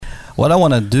What I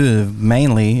want to do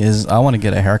mainly is I want to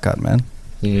get a haircut, man.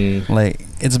 Like,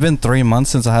 it's been 3 months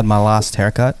since I had my last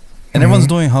haircut. And everyone's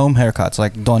doing home haircuts.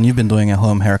 Like, Don, you've been doing a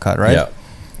home haircut, right? Yeah.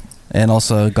 And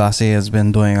also, Garcia has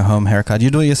been doing a home haircut. You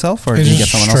do it yourself, or do you get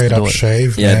someone else to do it? Straight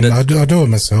up shave, man. I do it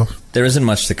myself. There isn't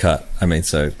much to cut. I mean,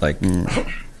 so, like...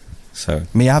 So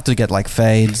me, I have to get like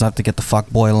fades. I have to get the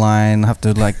fuckboy line. I have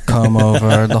to like comb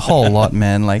over the whole lot,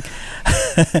 man. Like,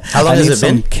 how long has it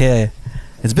been? Care.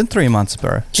 It's been 3 months,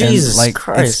 bro. Jesus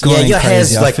Christ! Yeah, your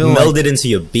hair's like melded into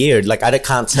your beard. Like I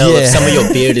can't tell if some of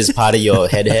your beard is part of your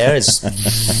head hair. It's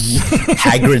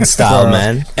Hagrid style,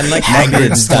 man. And like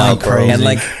Hagrid style, bro. And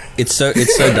like it's so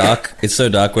dark. It's so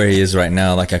dark where he is right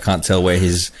now. Like I can't tell where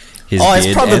his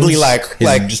it's probably like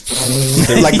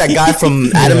that guy from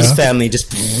Adam's Family,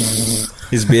 just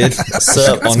his beard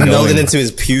melded into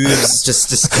his pubes, just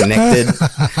disconnected.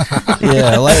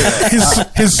 Yeah, like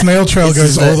his snail trail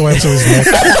goes all the way to his neck.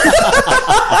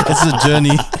 It's a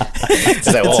journey.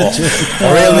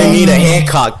 I really need a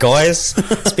haircut, guys.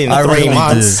 It's been 3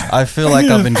 months. I feel like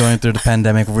I've been going through the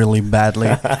pandemic really badly,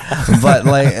 but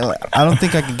like I don't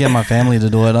think I could get my family to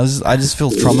do it. I just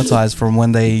feel traumatized from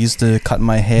when they used to cut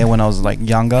my hair when I was like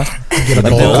younger.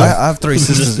 I have 3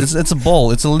 sisters. It's a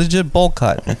bowl. It's a legit bowl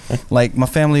cut. Like my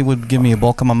family would give me a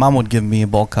bowl cut. My mom would give me a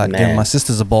bowl cut. Give my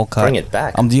sisters a bowl cut. Bring it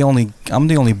back. I'm the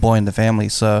only boy in the family,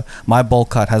 so my bowl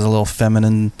cut has a little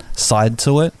feminine side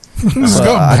to it.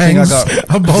 So I think I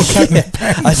got a bowl cut.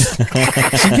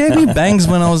 She gave me bangs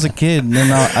when I was a kid, and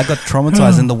then I got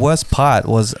traumatized. And the worst part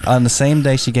was on the same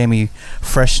day she gave me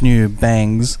fresh new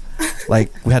bangs.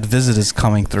 Like we had visitors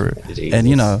coming through, and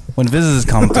you know when visitors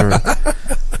come through,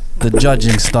 the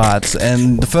judging starts,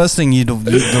 and the first thing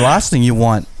the last thing you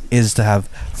want is to have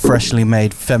freshly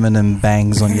made feminine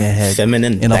bangs on your head.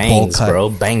 Feminine in bangs, a bowl cut. bro.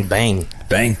 Bang, bang.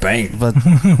 Bang, bang. But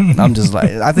I'm just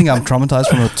like, I think I'm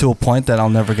traumatized to a point that I'll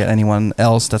never get anyone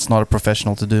else that's not a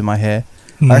professional to do my hair.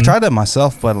 I tried it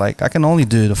myself, but like I can only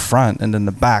do the front, and then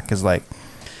the back is like,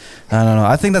 I don't know.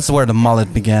 I think that's where the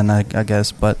mullet began, I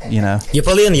guess. But you know, you're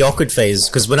probably in the awkward phase,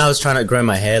 because when I was trying to grow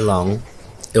my hair long,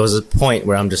 there was a point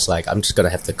where I'm just gonna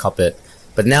have to cop it.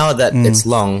 But now that it's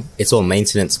long, it's all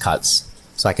maintenance cuts.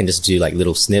 So I can just do like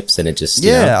little snips, and it just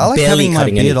I like barely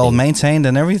having my beard all maintained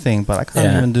and everything, but I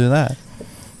can't even do that.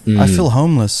 I feel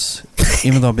homeless,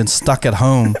 even though I've been stuck at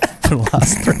home for the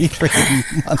last 3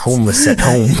 months. Homeless at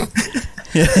home.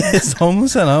 Yeah, it's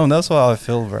homeless at home. That's how I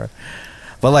feel, bro.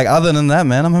 But like other than that,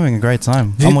 man, I'm having a great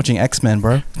time. I'm watching X-Men,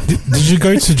 bro. Did you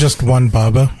go to just one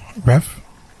barber, Raf?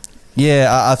 Yeah,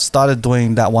 I've started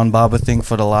doing that one barber thing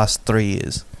for the last 3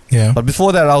 years. Yeah. But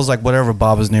before that, I was like, whatever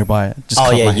barber's nearby, just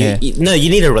cut my hair. You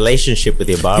need a relationship with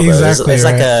your barber. Exactly, it's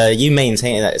like you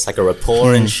maintain that. It's like a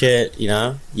rapport and shit, you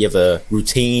know? You have a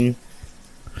routine,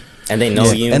 and they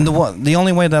know you. And the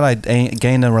only way that I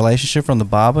gained a relationship from the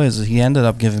barber is he ended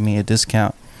up giving me a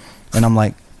discount. And I'm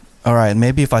like, all right,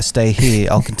 maybe if I stay here,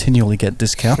 I'll continually get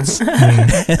discounts.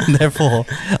 And therefore,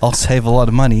 I'll save a lot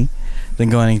of money than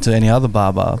going to any other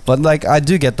barber. But like I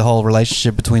do get the whole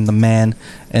relationship between the man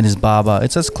and his barber.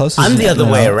 It's as close as I'm the other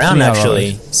way around,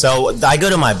 actually. So I go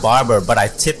to my barber, but I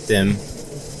tip them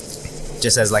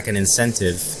just as like an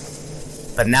incentive.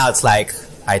 But now it's like,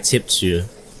 I tipped you,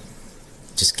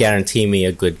 just guarantee me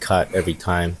a good cut every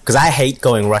time. Because I hate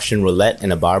going Russian roulette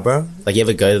in a barber. Like you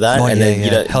ever go to that then you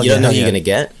don't know who you're gonna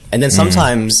get. And then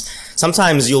sometimes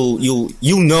you'll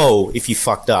know if you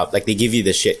fucked up. Like they give you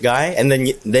the shit guy, and then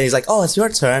he's like, oh, it's your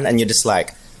turn, and you're just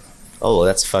like, oh,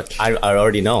 that's fucked. I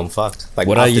already know I'm fucked. Like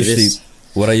what I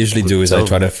usually do is I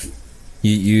try to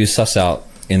you suss out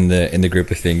in the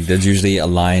group of thing. There's usually a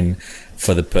line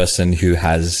for the person who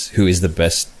is the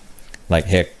best like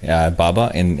hair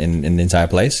barber in the entire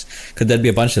place. Because there'd be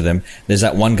a bunch of them. There's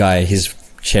that one guy. His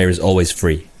chair is always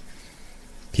free.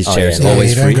 His chair is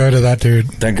always free. Don't go to that dude.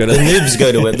 Don't go to the noobs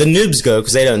go to it. The noobs go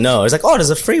because they don't know. It's like, oh, there's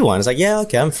a free one. It's like, yeah,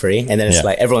 okay, I'm free. And then it's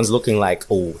like everyone's looking like,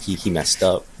 oh, he messed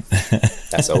up.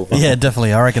 That's over. Yeah,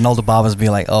 definitely. I reckon all the barbers be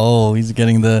like, oh, he's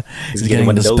getting the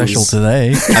special today.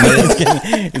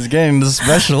 He's getting the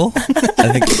special.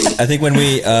 I think when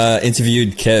we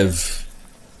interviewed Kev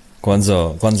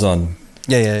Guanzon,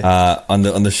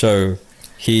 on the show.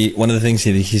 One of the things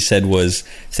he said was,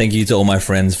 thank you to all my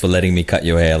friends for letting me cut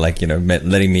your hair, like, you know,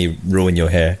 letting me ruin your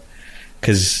hair.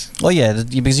 Because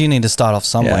you need to start off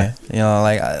somewhere. You know,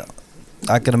 like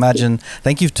I could imagine.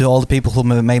 Thank you to all the people who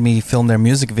made me film their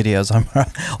music videos.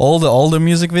 All the older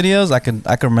music videos, I can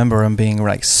remember them being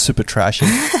like super trashy.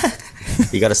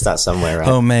 You got to start somewhere, right?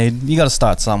 Homemade. You got to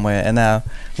start somewhere. And now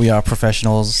we are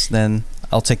professionals. Then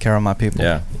I'll take care of my people.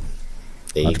 Yeah.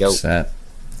 There you 100%. Go.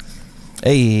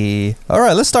 Hey, all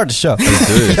right, let's start the show. Dude.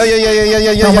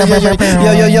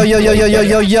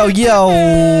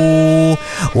 Yo.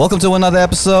 Welcome to another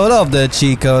episode of the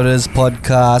Cheat Coders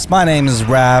podcast. My name is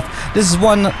Raph. This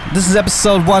is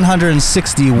episode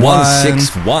 161.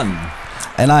 161.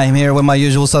 And I am here with my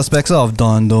usual suspects of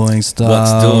Don Doing Stuff.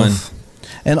 What's doing?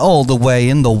 And all the way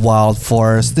in the wild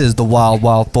forest is the wild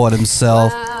thought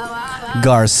himself,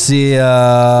 Garcia.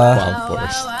 Wild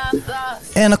forest.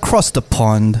 And across the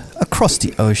pond, across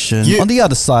the ocean, on the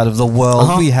other side of the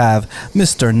world, we have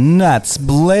Mr. Nuts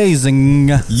Blazing.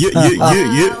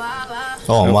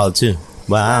 Oh, I'm wild too.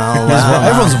 Wow.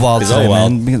 Everyone's wild He's today, all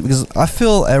wild. man. Because I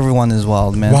feel everyone is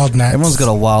wild, man. Wild Nuts. Everyone's got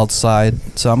a wild side.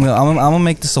 So I'm gonna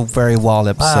make this a very wild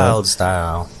episode. Wild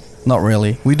style. Not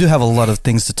really. We do have a lot of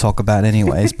things to talk about,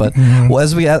 anyways. But well,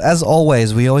 as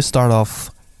always, we always start off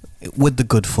with the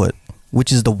good foot,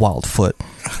 which is the wild foot.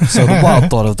 So the wild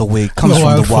thought of the week comes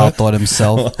from the wild thought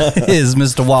himself. Is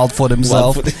Mr. Wildfoot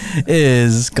himself.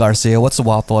 Is Garcia. What's the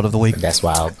wild thought of the week? That's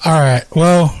wild. All right.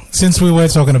 Well, since we were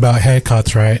talking about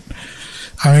haircuts, right?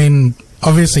 I mean,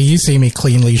 obviously you see me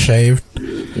cleanly shaved.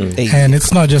 Hey. And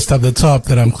it's not just at the top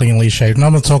that I'm cleanly shaved. And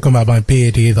I'm not talking about my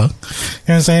beard either. You know what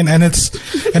I'm saying? And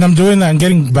I'm doing that and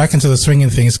getting back into the swing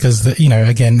of things because,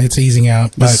 again, it's easing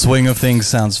out. The But swing of things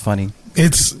sounds funny.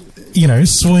 it's,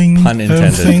 swing Pun of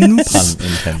intended. things. Pun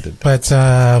intended. But,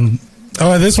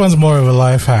 this one's more of a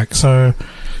life hack. So,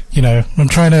 I'm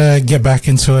trying to get back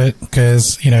into it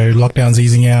because, lockdown's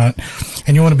easing out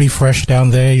and you want to be fresh down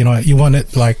there. You want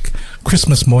it like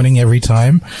Christmas morning every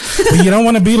time. But you don't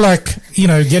want to be like,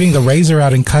 getting the razor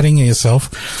out and cutting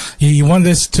yourself. You want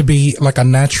this to be like a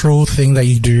natural thing that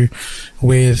you do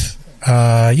with,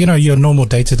 your normal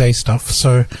day-to-day stuff.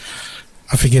 So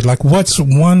I figured like what's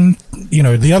one,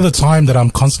 the other time that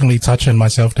I'm constantly touching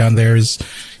myself down there is,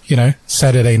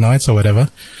 Saturday nights or whatever.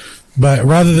 But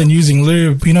rather than using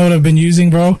lube, you know what I've been using,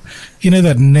 bro?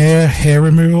 That Nair hair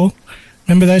removal?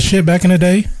 Remember that shit back in the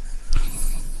day?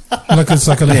 Like it's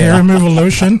like a hair removal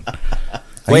lotion.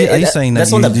 Are you saying that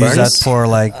that's you one that use that burns? for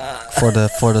like for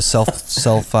the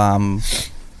self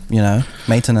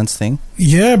maintenance thing?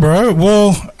 Yeah, bro.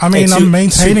 Well, I mean, I'm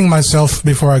maintaining myself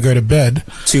before I go to bed.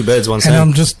 Two birds, one And stone.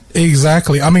 I'm just,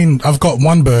 exactly. I mean, I've got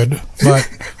one bird, but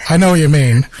I know what you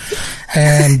mean.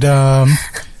 And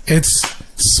it's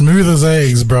smooth as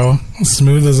eggs, bro.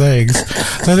 Smooth as eggs.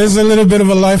 So there's a little bit of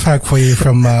a life hack for you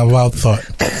from Wild Thought.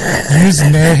 Use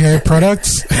Nair hair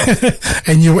products,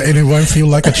 and it won't feel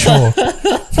like a chore.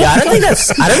 Yeah, I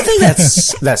don't think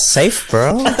that's safe,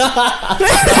 bro.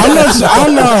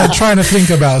 I'm not trying to think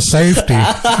about safety. You know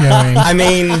what I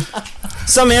mean? I mean,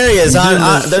 some areas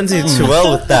I don't do too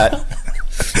well with that.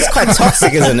 It's quite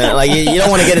toxic, isn't it? Like you don't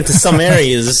want to get into some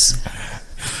areas.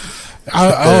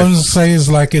 I would say is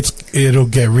like it'll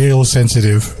get real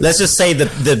sensitive. Let's just say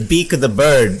the beak of the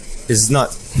bird is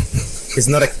not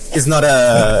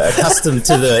accustomed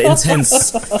to the intense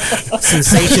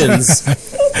sensations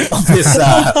of this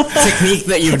technique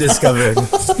that you've discovered.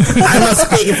 I'm not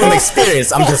speaking from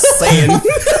experience. I'm just saying.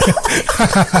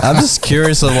 I'm just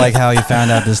curious of like how you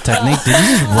found out this technique. Did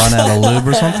you just run out of lube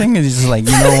or something? And you just like,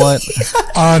 you know what?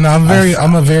 Oh no,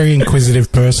 I'm a very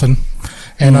inquisitive person.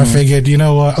 And I figured, you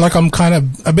know what, like I'm kind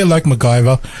of a bit like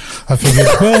MacGyver. I figured,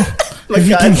 well, if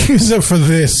you can use it for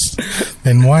this,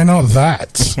 then why not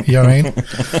that? You know what I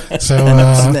mean? So,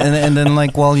 and then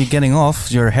like while you're getting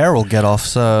off, your hair will get off.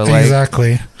 So like,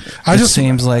 exactly. I just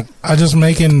making,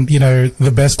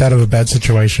 the best out of a bad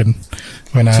situation.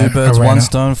 When two birds, I ran one out.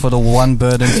 stone for the one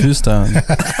bird and two stone.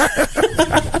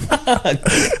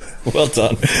 Well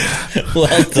done.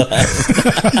 Well done.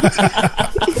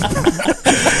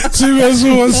 Two birds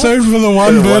with one stone for the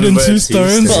one bird and two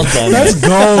stones. Well done. That's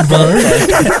gold, bro.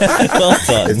 Well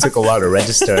done. It took a while to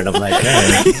register, and I'm like,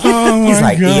 man, Oh my he's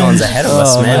like God. eons ahead of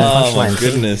us, man. Oh my Punchline.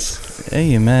 goodness.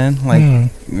 Hey man,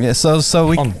 like yeah. So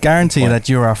we guarantee that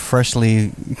you are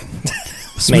freshly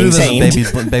smooth Maintained.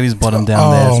 as a baby's bottom down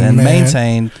Oh, there and man.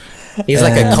 maintained. He's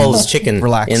like a And Cole's chicken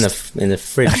relaxed. in the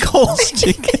fridge. Cole's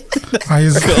chicken.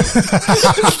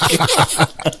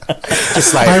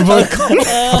 Just like I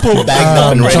put bagged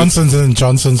up and ready.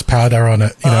 Johnson's powder on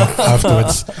it,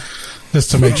 afterwards,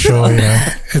 just to make sure,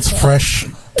 it's fresh.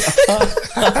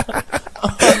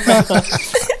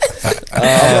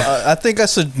 I think I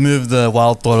should move the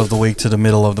wild thought of the week to the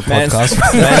middle of the podcast.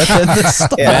 Yeah, dude,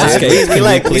 Manscaped, can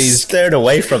we we please- stared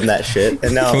away from that shit,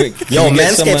 and now Can we get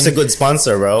Manscaped's someone- a good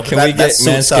sponsor, bro. Can we that get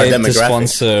suits our Manscaped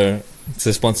demographic.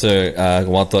 to sponsor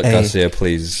Wild Thought Garcia,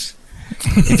 please?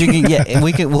 If you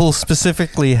can, we'll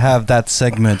specifically have that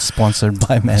segment sponsored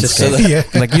by Manscaped. Just so that, Yeah.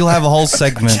 Like you'll have a whole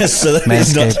segment just so that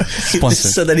he's not, Manscaped sponsored.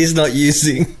 just so that he's not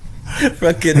using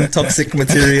fucking toxic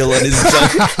material on his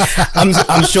junk.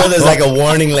 I'm sure there's like a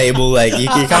warning label, like you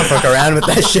can't fuck around with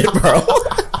that shit, bro.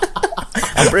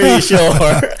 I'm pretty sure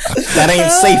that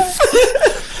ain't safe.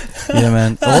 Yeah,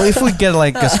 man. Well, if we get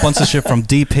like a sponsorship from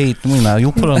Deep Heat,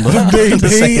 you'll put on the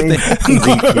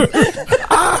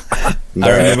I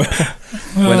remember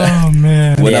when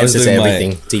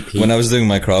I was doing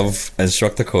my Krav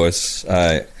instructor course,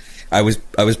 I was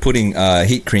putting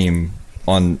heat cream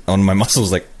on my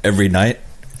muscles like every night,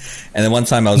 and then one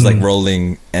time I was like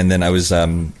rolling, and then I was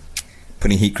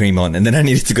putting heat cream on, and then I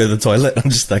needed to go to the toilet. I'm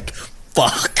just like,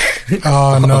 fuck.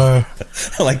 Oh no.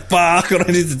 I'm like, fuck, what do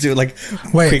I need to do? Like,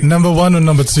 wait, quick. Number 1 or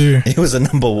number 2? It was a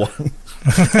number 1. And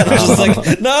I was just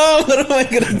like, no, what am I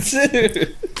gonna do?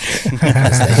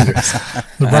 That's dangerous.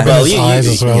 The rubber in his eyes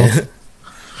as well. Yeah.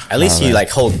 At least you like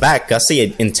hold back. I see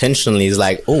it intentionally. Is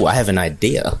like, oh, I have an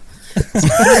idea.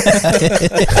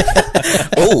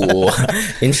 Oh,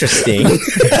 interesting.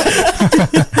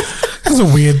 That's a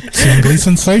weird tingly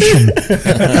sensation.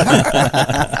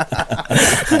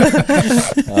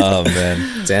 Oh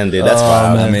man, damn dude, that's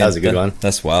wild. I mean, that was a good one.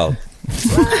 That's wild.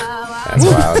 That's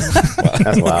wild.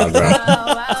 That's wild, bro.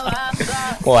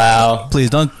 Wow. Please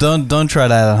don't try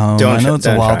that at home. I know it's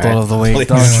a wild thought of the week. Please.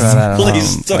 Don't try that at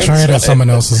Please home. don't Try it at someone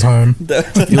else's home.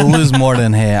 You'll lose more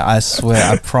than hair. I swear.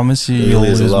 I promise you'll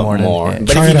lose a lot more more. than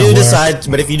But hair. if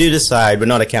you do decide, we're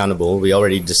not accountable. We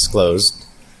already disclosed.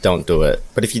 Don't do it.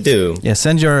 But if you do, Yeah,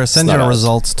 send your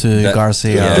results to That-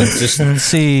 Garcia. yeah, just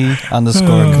C_Garcia.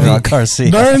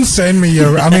 Don't send me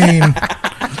your... I mean...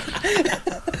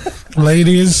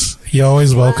 ladies, you're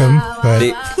always welcome. But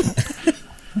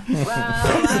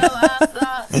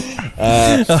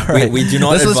we do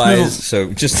not Let's advise.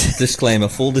 So, just disclaimer,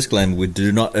 full disclaimer: we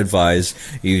do not advise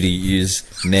you to use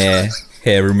Nair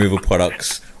hair removal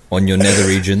products on your nether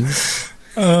regions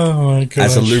oh my god.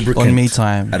 as a lubricant On me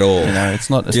time at all. It's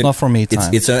not for me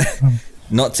time. It's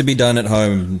not to be done at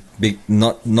home.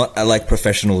 Not like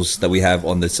professionals that we have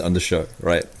on the show,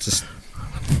 right? Just.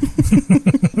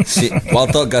 See, while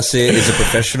Doc Garcia is a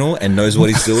professional and knows what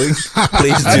he's doing,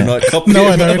 please do not copy No,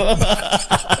 I him.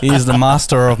 don't. He's the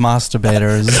master of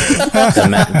masturbators.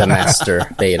 the master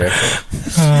beta.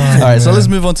 All right, so let's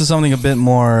move on to something a bit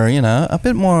more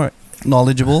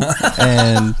knowledgeable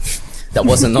and That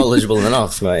wasn't knowledgeable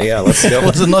enough, but yeah, let's go.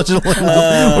 wasn't knowledgeable.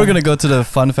 We're gonna go to the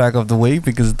fun fact of the week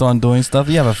because Don doing stuff.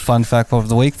 You have a fun fact of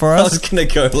the week for I was us? gonna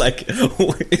go like,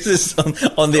 is this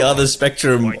on the other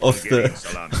spectrum of the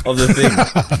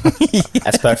thing?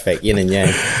 That's perfect, yin and yang.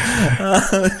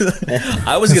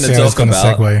 I was gonna talk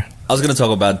about. segue. I was gonna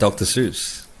talk about Dr.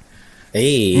 Seuss.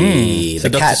 Hey, So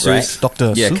the Dr. cat, Seuss, right?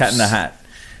 Dr. Yeah, Seuss. Cat in the Hat.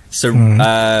 So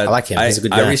I like him. He's a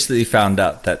good guy. I recently found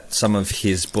out that some of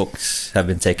his books have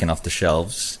been taken off the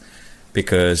shelves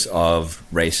because of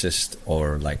racist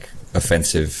or like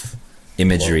offensive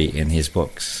imagery in his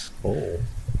books. Oh.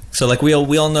 So like we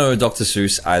all know Dr.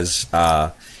 Seuss as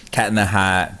Cat in the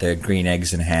Hat, the Green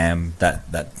Eggs and Ham, that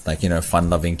like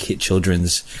fun-loving kids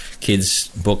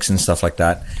books and stuff like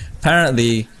that.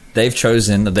 Apparently,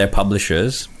 their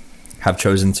publishers have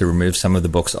chosen to remove some of the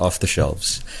books off the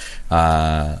shelves.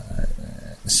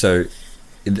 So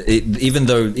even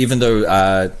though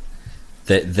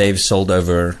they've sold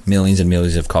over millions and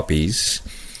millions of copies,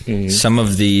 some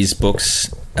of these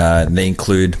books they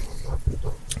include.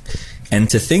 And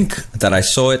to think that I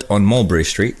saw it on Mulberry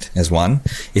Street as one.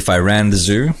 If I ran the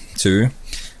zoo, 2.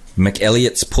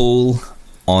 McElliot's Pool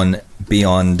on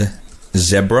Beyond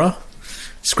Zebra,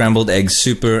 Scrambled Egg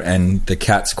Super, and the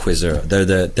Cat's Quizzer.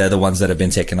 They're the ones that have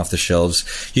been taken off the shelves.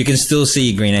 You can still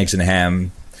see Green Eggs and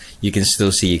Ham. You can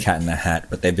still see Cat in the Hat,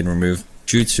 but they've been removed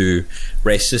due to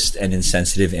racist and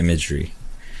insensitive imagery.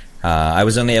 I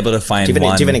was only able to find one. Do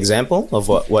you have an example of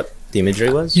what the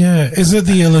imagery was? Yeah, is it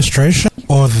the illustration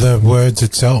or the words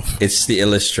itself? It's the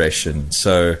illustration.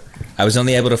 So I was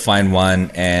only able to find one,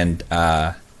 and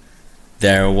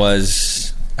there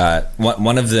was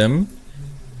one of them,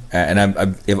 and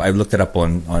I looked it up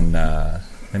on.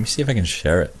 Let me see if I can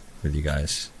share it with you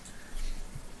guys.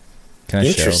 Can I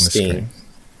share on the screen?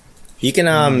 You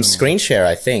can screen share,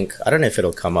 I think. I don't know if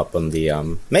it'll come up on the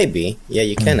maybe. Yeah,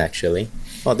 you can actually.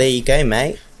 Oh, there you go,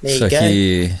 mate. There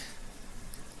you go.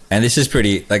 And this is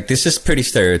pretty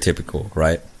stereotypical,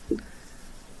 right?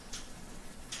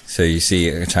 So you see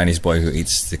a Chinese boy who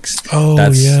eats sticks. Oh,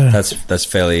 that's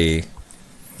fairly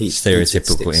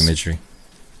stereotypical sticks. imagery.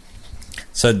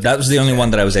 So that was the only one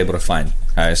that I was able to find.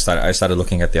 I started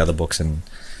looking at the other books and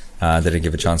didn't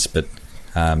give a chance, but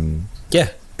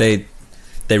they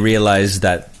realized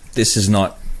that this is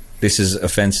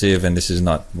offensive and this is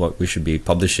not what we should be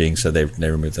publishing, so they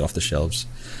removed it off the shelves.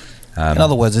 In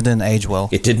other words, it didn't age well.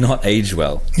 It did not age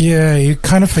well. Yeah, you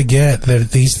kind of forget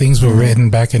that these things were written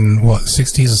back in what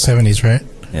 60s or 70s, right?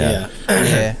 Yeah.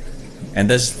 Yeah. And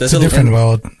there's It's a different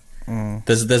world.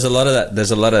 There's a lot of that.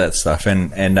 There's a lot of that stuff.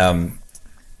 And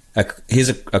here's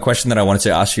a question that I wanted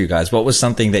to ask you guys. What was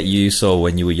something that you saw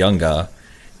when you were younger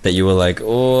that you were like,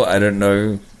 oh, I don't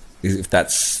know if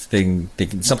that's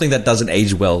something that doesn't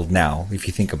age well now, if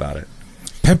you think about it.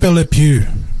 Pepe Le Pew.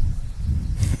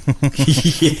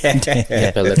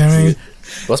 Pepe Le I mean, Pew.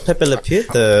 What's Pepe Le Pew?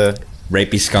 The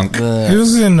Rapey skunk. he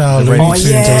was in Looney Tunes.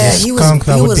 There was a skunk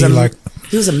that would be like...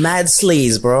 He was a mad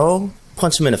sleaze, bro.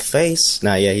 Punch him in the face.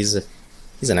 Nah, yeah, he's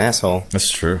an asshole.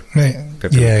 That's true.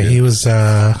 Yeah, he was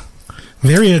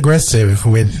very aggressive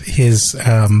with his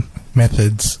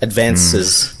methods.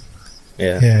 Advances.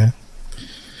 Yeah.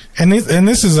 And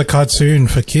this is a cartoon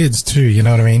for kids too, you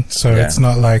know what I mean? So it's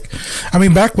not like... I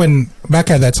mean, back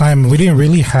at that time, we didn't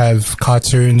really have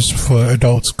cartoons for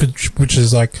adults, which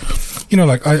is like, you know,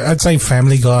 like I'd say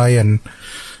Family Guy and,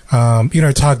 you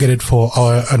know, targeted for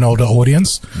an older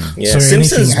audience. Yeah, so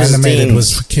Simpsons anything animated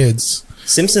was for kids.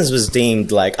 Simpsons was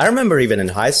deemed like... I remember even in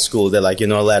high school, they're like, you're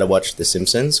not allowed to watch The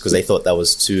Simpsons because they thought that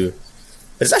was too...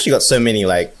 But it's actually got so many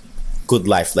like good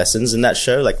life lessons in that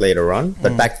show, like later on.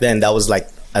 But back then, that was like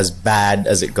as bad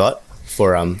as it got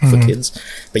for kids.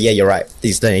 But yeah, you're right.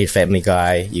 These days, Family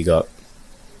Guy, you got,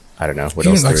 I don't know what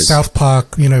else like there is. South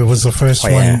Park, you know, was the first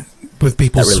one with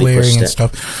people really swearing and pushed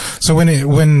stuff. So that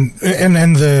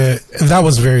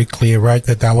was very clear, right?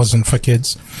 That wasn't for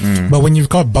kids. But when you've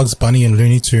got Bugs Bunny and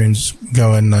Looney Tunes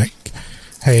going like,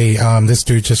 hey, this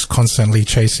dude just constantly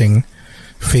chasing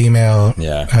female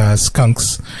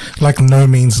skunks, like no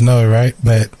means no, right?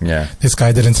 But this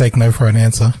guy didn't take no for an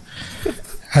answer.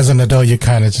 As an adult, you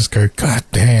kind of just go, God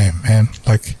damn, man.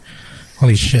 Like,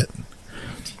 holy shit.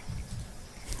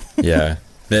 Yeah.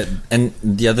 And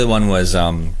the other one was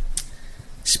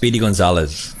Speedy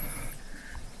Gonzalez.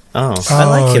 Oh, I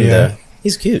like him though.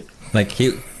 He's cute. Like,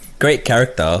 great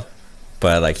character,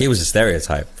 but like he was a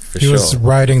stereotype for sure. He was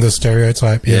riding the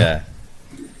stereotype, Yeah.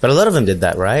 But a lot of them did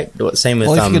that, right? Same with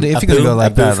if you could go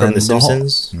like that, from then The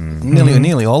Simpsons.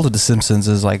 Nearly all of The Simpsons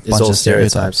is like It's bunch all of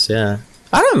stereotypes. Yeah.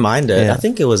 I don't mind it. Yeah. I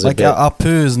think it was like a bit...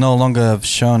 Apu is no longer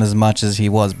shown as much as he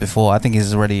was before. I think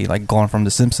he's already like gone from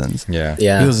The Simpsons. Yeah.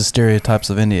 He was the stereotypes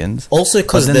of Indians. Also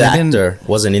because the actor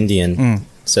was an Indian,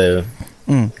 so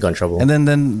got in trouble. And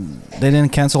then they didn't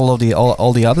cancel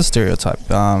all the other stereotype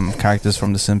characters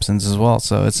from The Simpsons as well.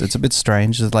 So it's a bit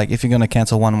strange. It's like, if you're gonna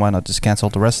cancel one, why not just cancel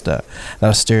the rest that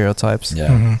are stereotypes?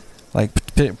 Yeah. Like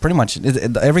pretty much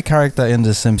every character in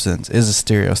The Simpsons is a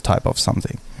stereotype of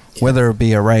something, whether it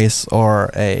be a race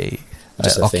or a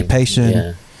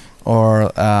occupation or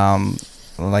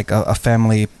like a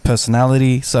family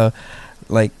personality. So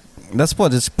like that's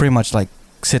what it's pretty much like.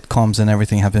 Sitcoms and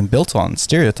everything have been built on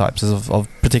stereotypes of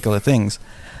particular things.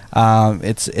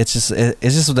 It's just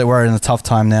that we're in a tough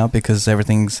time now because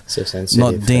everything's so sensitive,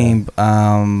 not deemed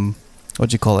what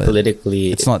do you call it?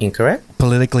 Politically it's not incorrect.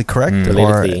 Politically correct, or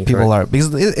Politically people are,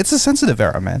 because it's a sensitive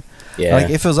era, man. Yeah. Like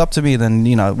if it was up to me, then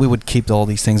we would keep all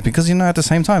these things because at the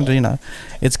same time,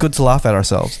 it's good to laugh at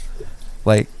ourselves.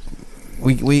 Like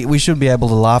we should be able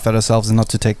to laugh at ourselves and not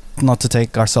to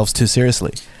take ourselves too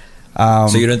seriously.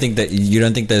 So you don't think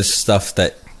there's stuff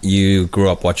that you grew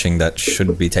up watching that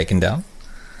should be taken down?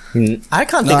 I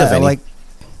can't think of any. Like,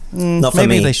 not for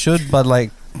maybe me. they should, but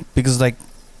like because like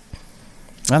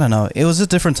I don't know, it was a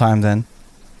different time then.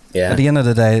 Yeah. At the end of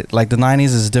the day, like the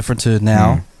 90s is different to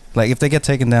now. Like if they get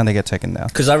taken down, they get taken down.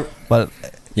 But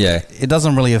it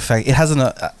doesn't really affect. It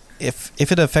hasn't. If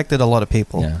it affected a lot of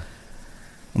people,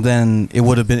 then it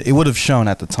would have shown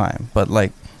at the time. But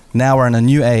like now we're in a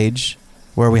new age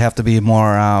where we have to be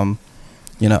more,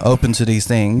 open to these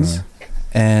things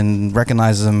and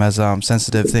recognize them as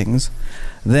sensitive things.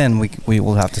 Then we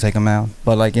will have to take them out.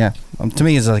 But like, to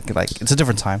me, it's like it's a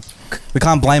different time. We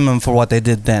can't blame them for what they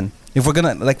did then. If we're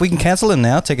gonna we can cancel it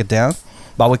now, take it down,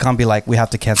 but we can't be like we have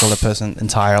to cancel the person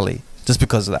entirely just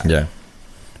because of that. Yeah.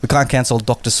 We can't cancel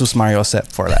Dr. Seuss Mario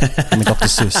Set for that. I mean, Dr.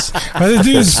 Seuss. But the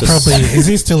dude's probably... Is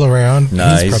he still around?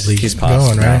 No, he's passed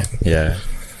going, now. right? Yeah.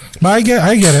 But I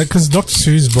get it, because Dr.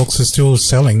 Seuss books are still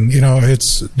selling.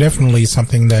 It's definitely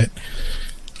something that,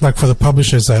 like for the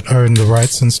publishers that own the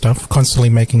rights and stuff, constantly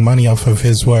making money off of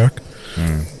his work,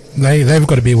 they've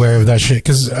got to be aware of that shit.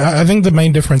 Because I think the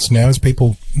main difference now is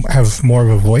people have more of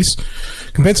a voice.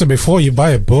 Compared to before, you buy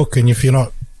a book and if you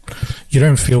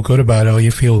don't feel good about it, or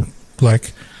you feel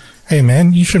like, hey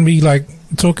man, you shouldn't be like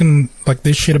talking like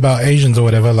this shit about Asians or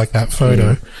whatever, like that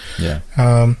photo.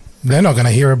 They're not going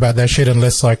to hear about that shit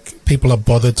unless like people are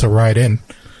bothered to write in.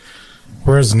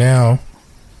 Whereas now,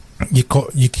 you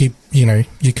keep,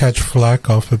 you catch flack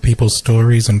off of people's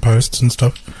stories and posts and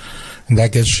stuff, and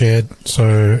that gets shared.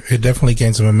 So it definitely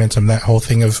gains some momentum. That whole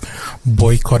thing of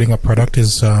boycotting a product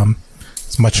is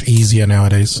it's much easier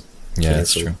nowadays. Yeah,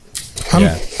 that's true.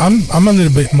 I'm a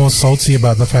little bit more salty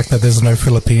about the fact that there's no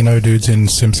Filipino dudes in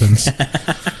Simpsons.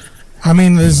 I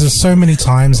mean, there's just so many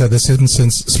times that the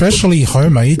Simpsons, especially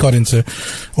Homer, he got into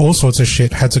all sorts of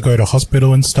shit, had to go to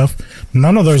hospital and stuff.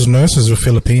 None of those nurses were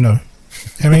Filipino.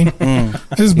 I mean,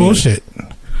 this is bullshit.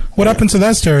 What happened to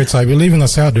that stereotype? You're leaving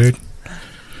us out, dude.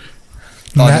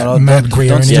 Don't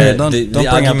bring up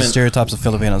argument, the stereotypes of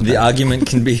Filipinos. The argument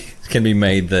can be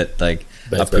made that like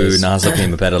Apu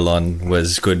Nahasapi Mapedalon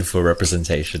was good for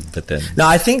representation, but then no,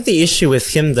 I think the issue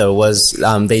with him though was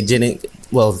they didn't.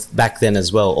 Well, back then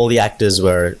as well, all the actors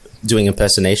were doing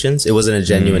impersonations. It wasn't a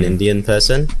genuine Indian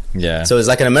person. Yeah. So it was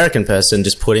like an American person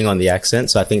just putting on the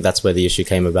accent. So I think that's where the issue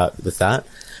came about with that.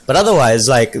 But otherwise,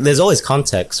 like, there's always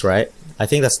context, right? I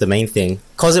think that's the main thing.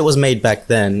 Because it was made back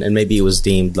then, and maybe it was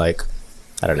deemed like,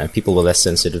 I don't know, people were less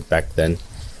sensitive back then.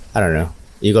 I don't know.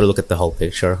 You got to look at the whole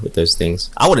picture with those things.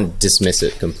 I wouldn't dismiss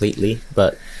it completely,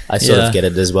 but I sort of get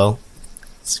it as well.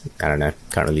 I don't know.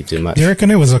 Can't really do much. Do you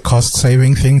reckon it was a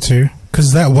cost-saving thing too?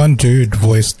 Because that one dude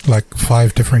voiced like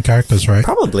 5 different characters, right?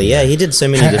 Probably, yeah. He did so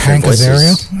many different Hank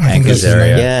voices. Azaria? Hank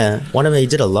Azaria. Yeah. One of them, he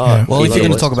did a lot. Yeah. Well, if you're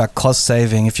going to talk about cost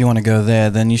saving, if you want to go there,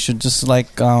 then you should just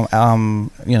like, what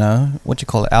you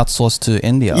call it, outsource to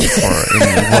India for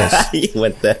Indian voice. He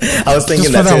went there. I was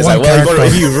thinking Just that too. It's like, well, character.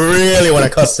 if you really want to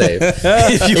cost save,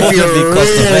 if you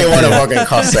really want to fucking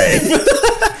cost save,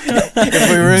 If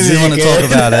we really want to talk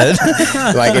about it,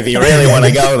 like if you really want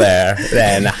to go there,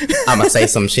 then I'm gonna say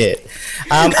some shit.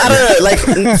 I don't know, like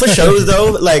for shows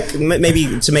though, like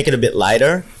maybe to make it a bit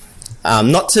lighter,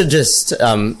 not to just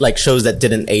like shows that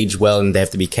didn't age well and they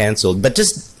have to be cancelled, but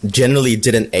just generally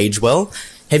didn't age well.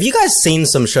 Have you guys seen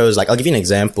some shows? Like, I'll give you an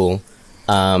example.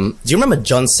 Do you remember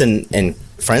Johnson and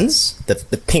Friends,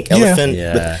 the pink elephant?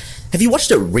 Yeah. Have you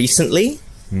watched it recently?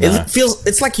 Nah.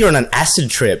 It's like you're on an acid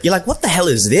trip. You're like, what the hell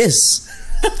is this?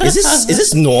 Is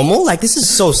this normal? Like, this is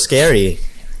so scary.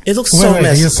 It looks so Wait,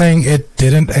 messy. you're saying it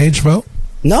didn't age well?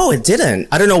 No, it didn't.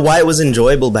 I don't know why it was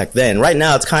enjoyable back then. Right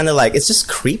now, it's kind of like, it's just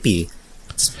creepy.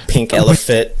 This pink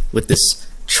elephant with this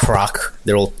truck.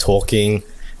 They're all talking.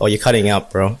 Oh, you're cutting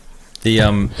out, bro. The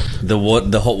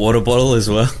hot water bottle as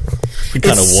well. We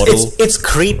kind of waddle. It's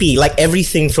creepy. Like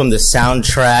everything from the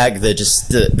soundtrack,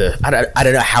 the I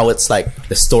don't know how it's like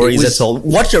the stories that's told.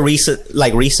 Watch a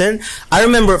recent. I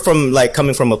remember from like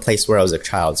coming from a place where I was a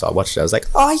child, so I watched it. I was like,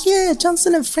 oh yeah,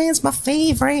 Johnson and Friends, my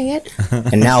favorite.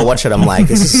 And now I watch it, I'm like,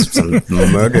 this is some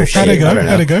murder shit. How'd it go? I don't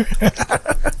know. How'd it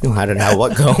go? I don't know how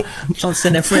what go.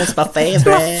 Johnson and Friends, my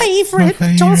favorite. My favorite.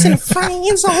 Johnson and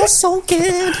Friends, oh so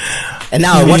good. And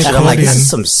now I watch it, I'm like, this is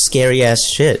some scary ass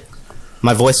shit.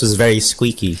 My voice was very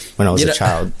squeaky when I was a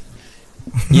child.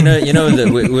 You know that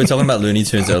we were talking about Looney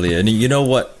Tunes earlier, and you know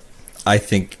what I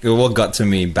think what got to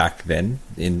me back then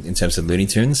in terms of Looney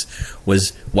Tunes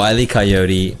was Wile E.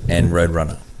 Coyote and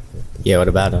Roadrunner. Yeah, what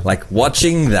about him? Like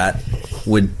watching that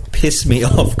would piss me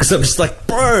off because I'm just like,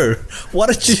 bro, why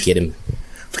did you get him?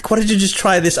 Like, why did you just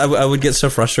try this? I would get so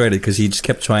frustrated because he just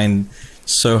kept trying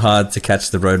so hard to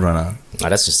catch the Roadrunner. Oh,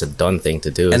 that's just a done thing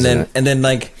to do. And then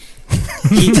like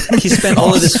he spent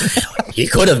all of this. He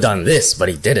could have done this, but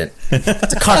he didn't.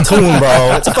 It's a cartoon,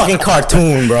 bro. It's a fucking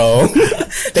cartoon, bro.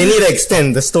 They need to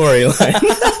extend the storyline.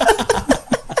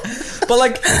 But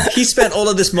like he spent all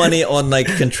of this money on like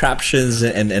contraptions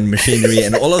and machinery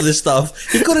and all of this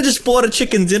stuff. He could have just bought a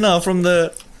chicken dinner from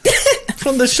the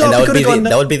shop. And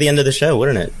that would be the end of the show,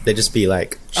 wouldn't it? They'd just be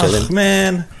like chilling. Oh,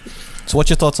 man. So what's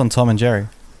your thoughts on Tom and Jerry?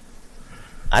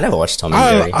 I never watched Tom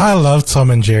and Jerry. I love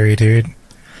Tom and Jerry, dude.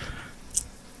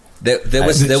 There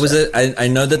was I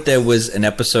know that there was an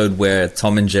episode where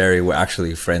Tom and Jerry were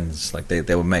actually friends, like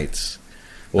they were mates.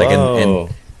 Like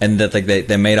and that like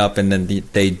they made up and then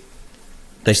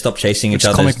they stopped chasing each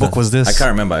other. Which comic book was this? I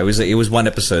can't remember. It was one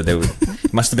episode.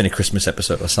 It must have been a Christmas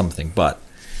episode or something, but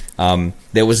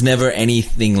there was never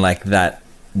anything like that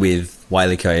with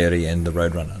Wile E. Coyote and the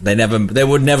Roadrunner. They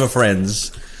were never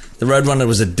friends. The Roadrunner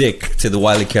was a dick to the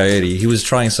Wile E. Coyote. He was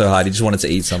trying so hard. He just wanted to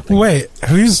eat something. Wait,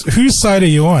 whose side are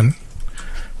you on?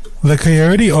 The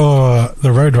Coyote or the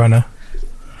Roadrunner?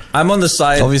 I'm on the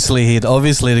side. Obviously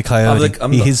the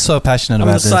Coyote. He's so passionate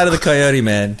about this. I'm on the side of the Coyote,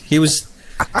 man. He was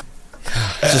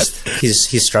just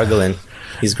he's struggling.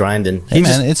 He's grinding. Hey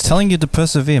man, it's telling you to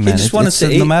persevere, man. He just wanted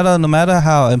to eat. No matter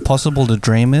how impossible the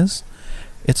dream is,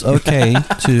 it's okay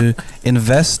to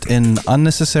invest in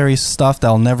unnecessary stuff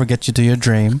that'll never get you to your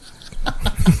dream,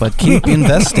 but keep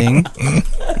investing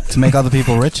to make other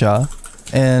people richer.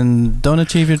 and don't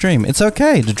achieve your dream. It's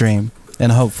okay to dream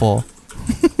and hope for.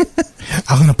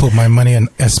 I'm gonna put my money in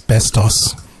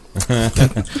asbestos.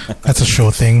 That's a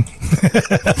sure thing.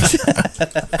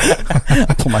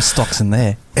 I put my stocks in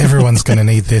there. Everyone's gonna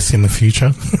need this in the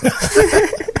future.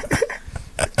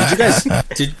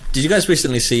 Did you guys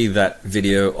recently see that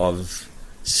video of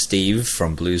Steve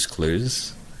from Blue's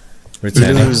Clues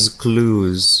returning? Blue's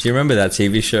Clues. Do you remember that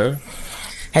TV show?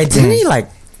 Hey, didn't he like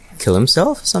kill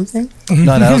himself or something?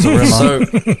 No, that was a rumor. So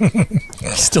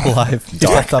He's still alive. He's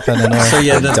locked up in an So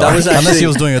yeah, that was unless actually he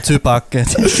was doing a Tupac.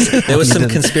 there was some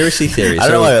conspiracy theories. I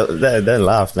don't know why don't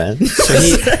laugh, man.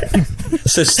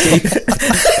 So Steve.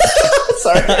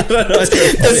 Sorry,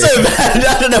 it's so bad.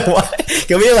 I don't know why.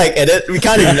 Can we like edit? We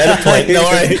can't even edit point. Don't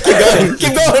worry.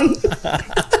 Keep going.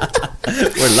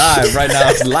 We're live right now.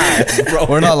 It's live, bro.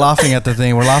 We're not laughing at the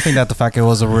thing. We're laughing at the fact it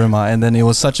was a rumor, and then it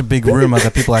was such a big rumor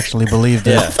that people actually believed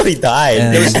it. Yeah. I thought he died.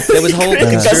 And There was whole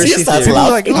conspiracy starts theory.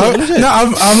 laughing.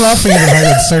 I'm laughing at the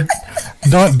moment.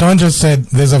 So Don just said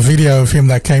there's a video of him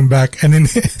that came back, and then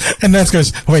and Nance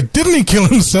goes, "Wait, didn't he kill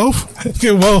himself?"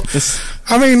 Yeah, well,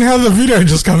 I mean, how the video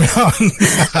just come out?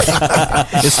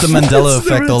 It's the Mandela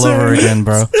effect all over again,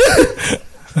 bro.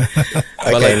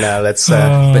 Okay, now let's.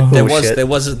 But bullshit.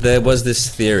 there was this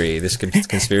theory, this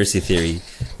conspiracy theory,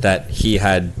 that he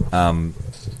had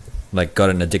like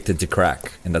gotten addicted to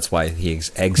crack, and that's why he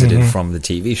exited from the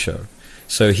TV show.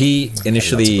 So he Not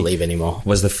initially to believe anymore.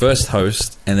 was the first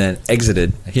host, and then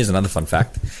exited. Here's another fun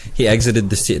fact: he exited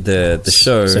the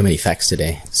show. So many facts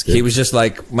today. It's good. He was just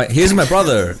like, "Here's my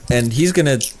brother, and he's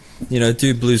gonna,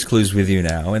 do Blue's Clues with you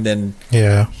now." And then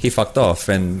Yeah. he fucked off,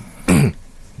 and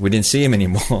we didn't see him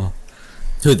anymore.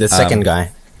 Who, the second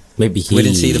guy? Maybe he. We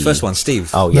didn't see the first one,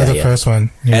 Steve. Oh Yeah, yeah, the first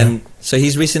one. Yeah. And so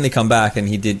he's recently come back, and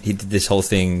he did this whole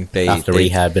thing. After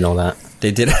rehab and all that.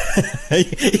 They did.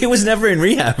 He was never in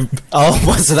rehab.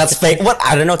 Oh, so that's fake. What?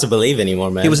 I don't know what to believe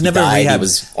anymore, man. He was never in died, rehab. He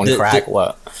was on crack.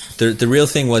 What? The real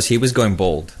thing was he was going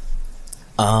bald.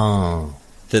 Oh.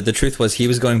 The truth was he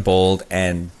was going bald,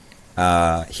 and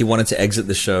he wanted to exit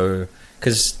the show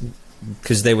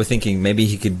because they were thinking maybe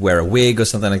he could wear a wig or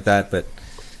something like that, but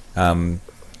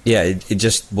it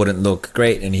just wouldn't look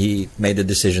great, and he made the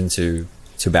decision to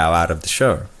bow out of the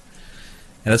show.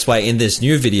 And that's why in this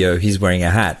new video he's wearing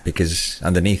a hat, because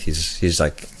underneath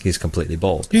he's completely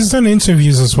bald. He's done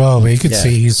interviews as well, where you could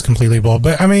see he's completely bald.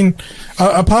 But I mean,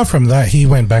 apart from that, he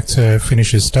went back to finish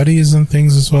his studies and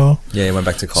things as well. Yeah, he went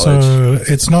back to college. So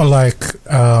it's not like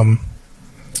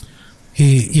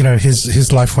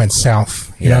his life went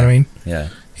south. You know what I mean? Yeah.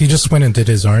 He just went and did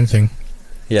his own thing.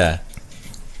 Yeah.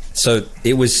 So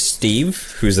it was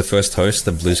Steve who's the first host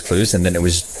of Blue's Clues, and then it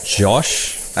was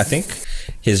Josh, I think,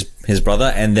 his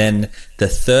brother, and then the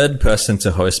third person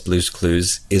to host Blue's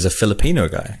Clues is a Filipino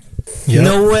guy. Yeah.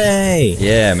 No way.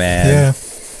 Yeah, man. Yeah.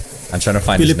 I'm trying to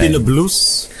find Filipino his name.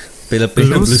 blues.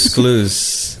 Filipino Blue's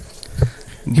Clues.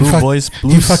 Blue boys, You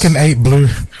blues. fucking ate blue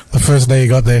the first day you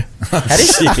got there. How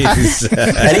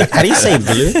do you say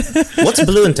blue? What's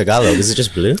blue in Tagalog? Is it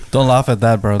just blue? Don't laugh at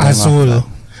that, bro. Don't laugh at Azul. that.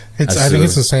 I think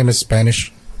it's the same as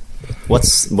Spanish. What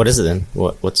is it then?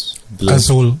 What's blue?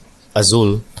 Azul.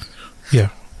 Azul. Yeah.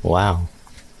 Wow.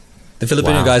 The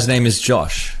Filipino Wow. guy's name is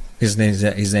Josh. His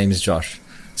name is Josh.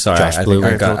 Sorry, Josh I Blue.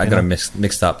 think I got him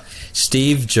mixed up.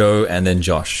 Steve, Joe, and then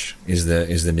Josh is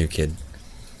the new kid.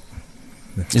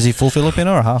 Is he full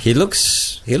Filipino or half? He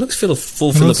looks full It looks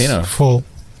Filipino. Full.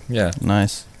 Yeah.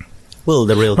 Nice. Will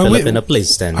the real But wait, Filipino please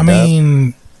stand I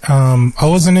mean, I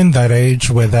wasn't in that age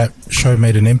where that show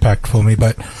made an impact for me,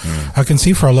 but I can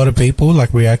see for a lot of people,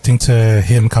 like reacting to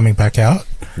him coming back out,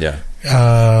 Yeah.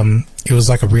 it was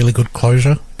like a really good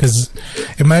closure. Because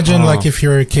imagine like if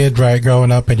you're a kid, right,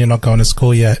 growing up and you're not going to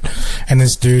school yet, and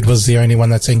this dude was the only one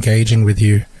that's engaging with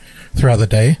you throughout the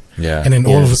day. Yeah. And then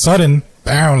all of a sudden,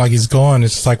 bam, like he's gone.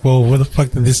 It's like, well, where the fuck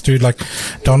did this dude, like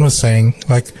Don was saying,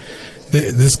 like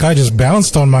this guy just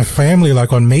bounced on my family,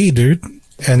 like on me, dude.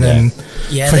 And then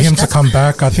for him to come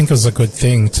back, I think it was a good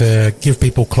thing to give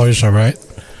people closure, right?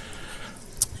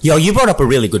 Yo, you brought up a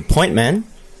really good point, man.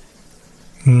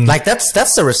 Like that's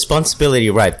the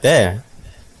responsibility right there.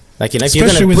 Like, if you're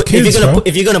Especially gonna with put, kids,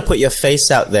 if you're gonna put your face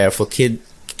out there for kid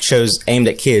shows aimed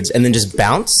at kids and then just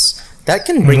bounce, that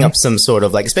can bring up some sort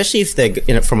of like, especially if they're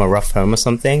in it from a rough home or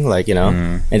something, like,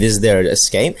 and this is their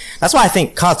escape. That's why I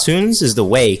think cartoons is the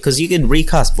way, because you can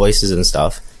recast voices and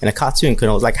stuff, and a cartoon can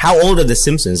always, like, how old are the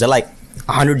Simpsons? They're like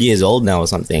 100 years old now or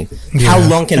something. Yeah. How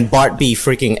long can Bart be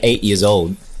freaking 8 years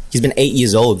old? He's been 8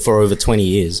 years old for over 20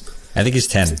 years. I think he's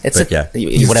 10. It's but yeah.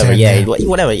 whatever, 10, yeah, yeah.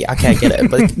 whatever. Yeah, okay, I get it,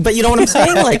 but you know what I'm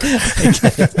saying? Like, you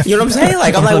know what I'm saying?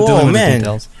 Like, I'm like, not whoa, dealing with the man,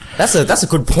 details. that's a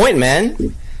good point,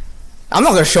 man. I'm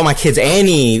not gonna show my kids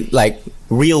any like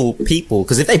real people,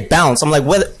 because if they bounce, I'm like,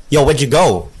 where'd you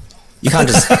go? You can't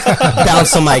just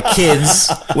bounce on my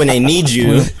kids when they need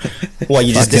you. Well,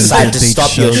 you just decide to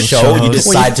stop your show. You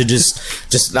decide to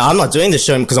just no, I'm not doing this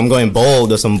show because I'm going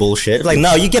bald or some bullshit. Like,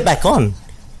 no, you get back on.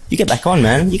 You get back on,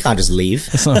 man. You can't just leave.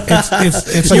 It's a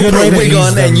good way to wig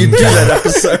on and you do that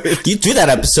episode. You do that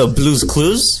episode, Blue's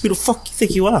Clues. Who the fuck you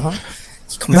think you are, huh?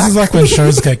 This is like when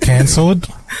shows get cancelled.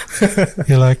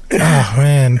 You're like, oh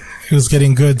man, it was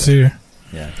getting good too.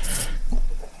 Yeah.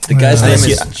 The guy's name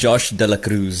is Josh De La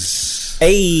Cruz.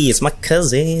 Hey, it's my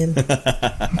cousin.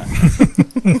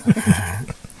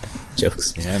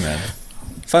 Jokes. Yeah, man.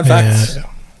 Fun facts. Yeah.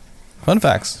 Fun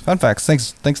facts.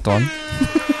 Thanks, Don.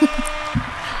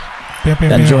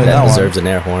 Enjoy That deserves an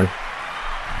air horn.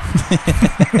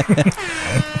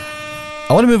 I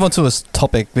want to move on to a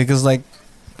topic because, like,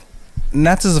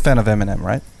 Nats is a fan of Eminem,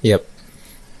 right? Yep.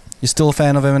 You're still a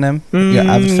fan of Eminem? You're an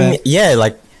avid fan? Yeah,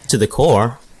 like to the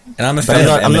core. And I'm a fan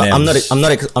of Eminem's.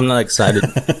 I'm not excited.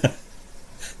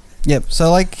 Yep. So,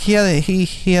 like, he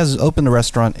has opened a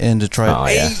restaurant in Detroit. Oh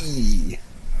yeah.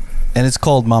 And it's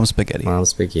called Mom Spaghetti. Mom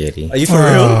Spaghetti. Are you for real?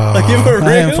 Are you for real?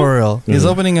 I am for real. He's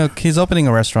opening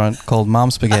a restaurant called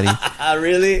Mom Spaghetti.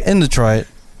 Really? In Detroit.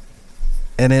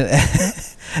 And and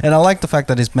I like the fact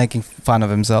that he's making fun of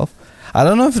himself. I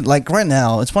don't know if, like, right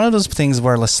now, it's one of those things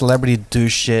where a celebrity do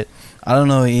shit. I don't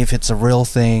know if it's a real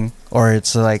thing or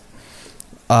it's like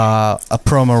a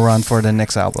promo run for the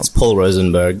next album. It's Paul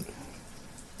Rosenberg.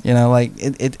 You know, like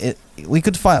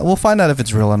we'll find out if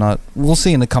it's real or not. We'll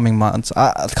see in the coming months,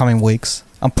 coming weeks.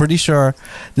 I'm pretty sure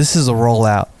this is a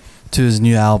rollout to his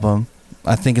new album.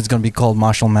 I think it's going to be called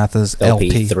Marshall Mathers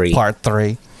LP 3. Part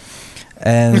 3.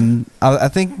 And I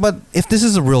think, but if this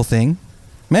is a real thing,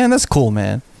 man, that's cool,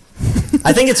 man.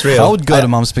 I think it's real. I would go to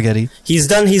Mom Spaghetti. He's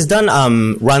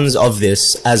done runs of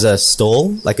this as a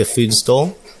stall, like a food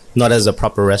stall, not as a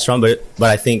proper restaurant.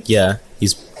 But I think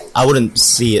I wouldn't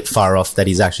see it far off that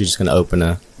he's actually just going to open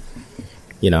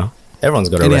everyone's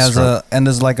got a restaurant. And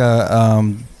there's like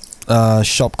a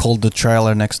shop called The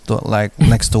Trailer next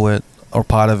to it or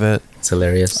part of it. It's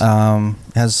hilarious. It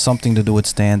has something to do with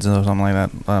stands or something like that.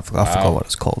 I forgot what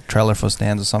it's called. Trailer for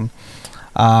stands or something.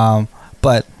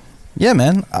 But yeah,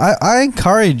 man, I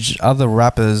encourage other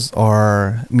rappers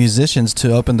or musicians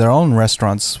to open their own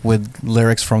restaurants with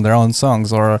lyrics from their own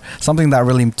songs or something that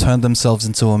really turned themselves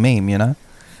into a meme, you know?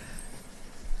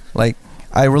 Like,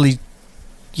 I really,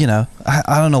 I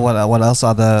don't know what else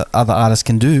other artists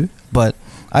can do, but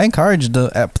I encourage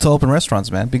to open restaurants,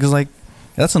 man, because, like,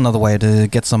 that's another way to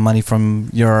get some money from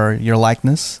your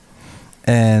likeness.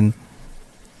 And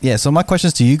yeah, so my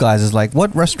questions to you guys is, like,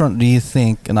 what restaurant do you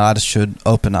think an artist should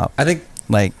open up? I think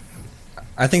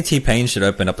T-Pain should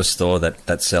open up a store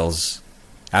that sells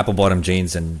apple bottom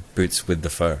jeans and boots with the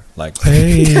fur. Like,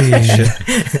 hey.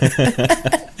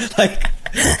 Like,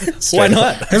 why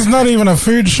not? It's not even a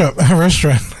food shop, a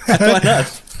restaurant. Why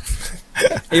not?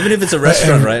 Even if it's a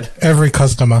restaurant, right? Every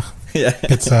customer. Yeah.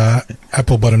 It's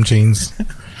apple bottom jeans.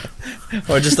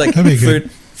 Or just like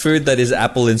food that is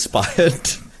apple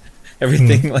inspired.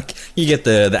 Everything like you get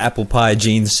the apple pie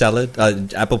jeans salad,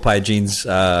 apple pie jeans.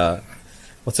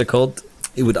 What's it called?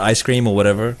 With ice cream or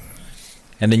whatever.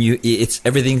 And then it's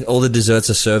everything. All the desserts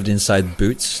are served inside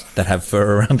boots that have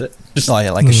fur around it. Just like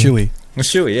a shoey. A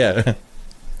shoey, yeah.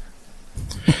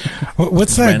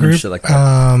 What's that Random group shit like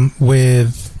that.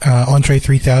 with Andre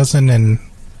 3000 and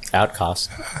Outcast?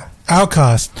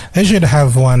 Outcast. They should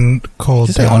have one called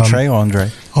Did you say Entree or Andre?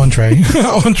 Andre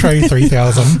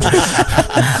 3000.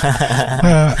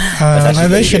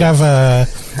 And they should have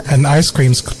an ice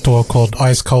cream store called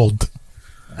Ice Cold.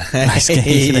 Ice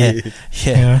cream.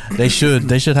 Yeah. They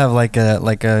should have like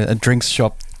a drinks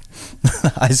shop.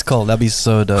 Ice Cold. That'd be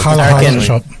so dope.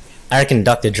 Shop. I reckon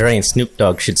Dr. Dre and Snoop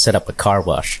Dogg should set up a car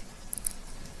wash.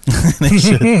 They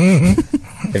should.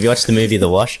 Have you watched the movie The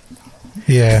Wash?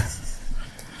 Yeah.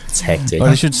 It's hectic. Or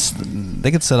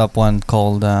they could set up one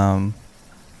called they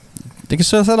could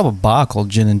set up a bar called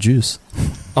Gin and Juice.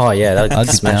 Oh yeah, that I'd would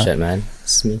be smash down. it, man.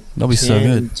 That'd be so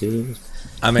good. Juice.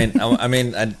 I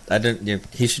don't.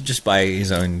 He should just buy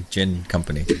his own gin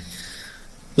company.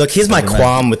 Look, here's my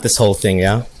qualm with this whole thing,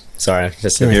 yeah? Sorry,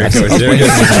 just Here it goes. This is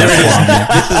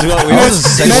what we I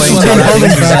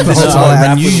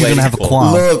knew you were gonna have a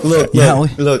qualm.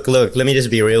 Look. Let me just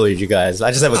be real with you guys.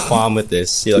 I just have a qualm with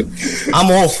this. Look,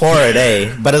 I'm all for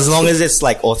it, but as long as it's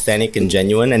like authentic and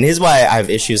genuine. And here's why I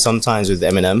have issues sometimes with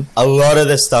Eminem. A lot of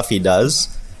the stuff he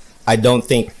does, I don't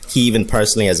think he even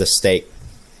personally has a stake,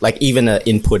 like even an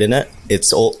input in it.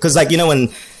 It's all because, like, when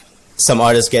some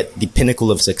artists get the pinnacle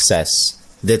of success,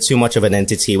 they're too much of an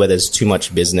entity where there's too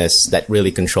much business that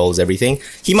really controls everything.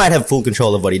 He might have full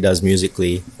control of what he does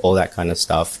musically, all that kind of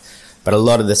stuff. But a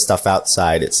lot of the stuff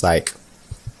outside, it's like,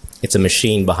 it's a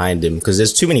machine behind him because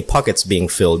there's too many pockets being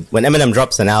filled. When Eminem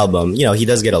drops an album, you know, he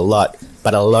does get a lot,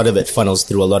 but a lot of it funnels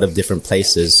through a lot of different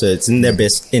places. So it's in their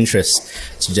best interest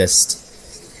to just,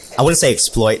 I wouldn't say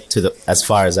exploit as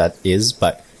far as that is,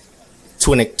 but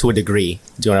to a degree.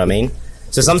 Do you know what I mean?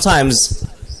 So sometimes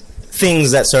things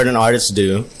that certain artists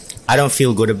do, I don't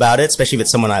feel good about it, especially if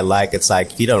it's someone I like. It's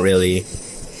like, you don't really...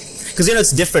 Because, you know,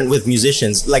 it's different with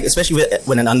musicians, like, especially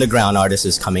when an underground artist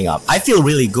is coming up. I feel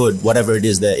really good, whatever it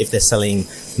is, that if they're selling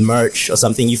merch or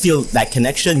something, you feel that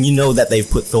connection. You know that they've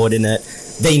put thought in it.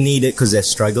 They need it because they're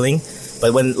struggling.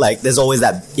 But when, like, there's always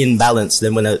that imbalance.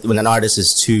 Then when an artist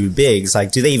is too big, it's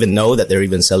like, do they even know that they're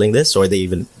even selling this? Or are they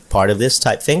even part of this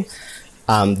type thing?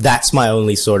 That's my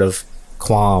only sort of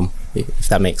qualm, if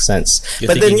that makes sense.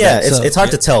 But then, yeah, it's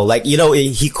hard to tell. Like, you know,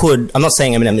 he could... I'm not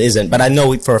saying Eminem isn't, but I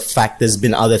know for a fact there's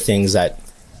been other things that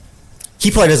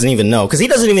he probably doesn't even know. Because he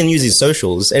doesn't even use his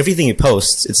socials. Everything he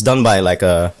posts, it's done by, like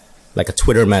a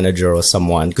Twitter manager or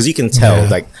someone. Because you can tell,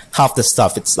 like, half the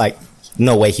stuff, it's like,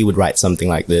 no way he would write something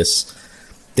like this.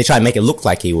 They try and make it look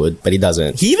like he would, but he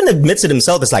doesn't. He even admits it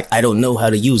himself. It's like, I don't know how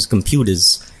to use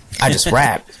computers. I just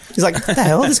rap. He's like, what the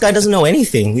hell? This guy doesn't know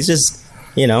anything. He's just,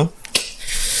 you know...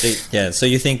 So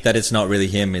you think that it's not really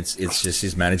him, it's just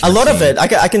his management? A lot of it,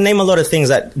 I can name a lot of things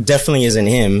that definitely isn't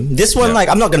him. This one, like,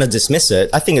 I'm not going to dismiss it.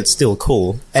 I think it's still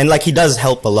cool. And, like, he does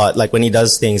help a lot. Like, when he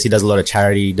does things, he does a lot of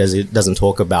charity he doesn't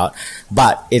talk about.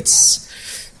 But it's,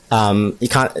 you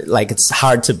can't, like, it's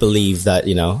hard to believe that,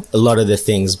 you know, a lot of the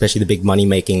things, especially the big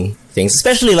money-making things,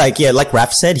 especially, like, yeah, like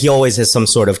Raph said, he always has some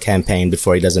sort of campaign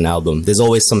before he does an album. There's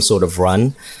always some sort of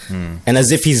run. And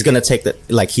as if he's going to take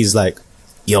like, he's like,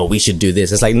 yo, we should do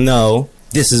this. It's like, no,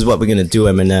 this is what we're going to do,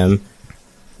 Eminem.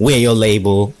 We're your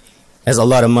label. There's a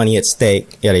lot of money at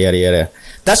stake, yada, yada, yada.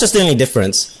 That's just the only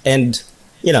difference. And,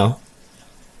 you know,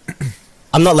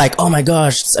 I'm not like, oh my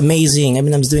gosh, it's amazing.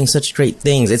 Eminem's doing such great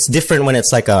things. It's different when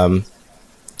it's like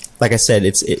I said,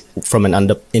 it's from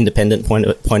an independent point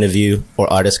of view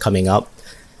or artist coming up.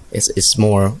 It's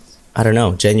more, I don't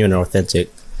know, genuine or authentic.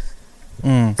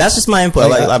 That's just my input.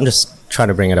 Like, I'm just trying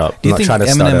to bring it up. Do you think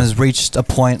Eminem has reached a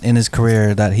point in his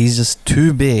career that he's just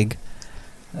too big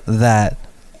that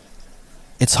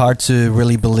it's hard to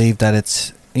really believe that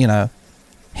it's, you know,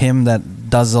 him that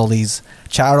does all these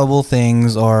charitable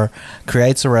things or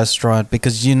creates a restaurant?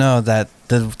 Because you know that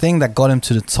the thing that got him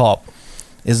to the top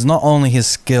is not only his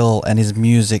skill and his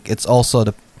music, it's also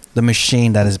the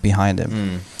machine that is behind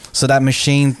him. So that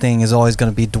machine thing is always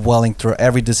going to be dwelling through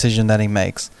every decision that he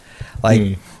makes.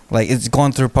 Like it's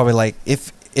gone through probably, like,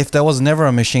 if there was never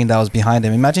a machine that was behind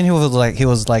him, imagine he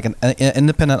was like an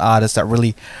independent artist that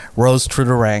really rose through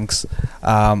the ranks,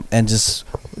 and just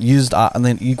used and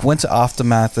then he went to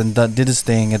Aftermath and did his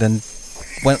thing, and then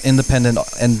went independent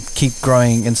and keep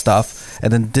growing and stuff,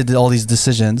 and then did all these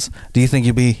decisions. Do you think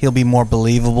he'll be more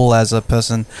believable as a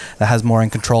person that has more in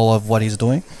control of what he's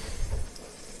doing?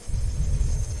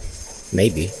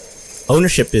 Maybe.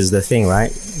 Ownership is the thing,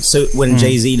 right? So when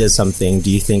Jay-Z does something,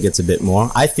 do you think it's a bit more?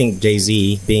 I think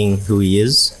Jay-Z, being who he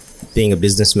is, being a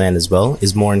businessman as well,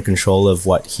 is more in control of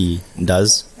what he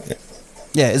does.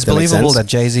 Yeah, it's believable that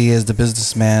Jay-Z is the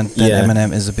businessman, that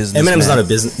Eminem is a businessman. Eminem's not a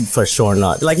business, for sure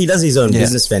not. Like, he does his own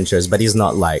business ventures, but he's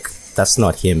not like, that's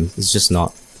not him. It's just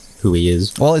not who he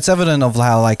is. Well, it's evident of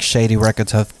how, like, Shady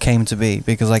Records have came to be,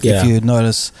 because, like, if you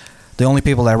notice, the only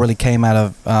people that really came out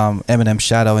of Eminem's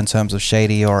shadow in terms of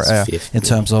Shady or in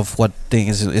terms of what thing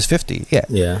is 50.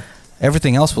 Yeah.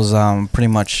 Everything else was pretty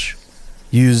much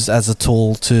used as a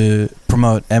tool to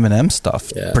promote Eminem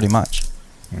stuff. Yeah. Pretty much.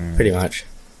 Pretty much.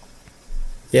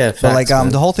 Yeah. Facts, but like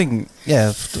the whole thing.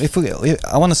 Yeah.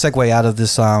 I want to segue out of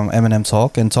this Eminem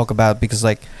talk and talk about, because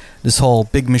like this whole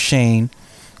big machine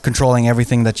controlling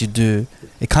everything that you do.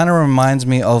 It kind of reminds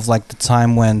me of like the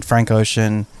time when Frank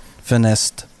Ocean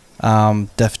finessed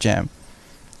Def Jam.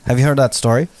 Have you heard that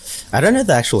story? I don't know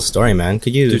the actual story, man.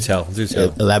 Could you do tell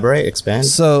elaborate, expand?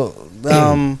 So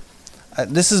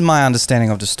this is my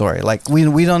understanding of the story. Like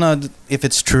we don't know if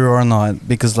it's true or not,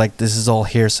 because like this is all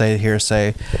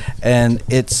hearsay, and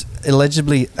it's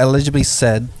allegedly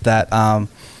said that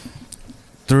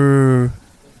through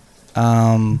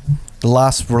the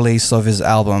last release of his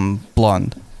album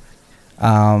Blonde,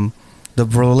 the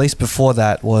release before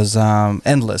that was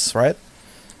Endless, right?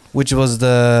 Which was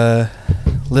the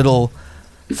little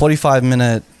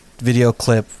 45-minute video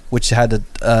clip which had a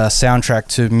soundtrack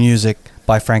to music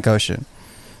by Frank Ocean.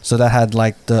 So that had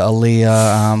like the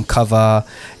Aaliyah cover.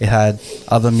 It had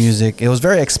other music. It was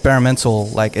very experimental.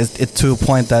 Like it to a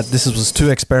point that this was too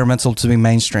experimental to be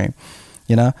mainstream,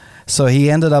 you know. So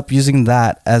he ended up using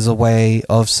that as a way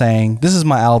of saying, "This is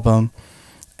my album,"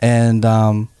 and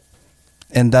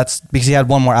that's because he had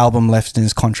one more album left in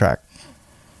his contract.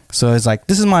 So it's like,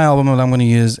 "This is my album that I'm going to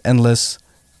use, Endless,"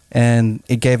 and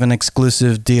it gave an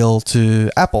exclusive deal to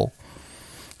Apple.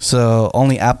 So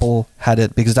only Apple had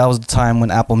it, because that was the time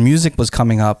when Apple Music was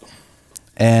coming up,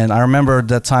 and I remember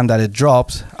that time that it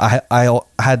dropped. I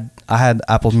had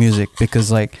Apple Music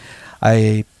because like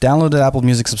I downloaded Apple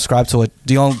Music, subscribed to it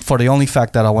for the only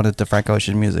fact that I wanted the Frank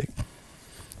Ocean music.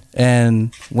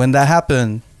 And when that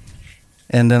happened,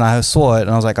 and then I saw it, and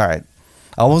I was like, all right,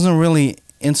 I wasn't really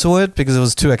into it because it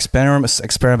was too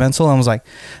experimental. And I was like,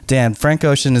 damn, Frank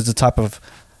Ocean is the type of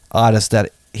artist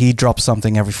that he drops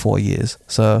something every 4 years.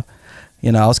 So,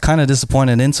 you know, I was kind of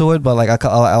disappointed into it, but like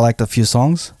I liked a few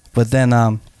songs. But then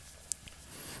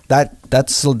that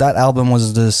album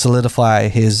was to solidify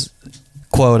his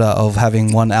quota of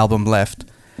having one album left.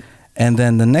 And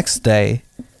then the next day,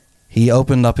 he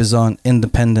opened up his own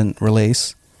independent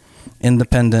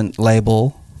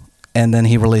label, and then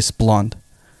he released Blonde.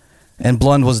 And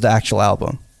Blonde was the actual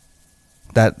album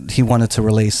that he wanted to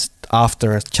release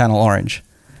after Channel Orange.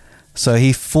 So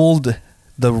he fooled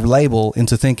the label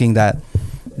into thinking that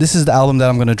this is the album that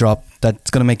I'm going to drop that's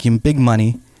going to make him big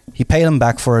money. He paid him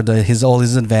back for all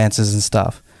his advances and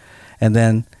stuff. And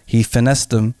then he finessed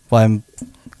them by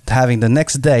having the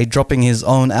next day dropping his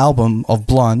own album of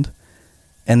Blonde.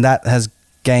 And that has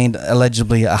gained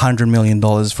allegedly $100 million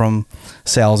from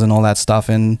sales and all that stuff,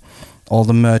 and all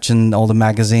the merch and all the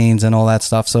magazines and all that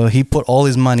stuff. So he put all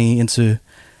his money into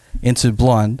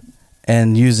Blonde,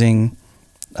 and using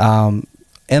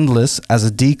Endless as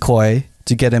a decoy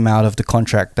to get him out of the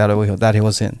contract that he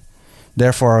was in,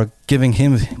 therefore giving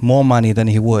him more money than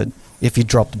he would if he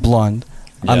dropped Blonde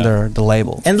under the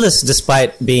label. Endless,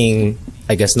 despite being,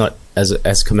 I guess, not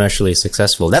as commercially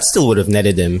successful, that still would have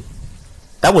netted him.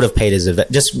 That would have paid his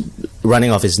just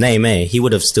running off his name. He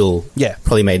would have still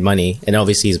probably made money, and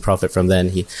obviously his profit from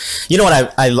then. You know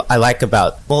what I like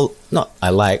about, well, not I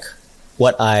like,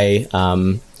 what I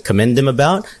commend him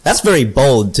about. That's very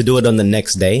bold to do it on the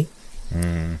next day.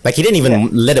 Like he didn't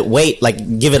even let it wait,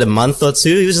 like give it a month or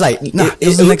two. He was like,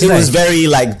 it was very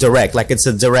like direct. Like it's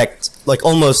a direct, like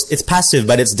almost, it's passive,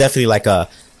 but it's definitely like a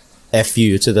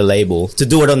FU to the label to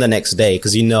do it on the next day,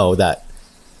 because you know that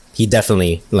he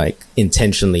definitely like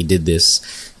intentionally did this.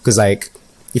 Because like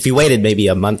if he waited maybe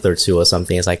a month or two or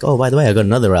something, it's like, oh, by the way, I got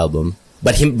another album.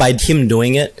 But by him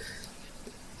doing it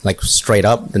like straight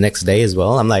up the next day as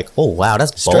well, I'm like, oh wow,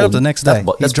 that's bold. Straight up the next day.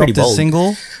 That's he dropped bold. His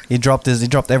single. He dropped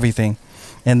everything,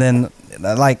 and then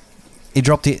like he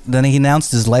dropped it. Then he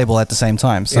announced his label at the same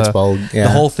time. So it's bold. Yeah. The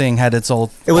whole thing had its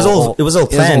all. It was all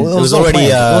planned. It was already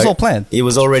planned. It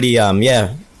was already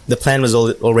the plan was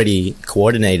already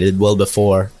coordinated well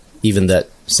before even that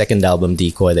second album,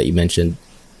 Decoy, that you mentioned.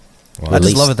 Wow. I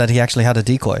just love it that he actually had a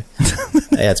decoy.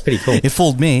 Yeah, it's pretty cool. It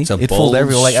fooled me. It fooled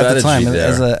everyone. Like at the time,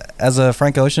 as a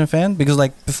Frank Ocean fan, because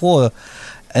like before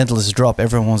Endless drop,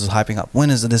 everyone was hyping up,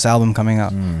 when is this album coming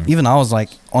out? Even I was like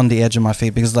on the edge of my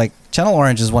feet, because like Channel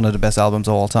Orange is one of the best albums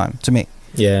of all time to me.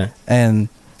 Yeah. And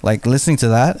like listening to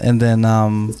that, and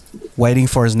then waiting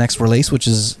for his next release, which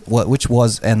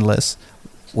was Endless,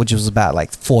 which was about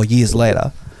like 4 years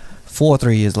later. 4 or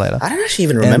 3 years later. I don't actually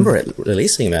even remember it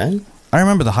releasing, man. I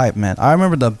remember the hype, man. I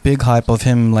remember the big hype of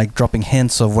him like dropping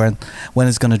hints of when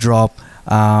it's gonna drop,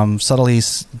 subtly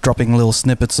dropping little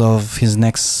snippets of his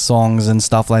next songs and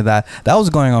stuff like that. That was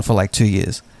going on for like 2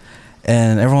 years,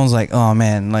 and everyone's like, oh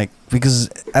man, like, because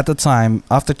at the time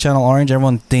after Channel Orange,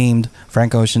 everyone deemed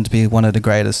Frank Ocean to be one of the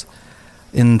greatest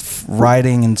in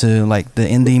writing into like the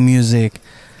indie music,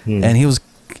 and he was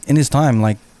in his time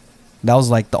like. That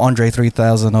was like the Andre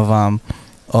 3000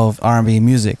 of R&B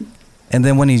music. And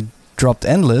then when he dropped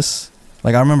Endless,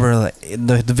 like I remember like,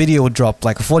 the video would drop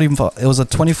like it was a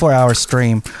 24-hour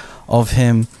stream of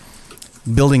him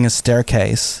building a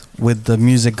staircase with the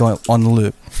music going on the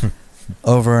loop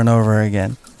over and over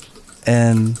again.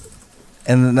 And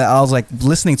then I was like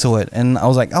listening to it, and I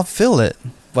was like, I'll feel it,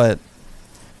 but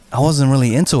I wasn't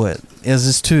really into it. It was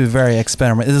just too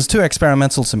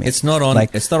experimental to me. It's not on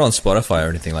Spotify or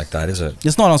anything like that, is it?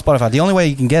 It's not on Spotify. The only way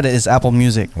you can get it is Apple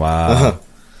Music. Wow.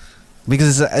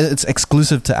 Because it's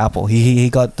exclusive to Apple. He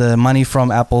got the money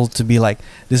from Apple to be like,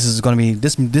 this is going to be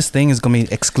this thing is going to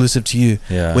be exclusive to you.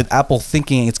 Yeah. With Apple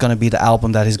thinking it's going to be the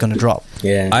album that he's going to drop.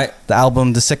 Yeah.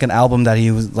 The second album that he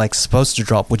was like supposed to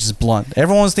drop, which is Blonde.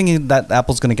 Everyone was thinking that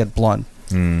Apple's going to get Blonde.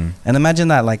 And imagine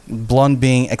that, like Blonde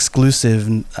being exclusive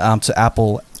to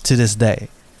Apple to this day,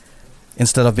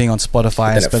 instead of being on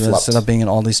Spotify, instead of being in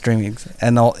all these streamings,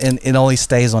 and it only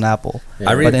stays on Apple.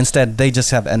 Yeah. But instead, they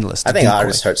just have endless. I think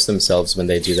artists hurts themselves when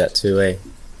they do that too,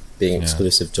 being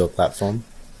exclusive to a platform.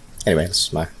 Anyway,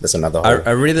 that's another.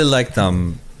 I really liked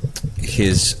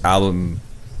his album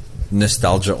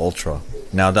Nostalgia Ultra.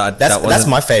 Now that's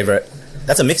my favorite.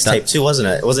 That's a mixtape too, wasn't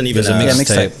it? It wasn't even a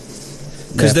mixtape.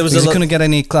 Because there was you couldn't get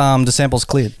any the samples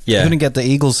cleared. Yeah, you couldn't get the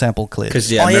Eagles sample cleared.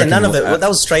 None of it. That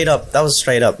was straight up.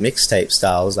 Mixtape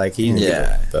style. It was like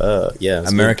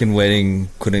American Wedding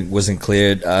wasn't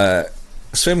cleared.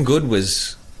 Swim Good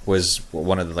was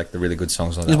one of the really good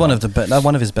songs on that. It's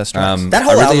one of his best tracks. That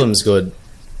whole album's good.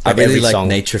 I really like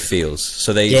Nature Feels.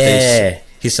 So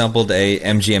he sampled a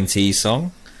MGMT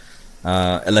song,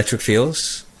 Electric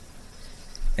Feels.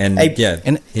 And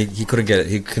he couldn't get it.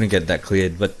 He couldn't get that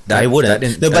cleared, but that wouldn't.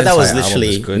 That was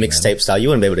literally mixtape style. You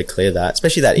wouldn't be able to clear that,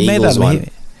 especially that Eagles one.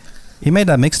 He made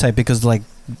that mixtape because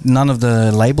none of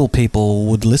the label people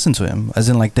would listen to him. As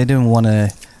in, they didn't want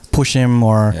to push him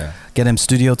or get him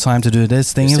studio time to do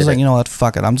this thing. He was like, you know what,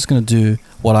 fuck it. I'm just gonna do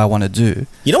what I want to do.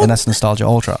 And that's Nostalgia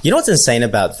Ultra. You know what's insane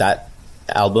about that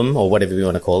album, or whatever you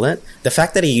want to call it? The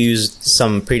fact that he used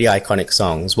some pretty iconic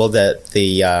songs. Well, the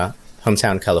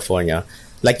Hometown California.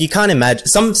 You can't imagine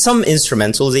some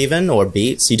instrumentals even or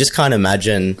beats. You just can't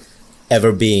imagine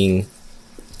ever being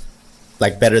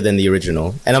better than the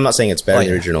original. And I'm not saying it's better than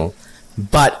the original,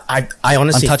 but I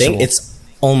honestly think it's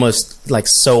almost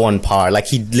so on par.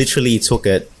 He literally took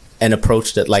it and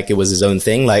approached it like it was his own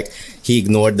thing. He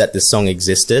ignored that this song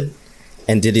existed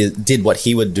and did what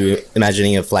he would do,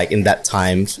 imagining if in that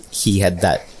time he had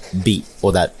that beat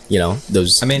or that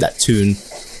that tune.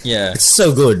 Yeah, it's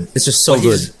so good. It's just so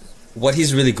good. What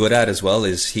he's really good at as well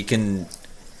is he can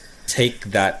take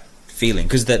that feeling,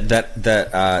 because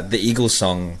the Eagles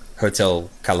song Hotel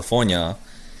California,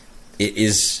 it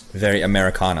is very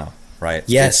Americana, right?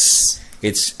 Yes,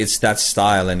 it's that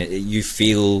style, and you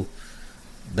feel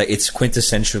like it's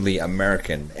quintessentially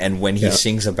American. And when he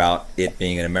sings about it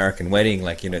being an American wedding,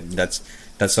 that's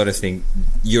that sort of thing,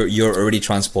 you're already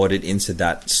transported into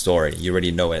that story. You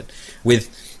already know it.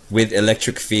 With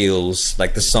Electric Feels,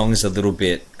 the song is a little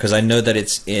bit, because I know that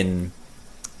it's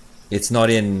not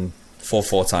in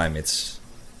 4/4 time, it's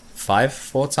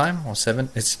 5/4 time or 7.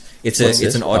 It's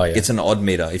an odd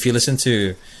meter. If you listen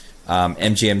to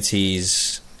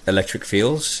MGMT's Electric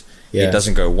Feels, it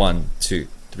doesn't go 1, 2,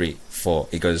 3, 4.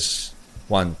 It goes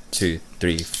 1, 2,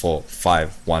 3, 4,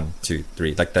 5, 1, 2,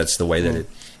 3. That's the way that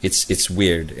it's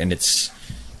weird and it's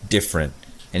different.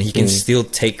 And he can still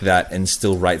take that and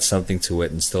still write something to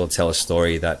it and still tell a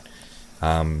story that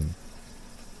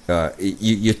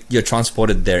you're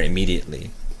transported there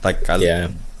immediately.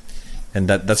 And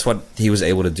that's what he was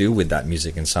able to do with that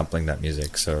music and sampling that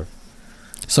music. So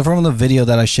from the video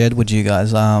that I shared with you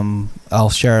guys, I'll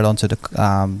share it onto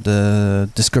the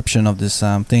description of this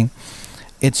thing.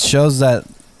 It shows that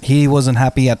he wasn't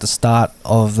happy at the start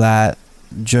of that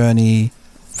journey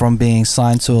from being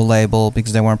signed to a label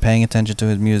because they weren't paying attention to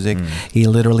his music. He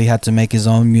literally had to make his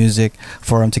own music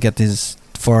for him to get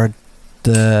for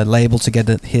the label to get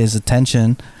his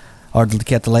attention, or to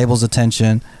get the label's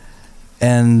attention,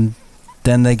 and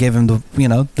then they gave him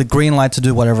the green light to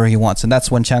do whatever he wants. And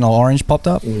that's when Channel Orange popped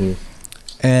up.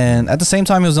 And at the same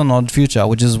time, he was on Odd Future,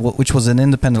 which was an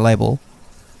independent label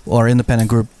or independent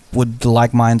group with the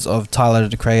like minds of Tyler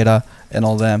the Creator and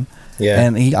all them. Yeah.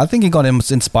 And I think he got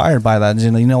inspired by that.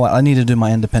 You know what? I need to do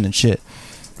my independent shit,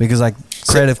 because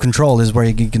creative control is where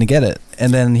you're gonna get it.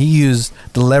 And then he used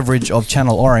the leverage of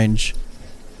Channel Orange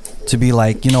to be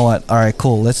you know what? All right,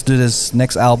 cool. Let's do this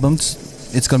next album.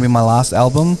 It's gonna be my last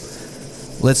album.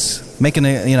 Let's make it.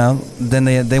 Then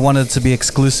they wanted it to be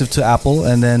exclusive to Apple,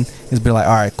 and then he's be like,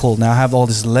 all right, cool. Now I have all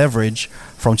this leverage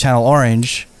from Channel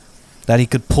Orange that he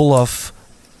could pull off,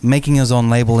 making his own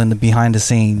label in the behind the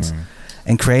scenes.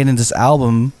 And creating this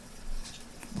album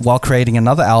while creating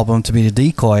another album to be the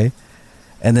Decoy,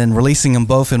 and then releasing them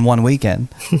both in one weekend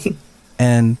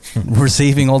and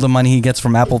receiving all the money he gets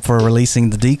from Apple for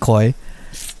releasing the Decoy,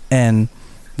 and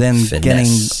then getting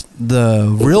the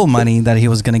real money that he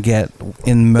was going to get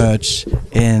in merch,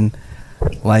 in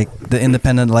the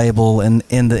independent label, and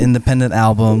in the independent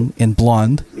album in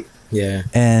Blonde. Yeah.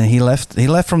 And he left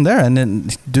from there, and then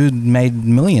dude made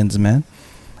millions, man.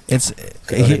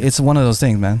 It's one of those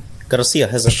things, man. Garcia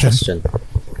has a question.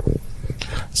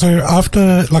 So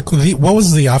after, what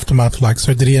was the aftermath like?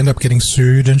 So did he end up getting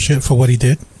sued and shit for what he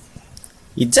did?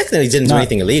 He technically didn't do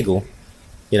anything illegal,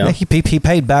 Yeah, he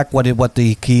paid back what he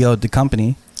owed the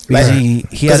company. Because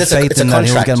he had faith in that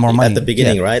he'll get more money at the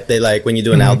beginning, right? They like when you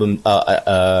do an album,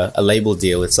 a label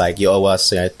deal. It's like you owe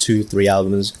us 2-3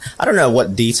 albums. I don't know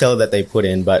what detail that they put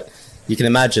in, but you can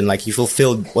imagine like you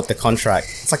fulfilled what the contract.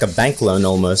 It's like a bank loan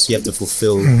almost. You have to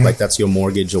fulfill like that's your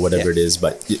mortgage or whatever it is.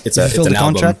 But it's an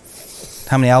album.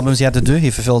 How many albums he had to do? He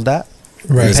fulfilled that.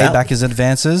 Right. He paid back his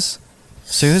advances.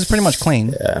 So he was pretty much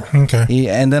clean. Yeah. Okay.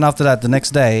 And then after that, the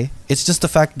next day, it's just the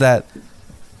fact that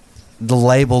the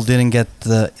label didn't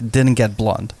get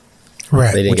Blonde,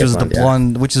 Right. which was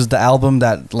which is the album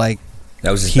that like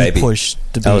that was his he baby. pushed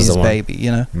to be his baby.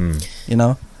 You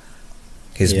know,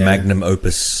 his magnum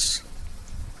opus.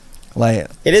 Like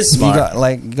it is smart.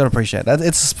 You got to appreciate that.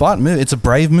 It's a smart move. It's a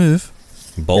brave move.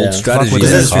 Bold strategy.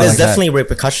 There's definitely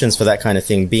repercussions for that kind of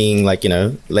thing, being like,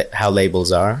 how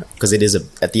labels are, because it is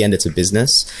at the end it's a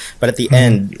business, but at the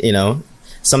end,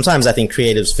 sometimes I think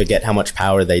creatives forget how much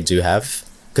power they do have,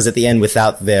 because at the end,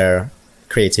 without their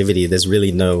creativity, there's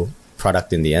really no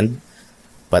product in the end.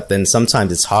 But then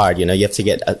sometimes it's hard, you have to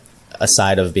get a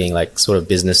side of being like sort of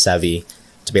business savvy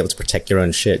to be able to protect your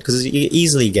own shit, because you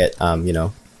easily get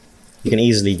you can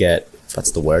easily get,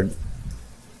 what's the word,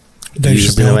 Dave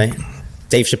Chappelle.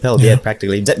 Dave Chappelle, yeah,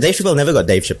 practically. Dave Chappelle never got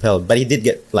Dave Chappelle, but he did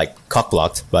get like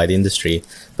cock-blocked by the industry.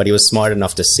 But he was smart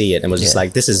enough to see it and was just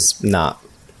like, "This is not.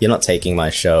 You're not taking my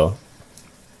show."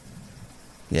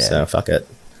 Yeah. So fuck it.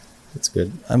 It's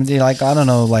good. I mean, like I don't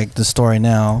know, like the story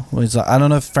now. I don't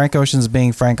know if Frank Ocean's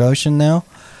being Frank Ocean now,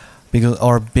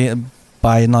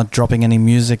 by not dropping any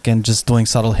music and just doing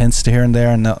subtle hints to here and there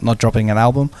and not dropping an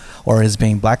album, or is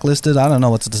being blacklisted. I don't know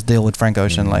what's the deal with Frank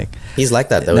Ocean. Like he's like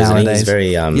that though, nowadays. Isn't he? He's very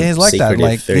he's like that.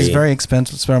 Like he's very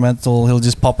experimental. He'll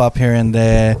just pop up here and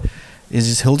there.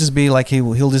 He'll just be like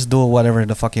he'll just do whatever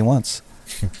the fuck he wants.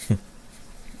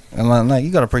 And like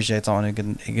you gotta appreciate someone who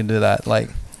can do that.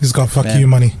 Like he's got fuck you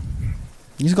money.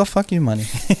 He's got fuck you money,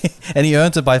 and he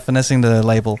earns it by finessing the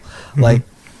label. Like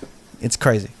it's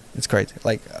crazy. It's crazy.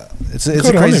 Like it's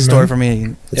a crazy story for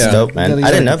me. It's dope, man.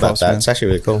 I didn't know about that. It's actually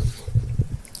really cool.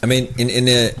 I mean,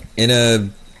 in a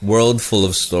world full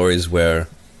of stories where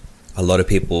a lot of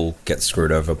people get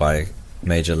screwed over by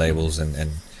major labels and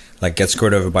like get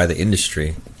screwed over by the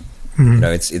industry,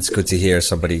 it's good to hear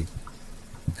somebody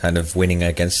kind of going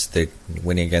against the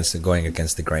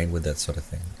grain with that sort of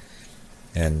thing,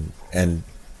 and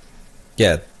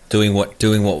yeah, doing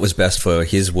what was best for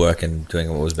his work and doing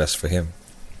what was best for him.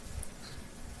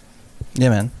 Yeah,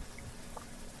 man.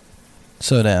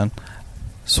 So down.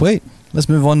 Sweet. Let's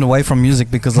move on away from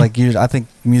music because, like, I think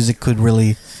music could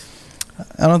really.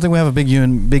 I don't think we have a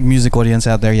big music audience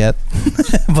out there yet,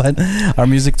 but our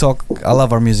music talk. I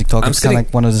love our music talk. It's kind of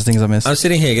like one of those things I miss. I'm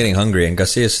sitting here getting hungry, and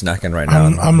Garcia's snacking right now.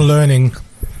 I'm learning.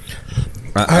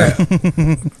 I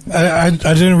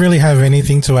didn't really have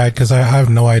anything to add because I have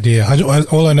no idea.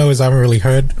 All I know is I haven't really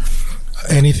heard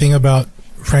anything about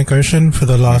Frank Ocean for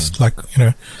the last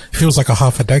it feels like a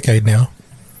half a decade now.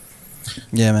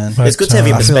 Yeah, man. But, it's good to have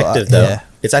your perspective though. Yeah.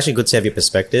 It's actually good to have your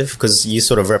perspective because you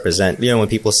sort of represent, when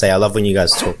people say I love when you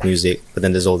guys talk music, but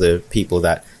then there's all the people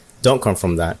that don't come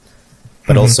from that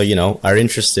but also are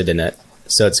interested in it,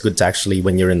 so it's good to actually,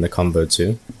 when you're in the combo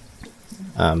too,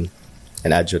 and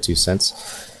add your 2 cents.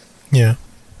 Yeah.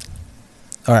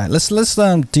 All right, let's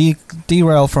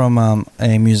derail from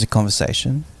a music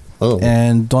conversation. Oh.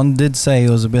 And Don did say he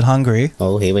was a bit hungry.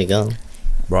 Oh, here we go.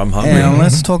 Bro, I'm hungry. And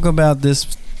let's talk about this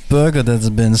burger that's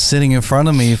been sitting in front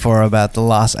of me for about the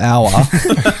last hour.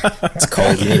 It's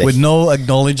cold. With no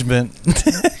acknowledgement.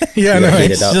 Yeah, no,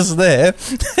 it's just there.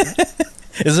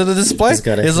 Is it a display?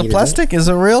 Is it plastic? Is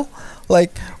it real?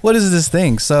 Like, what is this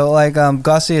thing? So, like,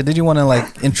 Garcia, did you want to,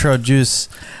 like, introduce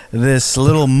this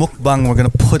little mukbang we're going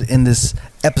to put in this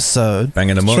episode?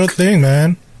 Banging a muk. Sure thing,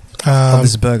 man. Of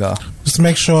this burger. Just to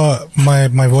make sure my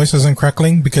voice isn't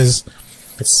crackling because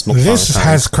this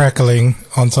has crackling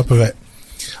on top of it.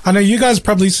 I know you guys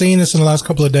probably seen this in the last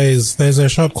couple of days. There's a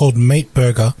shop called Mate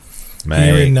Burger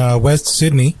here in West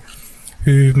Sydney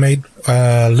who made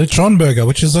Lechon Burger,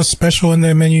 which is a special in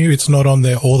their menu. It's not on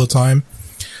there all the time,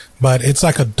 but it's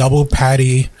like a double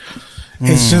patty.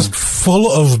 It's just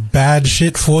full of bad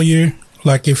shit for you,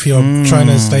 like if you're trying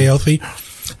to stay healthy.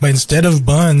 But instead of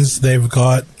buns, they've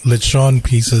got lechon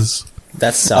pieces.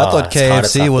 I thought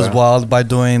KFC was wild by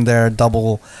doing their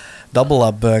double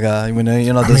up burger. The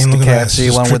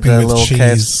KFC one with the little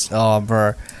KFC. Oh,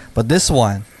 bro! But this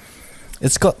one,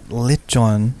 it's got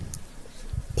lechon.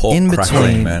 Pork in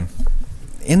between, man.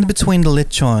 In between the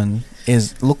lechon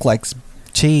look like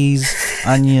cheese,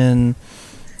 onion.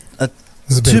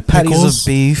 There's a bit 2 of patties pickles. of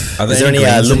beef. Are there Is there any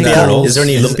greens in that lumpia? roll? Is there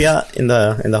any lumpia in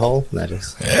the hole? No,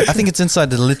 just I think it's inside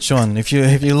the lechon. If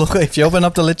you open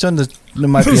up the lechon, there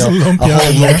might be There's a a lumpia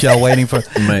whole in there. lumpia waiting for.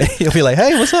 Mate. You'll be like,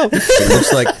 "Hey, what's up?"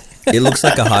 It looks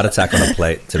like a heart attack on a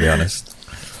plate, to be honest.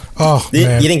 Oh, you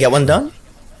man. didn't get one done.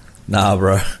 Nah,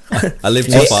 bro. I live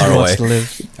too Hey, far Who away. wants to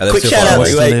live? I live Quick too shout far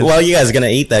out away. away. while you guys are gonna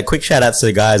eat that. Quick shout outs to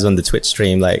the guys on the Twitch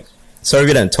stream. Like, sorry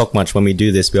we don't talk much when we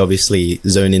do this. We obviously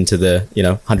zone into the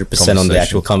 100% on the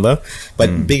actual combo.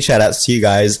 But big shout outs to you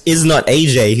guys. Is not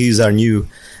AJ, who's our new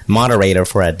moderator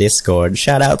for our Discord.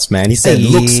 Shout outs, man. He said, Hey.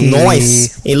 "Looks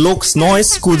nice. It looks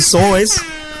nice. Good size.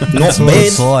 Not Good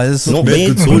bad. size. Not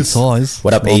bad. Good size.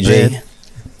 What up, Not AJ? bad.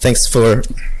 Thanks for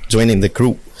joining the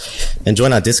group. And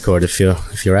join our Discord if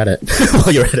you're at it.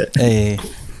 While you're at it. Hey.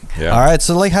 Yeah. All right.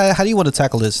 So, like, how do you want to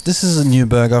tackle this? This is a new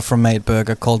burger from Mate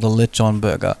Burger called the Lechon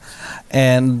Burger,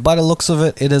 and by the looks of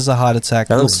it, it is a heart attack.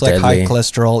 That It looks looks like high deadly.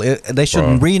 cholesterol. They should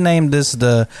Bro. rename this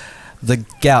the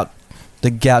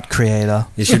gout creator.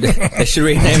 They should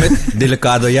rename it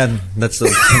Delicado yan. That's the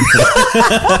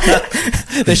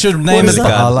They should name it is that?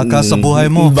 Bahala ka sa buhay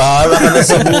mo. Bahala ka na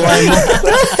sa buhay mo.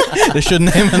 They should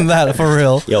name it that for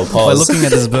real. Yo, By pause. looking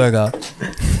at this burger.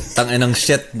 tanginang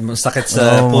shit, sakit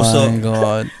sa Oh puso. my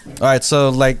god! All right, so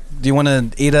like, do you want to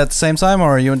eat at the same time,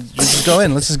 or you just go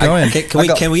in? Let's just go in.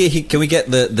 Can we get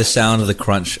the sound of the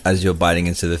crunch as you're biting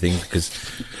into the thing? Because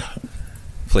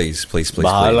please.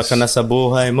 Bahala ka na sa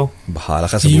buhay mo.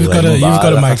 Bahala ka sa You've buhay mo.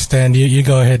 got a Bahala mic stand. You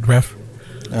go ahead, ref.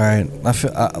 All right, I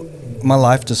feel my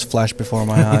life just flashed before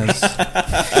my eyes.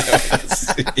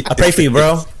 I pray for you,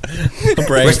 bro.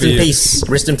 Pray Rest for in you. peace.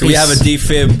 Rest in Do peace. we have a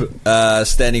defib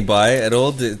standing by at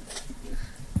all?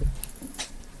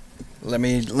 Let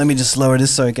me just lower this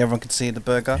so everyone can see the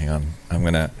burger. Hang on, I'm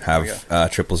gonna have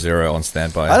 000 on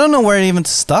standby. I don't know where to even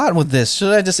start with this.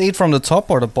 Should I just eat from the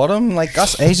top or the bottom? Like,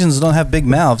 us Asians don't have big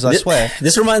mouths, I swear.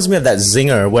 This reminds me of that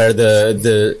zinger where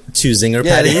the 2 zinger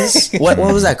Yeah. patties. what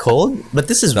was that called? But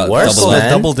this is Double worse, down. man.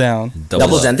 Double down.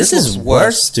 Double down. This This is was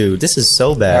worse, dude. This is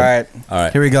so bad. All right, All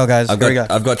right, here we go, guys. I've Here we go.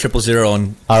 got 000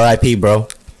 on. R.I.P., bro.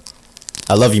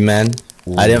 I love you, man.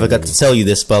 I never got to tell you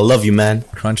this, but I love you, man.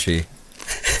 Crunchy.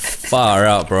 Far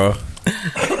out, bro.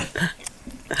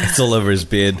 It's all over his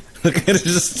beard. Look at it,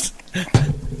 just.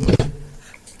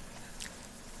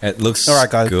 It looks All right,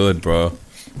 guys. good, bro.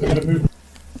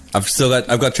 I've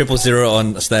got 000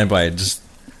 on standby. Just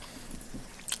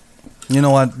You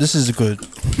know what? This is good.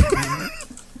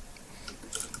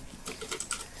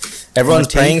 Everyone's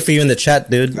tea? praying for you in the chat,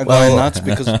 dude. I got Well, nuts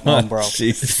because, bro.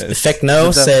 Jesus. Effect No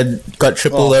Is that- said, got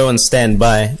 000 on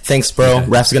standby. Thanks, bro. Yeah.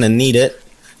 Raf's gonna need it.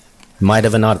 Might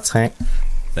have an heart attack.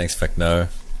 Thanks, Feck. No.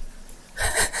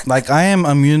 Like, I am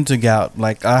immune to gout.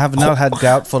 Like, I have not had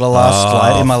gout for the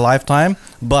last in my lifetime,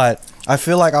 but I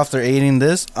feel like after eating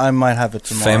this, I might have it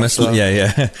tomorrow. Famously, so-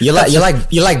 yeah.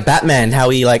 You're like Batman, how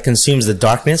he like consumes the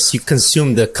darkness. You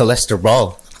consume the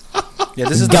cholesterol. Yeah,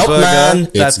 this is the Gout burger man.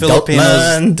 that It's gout Filipinos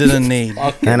man. didn't need.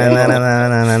 Na na na na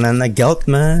na na na na gout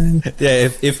man. Yeah,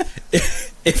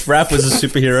 if Raph was a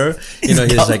superhero, you know,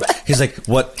 he's like,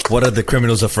 what are the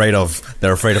criminals afraid of?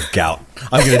 They're afraid of gout.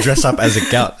 I'm gonna dress up as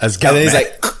gout. And then he's man.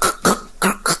 like,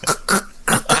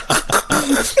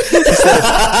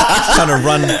 trying to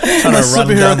run. My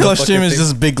superhero costume is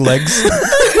just big legs.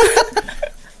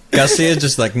 Garcia's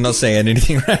just like not saying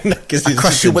anything right now because I he's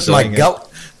crush just you with my enjoying it. gout.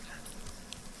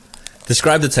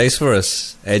 Describe the taste for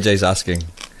us. AJ's asking.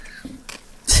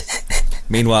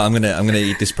 Meanwhile, I'm gonna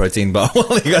eat this protein bar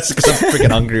while you guys, because I'm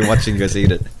freaking hungry watching you guys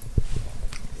eat it.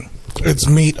 It's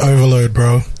meat overload,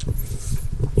 bro.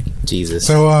 Jesus.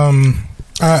 So I mean,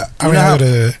 I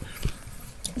gotta.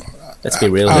 Let's be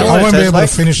real. I here. what it won't be tastes able like?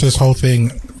 to finish this whole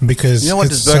thing because You know what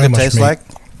it's this burger so much tastes meat. like?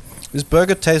 This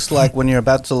burger tastes like when you're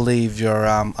about to leave your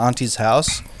auntie's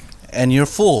house, and you're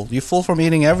full. You're full from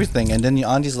eating everything, and then your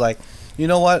auntie's like, you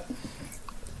know what?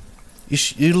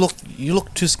 You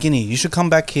look too skinny. You should come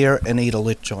back here and eat a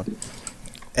lechon,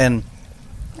 and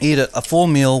eat a full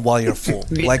meal while you're full.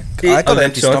 Like, I got an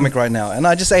empty stomach right now, and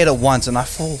I just ate it once, and I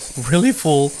feel really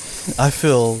full. I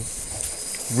feel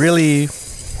really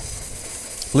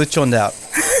lechoned out,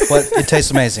 but it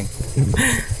tastes amazing.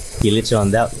 You lit you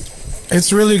on that.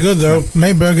 It's really good though.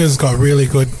 May Burgers got really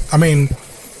good. I mean,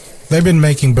 they've been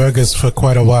making burgers for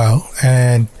quite a while,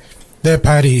 and their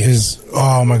patty is,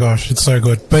 oh my gosh, it's so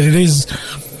good. But it is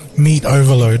meat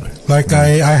overload. Like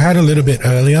I had a little bit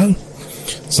earlier,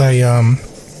 so you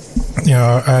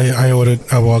know, I ordered.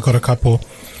 Well, I got a couple,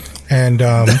 and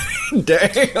Damn.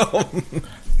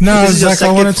 no, This it's like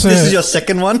I wanted to. This is your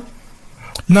second one.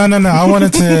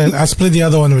 No. I split the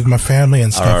other one with my family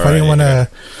and stuff. I didn't want to.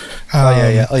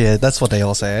 Oh yeah. That's what they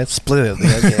all say. Split it.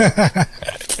 Yeah.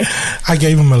 I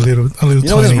gave him a little. You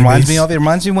know what this reminds me of? It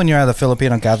reminds me when you're at a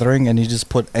Filipino gathering and you just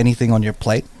put anything on your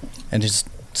plate and just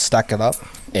stack it up.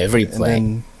 Every plate.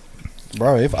 And then,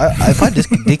 bro, if I just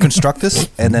deconstruct this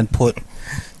and then put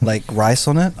like rice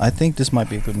on it, I think this might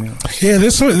be a good meal. Yeah,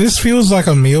 this feels like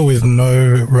a meal with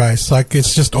no rice. Like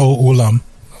it's just all ulam.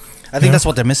 I think that's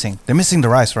what they're missing. They're missing the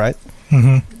rice, right?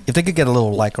 Mm-hmm. If they could get a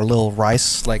little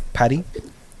rice like patty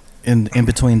in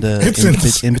between the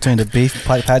in between the beef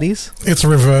patties. It's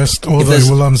reversed. All the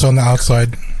ulam's on the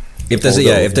outside. If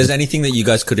there's anything that you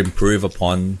guys could improve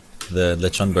upon the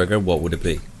lechon burger, what would it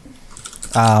be?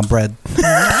 Bread.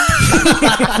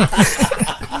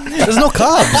 There's no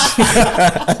carbs.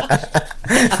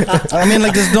 I mean,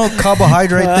 like, there's no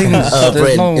carbohydrate things.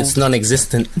 Bread, it's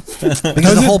non-existent.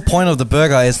 Because the whole point of the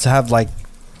burger is to have, like,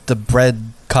 the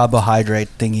bread carbohydrate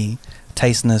thingy,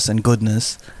 tasteness and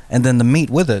goodness, and then the meat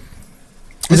with it.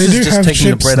 This is just taking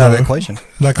the bread out of the equation.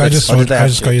 Like, I just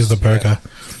go use the burger.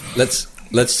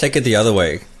 Let's take it the other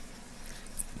way.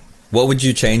 What would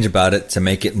you change about it to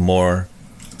make it more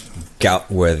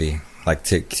gout worthy? Like,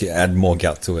 to add more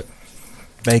gout to it?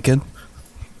 Bacon.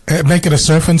 Make it a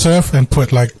surf and turf and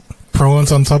put like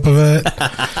prawns on top of it.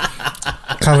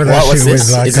 Cover that shit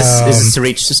with like. Is this to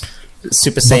reach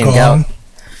Super Saiyan gout?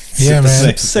 Yeah, man.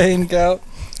 Super Saiyan gout.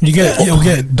 You'll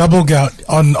get double gout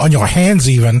on your hands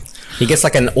even. He gets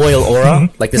like an oil aura,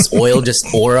 like this oil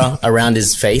just aura around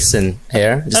his face and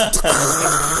hair. Just,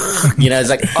 it's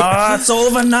like, it's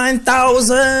over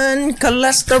 9,000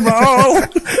 cholesterol.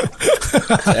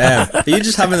 Damn. Are you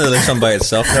just having the lechon by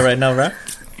itself right now, right?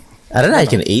 I don't know how you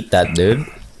can eat that, dude.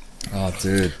 Oh,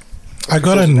 dude. I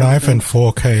got a knife and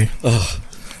fork, hey.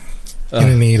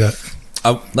 Didn't eat it.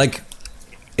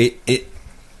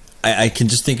 I can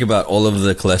just think about all of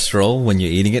the cholesterol when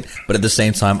you're eating it, but at the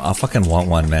same time, I fucking want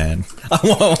one, man. I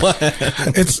want one.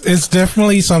 It's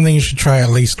definitely something you should try at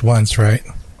least once, right?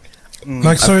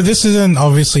 So this isn't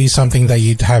obviously something that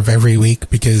you'd have every week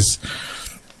because,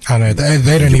 I don't know,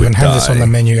 they don't even have this on the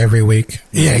menu every week.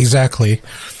 Yeah, exactly.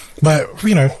 But,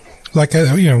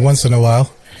 once in a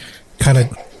while, kind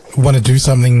of want to do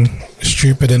something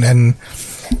stupid and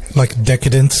like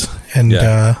decadent and,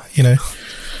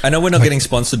 I know we're not getting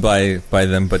sponsored by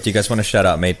them, but do you guys want to shout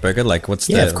out Mate Burger? Like, where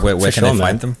can I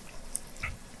find them?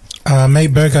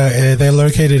 Mate Burger, they're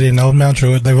located in Old Mount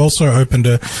Druitt. They've also opened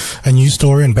a new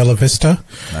store in Bella Vista.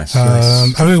 Nice.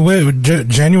 I mean, we're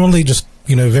genuinely just,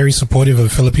 very supportive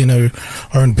of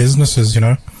Filipino-owned businesses,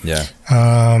 Yeah.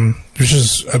 Which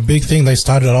is a big thing. They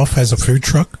started off as a food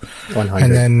truck. 100.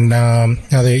 And then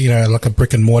now they're, like a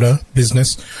brick-and-mortar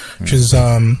business, which is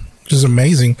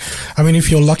amazing. I mean, if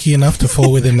you're lucky enough to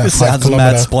fall within that 5 sounds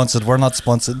kilometer... mad sponsored. We're not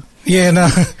sponsored. Yeah, no.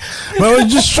 Well, we're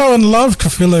just showing love to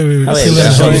Philo. We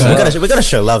gotta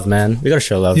show love, man. We gotta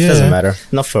show love. Yeah. It doesn't matter.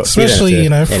 Not for especially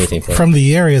anything from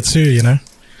the area too. Yeah,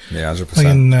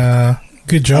 100%.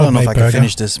 Good job. I don't know if I can Burger.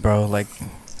 finish this, bro. Like,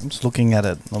 I'm just looking at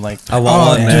it. I'm like, I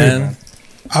want one, man.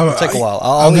 It'll take a while.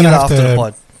 I'll eat it after the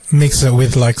pod. Mix it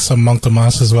with like some monk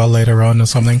tomas as well later on or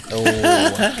something.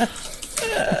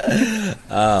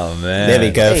 Oh man, there we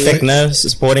go. Fekno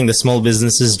supporting the small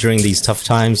businesses during these tough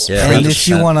times. Yeah. And if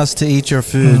you want us to eat your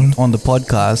food on the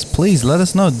podcast, please let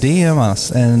us know. DM us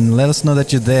and let us know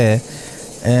that you're there,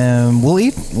 and we'll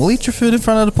eat your food in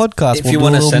front of the podcast. If you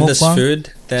want to send us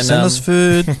food, then send us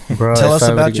food. Bro, tell us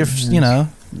about your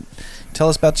tell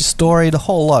us about your story, the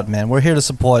whole lot, man. We're here to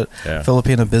support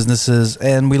Filipino businesses,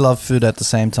 and we love food at the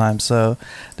same time. So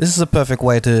this is a perfect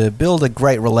way to build a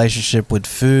great relationship with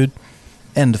food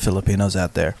and the Filipinos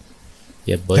out there.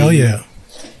 Yeah, boy. Hell yeah.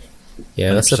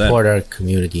 Yeah, let's support our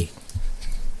community.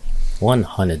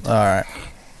 100. All right.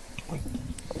 I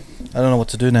don't know what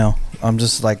to do now. I'm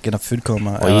just like in a food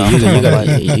coma.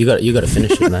 You gotta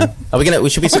finish it, man. Are we gonna?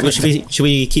 Should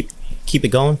we keep it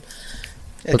going?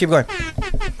 Yeah, keep going.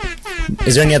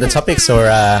 Is there any other topics or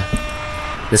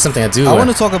there's something I do? I want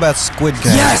to talk about Squid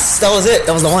Game. Yes, that was it.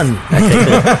 That was the one. Okay,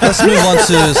 cool. Let's move on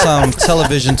to some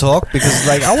television talk because,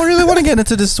 like, I really want to get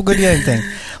into this Squid Game thing.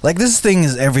 Like, this thing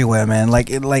is everywhere, man. Like,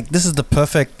 this is the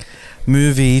perfect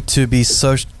movie to be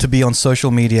on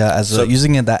social media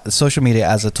using social media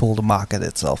as a tool to market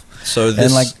itself.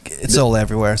 And like it's all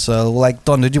everywhere. So, like,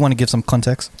 Don, did you want to give some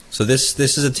context? So this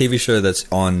is a TV show that's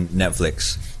on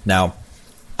Netflix. Now,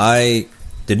 I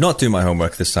did not do my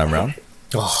homework this time around.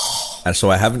 And so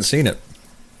I haven't seen it.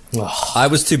 I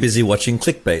was too busy watching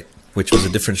Clickbait, which was a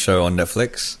different show on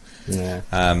Netflix. Yeah.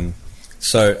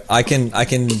 So I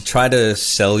can try to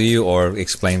sell you or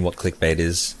explain what Clickbait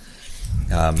is.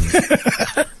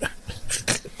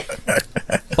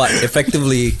 But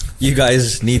effectively, you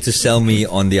guys need to sell me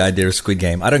on the idea of Squid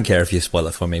Game. I don't care if you spoil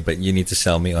it for me, but you need to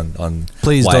sell me on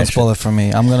Please why don't spoil it for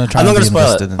me. I'm gonna try. I'm not going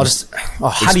gonna to spoil it. I'll just. Oh,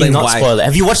 how do you not spoil it?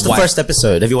 Have you watched the first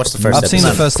episode? Have you watched the first I've episode? seen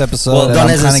the first episode. Well, and Don I'm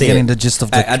hasn't kind of seen getting it. the gist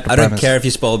of the I don't premise. care if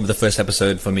you spoiled the first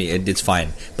episode for me. It's fine.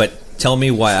 But tell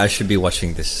me why I should be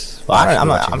watching this. Well, I'm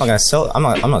not gonna sell. I'm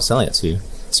not selling it to you.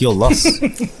 It's your loss.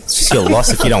 It's just your loss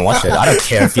if you don't watch it. I don't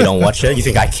care if you don't watch it. You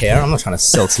think I care? I'm not trying to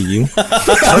sell to you.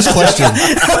 First question.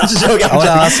 I'm just joking. I want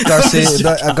to ask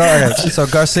Garcia. Go ahead. So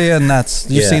Garcia and Nats,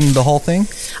 you've seen the whole thing?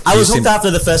 I was hooked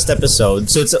after the first episode,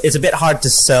 so it's a bit hard to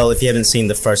sell if you haven't seen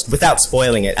the first without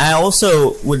spoiling it. I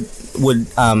also would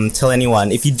tell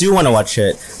anyone, if you do want to watch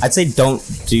it, I'd say don't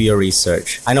do your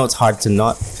research. I know it's hard to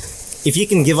not. If you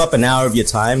can give up an hour of your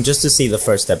time just to see the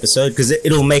first episode, because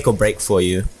it'll make or break for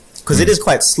you. Because it is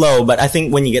quite slow, but I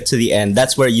think when you get to the end,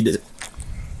 that's where you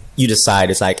decide.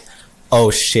 It's like,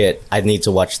 oh shit, I need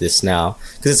to watch this now.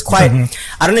 Because it's quite.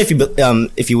 I don't know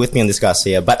if you're with me on this,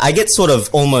 Garcia, but I get sort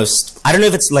of almost. I don't know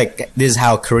if it's like this is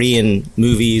how Korean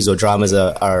movies or dramas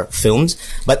are filmed,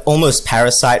 but almost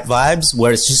Parasite vibes,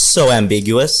 where it's just so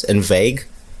ambiguous and vague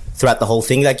throughout the whole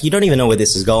thing. Like you don't even know where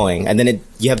this is going, and then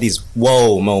you have these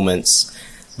whoa moments.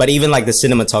 But even like the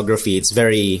cinematography, it's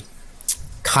very.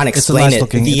 Can't explain it.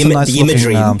 The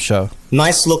imagery, show.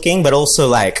 Nice looking, but also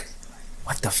like,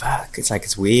 what the fuck? It's like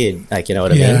it's weird. Like you know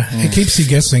what I mean? Yeah, it keeps you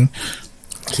guessing.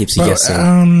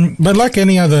 But like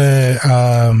any other,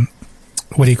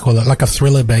 what do you call it? Like a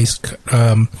thriller-based,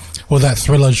 or that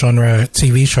thriller genre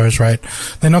TV shows, right?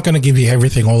 They're not going to give you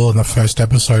everything all in the first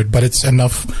episode, but it's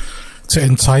enough to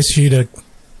entice you to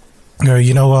go.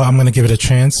 You know what? I'm going to give it a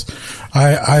chance.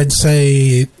 I'd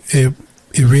say it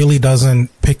really doesn't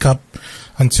pick up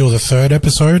until the third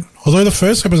episode, although the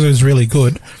first episode is really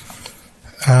good.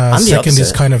 Second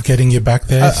is kind of getting you back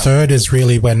there. Third is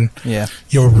really when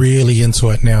you're really into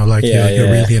it now, like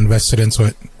you're really invested into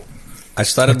it. I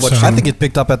started watching. I think it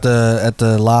picked up at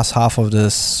the last half of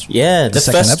this. Yeah, the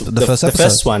first episode. The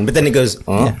first one, but then it goes.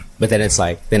 But then it's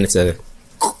like it's a.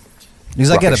 Because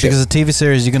I get it, because a TV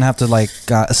series you're gonna have to like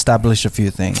establish a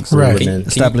few things, right?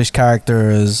 Establish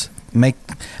characters,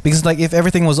 because like if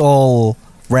everything was all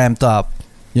ramped up,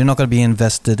 you're not going to be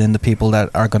invested in the people that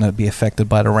are going to be affected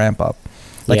by the ramp up.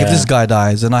 Like if this guy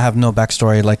dies and I have no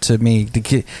backstory, like to me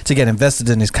to get invested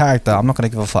in his character, I'm not going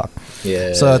to give a fuck.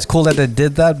 Yeah. So it's cool that they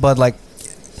did that, but like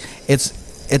it's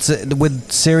with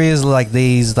series like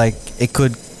these, like it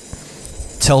could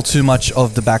tell too much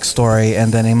of the backstory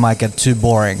and then it might get too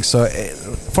boring. So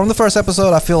from the first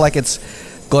episode, I feel like it's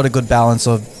got a good balance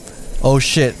of oh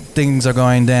shit, things are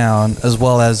going down, as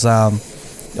well as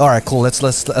all right, cool. Let's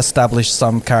establish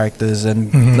some characters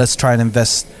and let's try and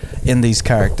invest in these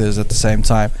characters at the same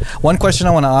time. One question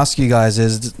I want to ask you guys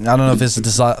is, I don't know if it's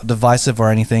divisive or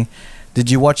anything.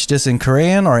 Did you watch this in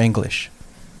Korean or English?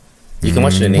 You can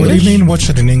watch it in English. What do you mean watch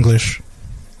it in English?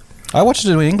 I watched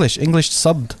it in English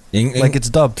subbed. Like it's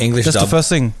dubbed. English That's dubbed. the first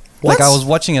thing. What? Like I was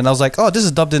watching it and I was like, oh, this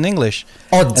is dubbed in English.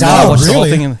 Oh, And then I watched the whole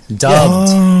really? thing in Dubbed.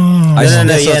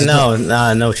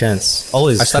 Oh. No chance.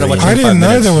 Always. I started Korean. watching I didn't know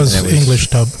 5 there minutes was and it was- English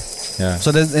dub. Yeah.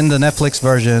 So there's, in the Netflix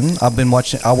version, I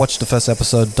watched the first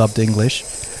episode dubbed English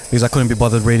because I couldn't be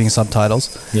bothered reading subtitles.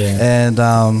 Yeah. And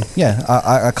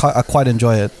I quite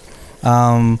enjoy it.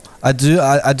 I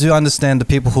do understand the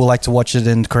people who like to watch it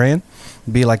in Korean,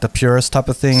 be like the purist type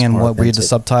of thing, and Smart, read the authentic.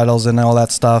 subtitles and all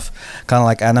that stuff, kind of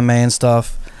like anime and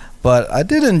stuff. But I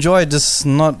did enjoy just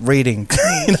not reading.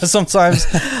 Sometimes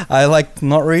I like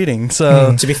not reading.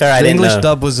 So To be fair, I the didn't English know.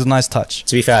 dub was a nice touch.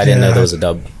 To be fair, I didn't know Yeah. there was a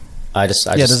dub.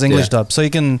 There's English dub, so you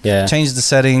can change the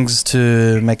settings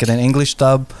to make it an English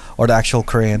dub or the actual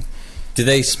Korean. Do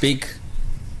they speak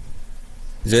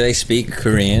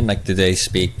Korean? Like, do they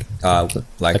speak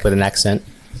Like with an accent.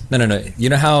 No. You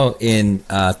know how in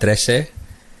Trece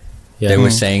they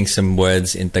were saying some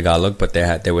words in Tagalog, but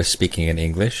they were speaking in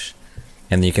English,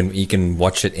 and you can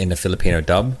watch it in a Filipino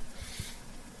dub.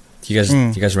 Do you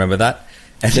guys remember that?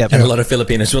 And, Yep. and a lot of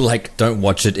Filipinos were like, "Don't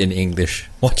watch it in English.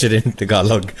 Watch it in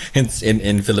Tagalog, in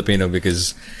Filipino,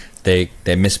 because they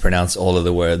mispronounce all of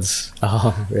the words."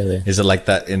 Oh, really? Is it like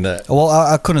that in the? Well,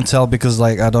 I couldn't tell because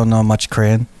like I don't know much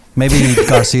Korean. Maybe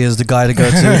Garcia is the guy to go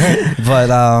to, but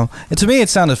to me it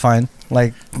sounded fine.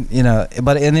 Like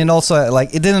but and then also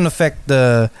like it didn't affect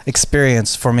the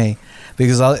experience for me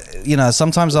because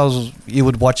sometimes you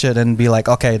would watch it and be like,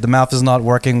 okay, the mouth is not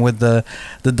working with the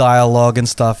dialogue and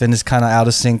stuff, and it's kind of out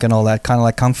of sync and all that, kind of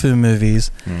like kung fu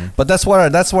movies. But that's where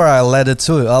I led it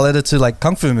to. I led it to like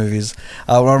kung fu movies.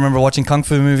 I remember watching kung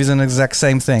fu movies and the exact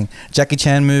same thing. Jackie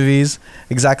Chan movies,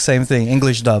 exact same thing,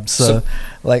 English dub. So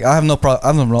like I have no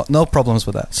problems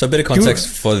with that. So a bit of context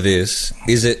for this,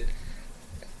 is it?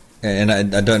 And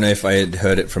I don't know if I had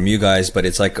heard it from you guys, but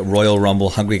it's like a Royal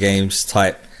Rumble, Hungry Games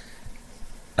type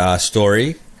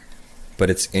story, but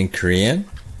it's in Korean.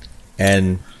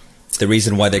 And the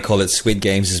reason why they call it Squid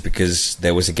Games is because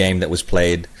there was a game that was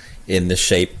played in the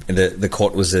shape, the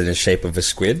court was in the shape of a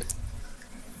squid.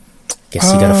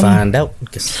 Guess you gotta find out.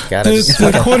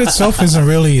 The court itself isn't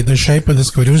really the shape of the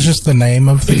squid. It was just the name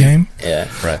of the game. Yeah,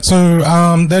 right. So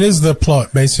that is the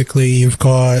plot. Basically, you've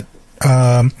got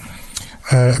a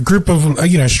group of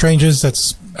strangers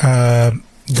that's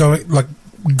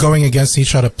going against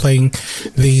each other, playing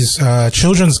these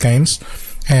children's games,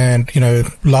 and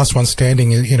last one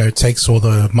standing takes all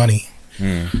the money.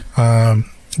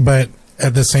 But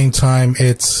at the same time,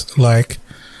 it's like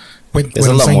when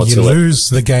I'm saying you lose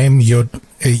the game, you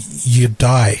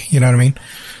die. You know what I mean?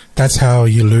 That's how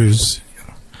you lose.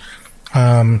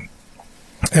 And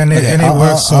it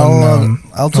works on.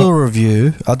 I'll do a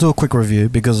review. I'll do a quick review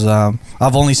because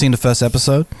I've only seen the first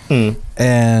episode,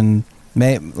 and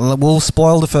we'll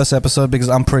spoil the first episode because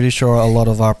I'm pretty sure a lot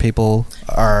of our people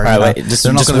are.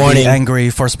 They're not going to be angry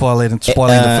for spoiling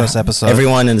the first episode.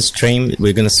 Everyone in the stream,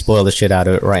 we're going to spoil the shit out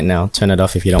of it right now. Turn it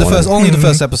off if you don't want to. Only the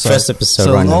first episode. First episode.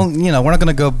 So right now. We're not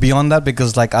going to go beyond that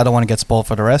because I don't want to get spoiled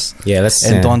for the rest. Yeah,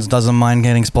 Don doesn't mind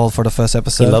getting spoiled for the first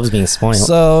episode. He loves being spoiled.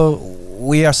 So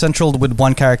we are central with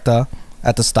one character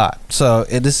at the start. So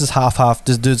this is half.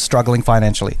 This dude's struggling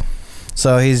financially.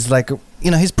 So he's like,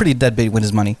 he's pretty deadbeat with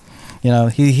his money.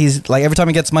 He's like, every time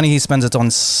he gets money, he spends it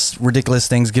on ridiculous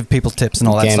things, give people tips and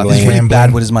all that stuff. He's really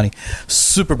bad with his money.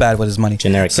 Super bad with his money.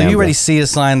 Generic So you already see a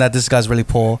sign that this guy's really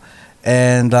poor.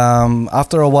 And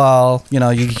after a while,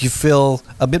 you feel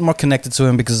a bit more connected to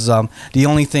him because the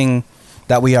only thing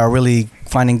that we are really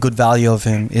finding good value of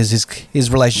him is his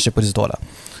relationship with his daughter.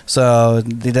 So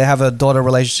they have a daughter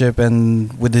relationship,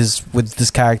 and with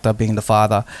this character being the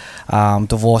father,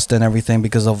 divorced and everything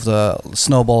because of the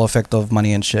snowball effect of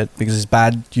money and shit, because it's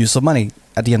bad use of money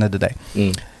at the end of the day.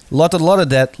 Lot of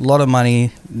debt, a lot of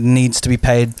money needs to be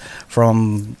paid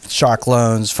from shark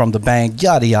loans, from the bank,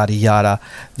 yada yada yada.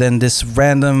 Then this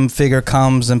random figure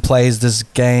comes and plays this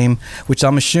game, which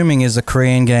I'm assuming is a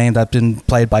Korean game that's been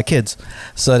played by kids.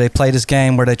 So they play this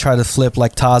game where they try to flip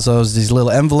like Tazos, these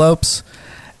little envelopes.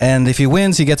 And if he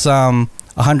wins, he gets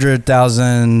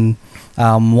 100,000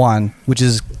 won, which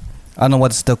is, I don't know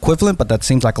what's the equivalent, but that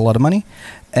seems like a lot of money.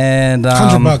 And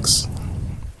 $100.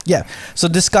 Yeah. So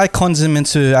this guy cons him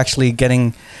into actually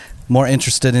getting more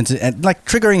interested into, and like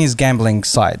triggering his gambling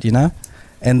side,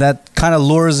 and that kind of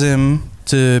lures him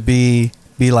to be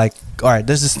like, all right,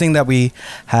 there's this thing that we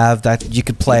have that you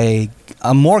could play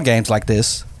more games like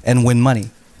this and win money.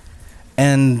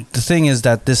 And the thing is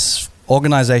that this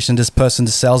organization, this person,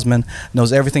 the salesman,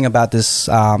 knows everything about this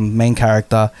main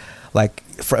character, like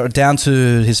down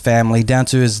to his family, down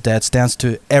to his debts, down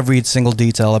to every single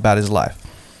detail about his life.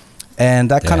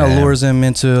 And that kind of lures him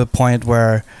into a point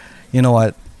where, you know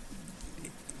what,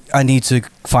 I need to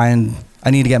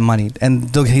get money.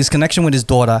 And his connection with his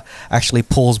daughter actually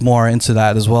pulls more into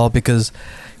that as well, because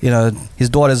his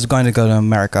daughter is going to go to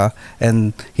America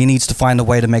and he needs to find a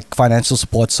way to make financial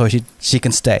support so she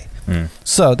can stay.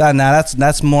 So that's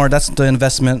the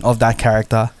investment of that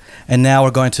character. And now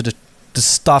we're going to the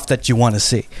stuff that you want to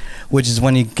see, which is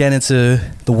when you get into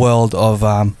the world of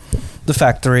the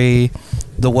factory,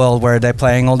 the world where they're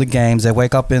playing all the games. They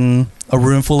wake up in a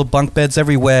room full of bunk beds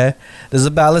everywhere. There's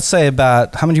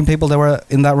about how many people there were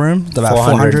in that room? About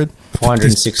 400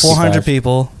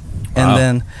 people. Wow. And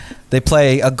then they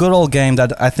play a good old game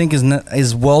that I think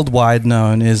is worldwide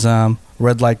known is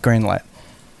red light, green light.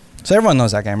 So everyone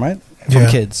knows that game, right? From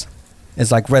kids.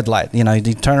 It's like red light. You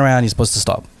turn around, you're supposed to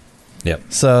stop. Yep.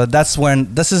 So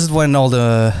this is when all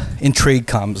the intrigue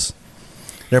comes.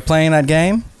 They're playing that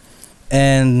game,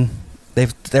 and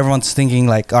everyone's thinking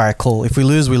like, all right, cool. If we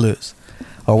lose, we lose,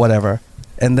 or whatever.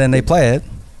 And then they play it,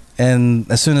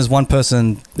 and as soon as one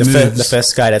person the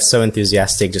first guy that's so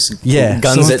enthusiastic just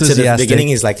guns it to the beginning.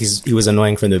 He's like he was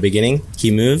annoying from the beginning.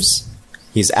 He moves,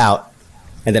 he's out.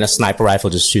 And then a sniper rifle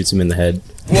just shoots him in the head.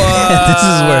 This is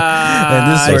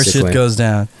where shit goes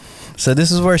down. So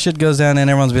this is where shit goes down, and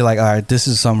everyone's be like, all right, this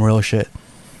is some real shit.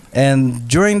 And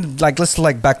during, let's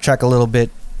backtrack a little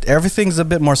bit. everything's a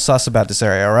bit more sus about this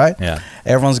area, right? Yeah.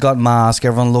 Everyone's got masks.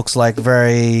 Everyone looks like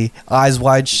very eyes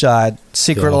wide shut.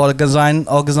 Secret organization.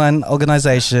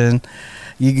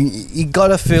 You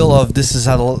got a feel of this is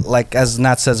how, like as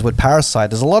Nat says with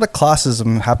Parasite, there's a lot of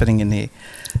classism happening in here.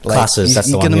 Like, Classes, that's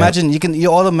you the can one, imagine. You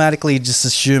automatically just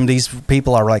assume these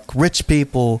people are like rich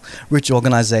people, rich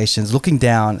organizations looking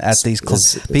down at these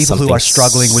people who are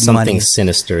struggling with money. Something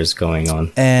sinister is going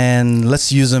on, and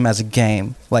let's use them as a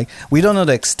game. Like we don't know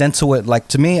the extent to it. Like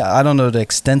to me, I don't know the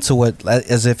extent to it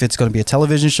as if it's going to be a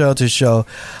television show to show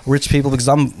rich people, because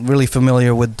I'm really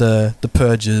familiar with the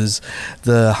Purges,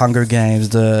 the Hunger Games,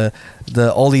 the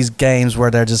all these games where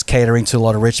they're just catering to a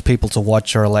lot of rich people to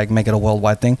watch or like make it a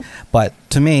worldwide thing. But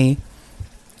to me,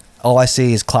 all I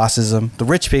see is classism, the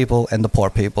rich people and the poor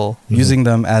people, using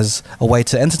them as a way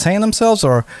to entertain themselves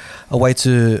or a way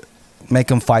to make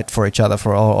them fight for each other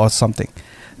or something.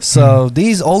 So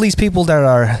all these people that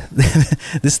are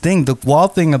this thing, the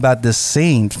wild thing about this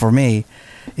scene for me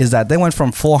is that they went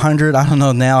from 400, I don't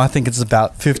know now, I think it's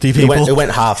about 50 people. It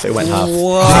went half. What?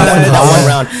 That one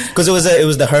round, because it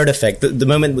was the herd effect. The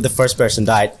moment the first person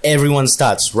died, everyone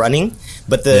starts running.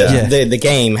 But the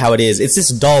game, how it is, it's this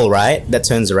doll, right, that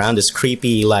turns around, this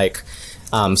creepy like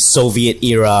Soviet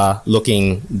era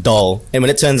looking doll, and when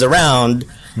it turns around,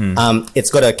 it's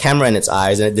got a camera in its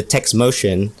eyes and it detects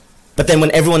motion. But then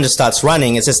when everyone just starts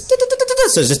running, it's just so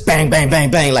it's just bang, bang, bang,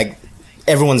 bang, like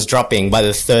everyone's dropping by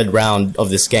the third round of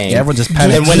this game. Yeah, everyone just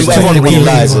panics. And when everyone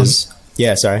realizes,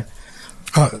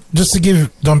 just to give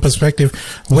Don perspective,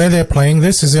 where they're playing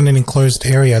this is in an enclosed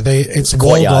area. It's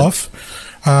walled off.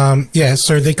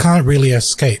 So they can't really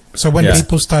escape. So when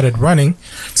people started running,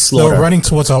 they were running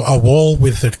towards a wall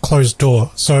with a closed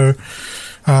door. So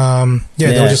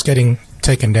they were just getting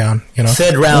taken down, you know.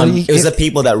 Third round, it was the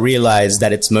people that realized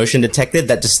that it's motion detected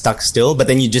that just stuck still, but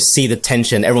then you just see the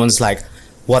tension. Everyone's like,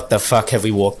 what the fuck have we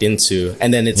walked into?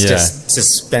 And then it's just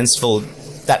suspenseful.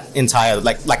 That entire,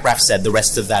 like Raph said, the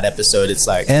rest of that episode, it's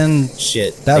like, and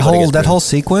shit. That whole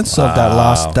sequence of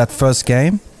that first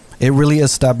game, it really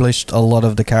established a lot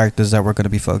of the characters that we're going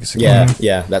to be focusing on.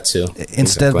 Yeah, that too.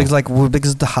 Instead,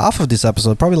 because the half of this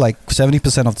episode, probably like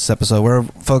 70% of this episode, we're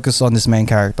focused on this main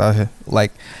character,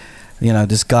 like, you know,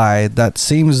 this guy that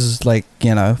seems like,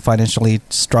 you know, financially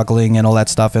struggling and all that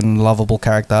stuff and lovable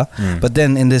character. But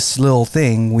then in this little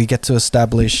thing, we get to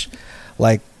establish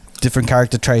like different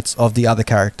character traits of the other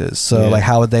characters. So like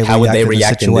how would they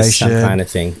react in this kind of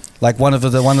thing? Like one of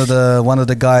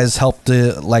the guys helped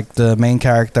the main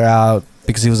character out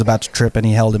because he was about to trip and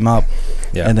he held him up.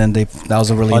 Yeah. And then that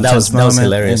was a really intense moment. That was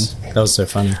hilarious. That was so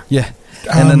funny. Yeah.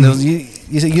 And then there was,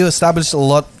 you established a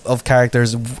lot of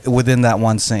characters within that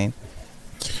one scene.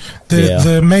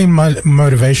 The main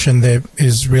motivation there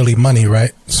is really money,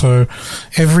 right? So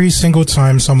every single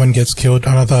time someone gets killed,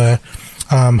 another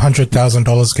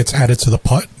 $100,000 gets added to the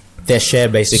pot. Their share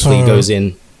basically goes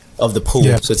in of the pool.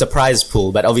 Yeah. So it's a prize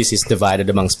pool, but obviously it's divided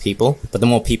amongst people. But the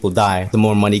more people die, the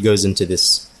more money goes into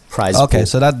this prize pool. Okay,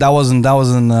 so that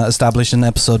wasn't established in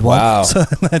episode 1. Wow. So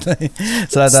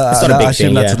that's not a big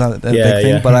thing. That's not a big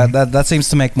thing, but that seems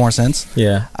to make more sense.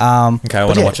 Yeah. Okay, I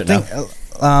want to watch it now.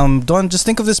 Don, just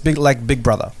think of this like Big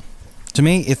Brother. To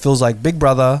me, it feels like Big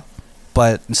Brother,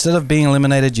 but instead of being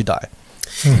eliminated, you die.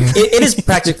 It is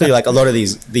practically like a lot of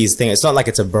these things. It's not like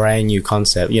it's a brand new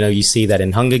concept. You know, you see that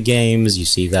in Hunger Games. You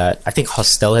see that. I think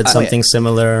Hostel had something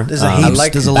similar. There's a lot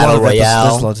Battle of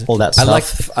Royale, all that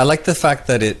stuff. I like the fact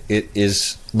that it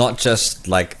is not just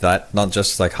like that, not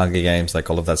just like Hunger Games, like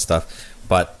all of that stuff,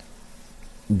 but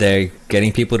they're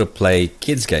getting people to play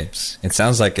kids games. It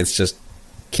sounds like it's just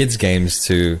kids games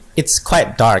too. It's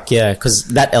quite dark, because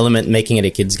that element, making it a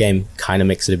kids game, kind of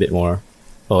makes it a bit more.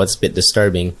 Well, it's a bit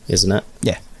disturbing, isn't it?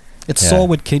 Yeah, it's all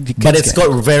with kids. But it's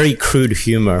got very crude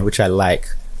humor, which I like.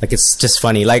 Like, it's just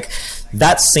funny. Like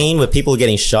that scene with people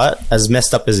getting shot, as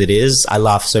messed up as it is, I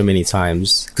laugh so many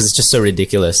times because it's just so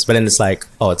ridiculous. But then it's like,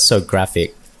 oh, it's so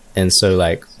graphic and so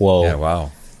like, whoa. Yeah,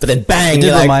 wow. But then bang! It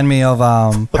did remind me of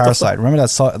Parasite. Remember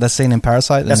that scene in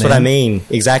Parasite? That's what I mean.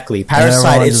 Exactly.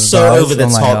 Parasite is so over the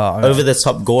top, over the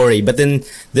top gory. But then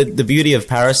the beauty of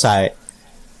Parasite,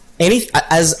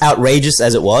 as outrageous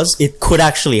as it was, it could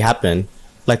actually happen.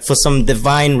 Like, for some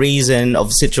divine reason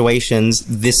of situations,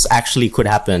 this actually could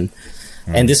happen,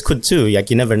 and this could too.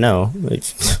 Like, you never know. Like,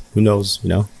 who knows? You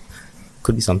know,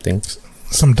 could be something.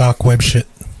 Some dark web shit.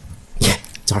 Yeah,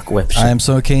 dark web shit. I am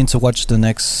so keen to watch the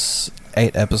next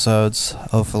 8 episodes.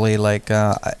 Hopefully, like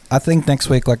I think next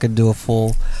week we could do a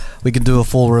full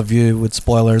review with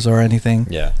spoilers or anything.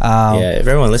 Yeah. If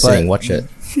everyone listening, watch it.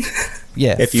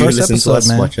 Yeah. If you listen to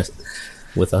us, watch it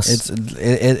with us.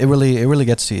 It really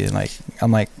gets to you. Like,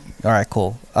 I'm like, all right,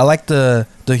 cool. I like the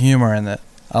humor in it.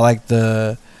 I like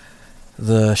the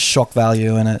shock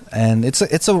value in it, and it's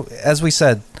a as we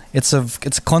said, it's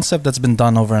a concept that's been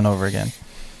done over and over again.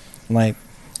 Like,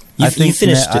 you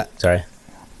finished it. Sorry.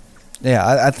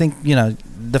 Yeah, I think, you know,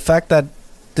 the fact that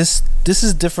this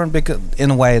is different because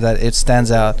in a way that it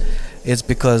stands out. It's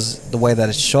because the way that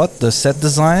it's shot, the set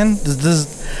design,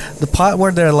 the part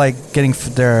where they're like getting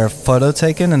their photo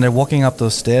taken and they're walking up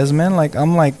those stairs, man. Like,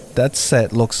 I'm like, that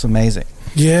set looks amazing.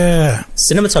 Yeah,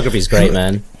 cinematography is great,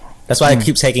 man. That's why I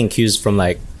keep taking cues from,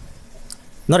 like,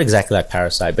 not exactly like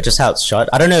Parasite, but just how it's shot.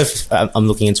 I don't know if I'm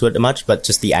looking into it much, but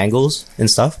just the angles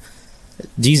and stuff.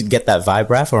 Do you get that vibe,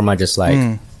 Raph, or am I just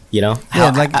like, you know?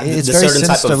 Yeah, like, it's very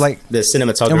sinister, like, the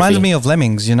cinematography. It reminds me of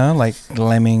Lemmings, you know? Like,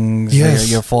 Lemmings, yes.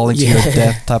 you're falling to your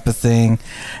death type of thing.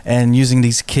 And using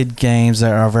these kid games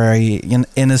that are very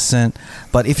innocent.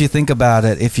 But if you think about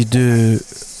it, if you do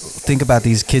think about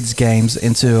these kids games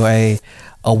into a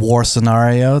war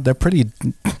scenario, they're pretty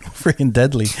freaking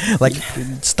deadly. Like,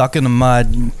 stuck in the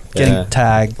mud, getting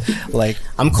tagged, like,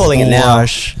 I'm calling it now.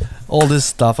 All this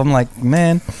stuff. I'm like,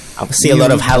 man, I see a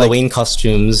lot of Halloween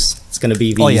costumes. It's going to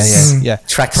be these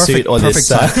tracksuit or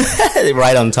this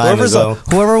right on time as well.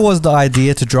 Whoever was the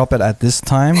idea to drop it at this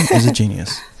time is a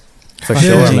genius. For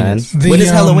sure, man. When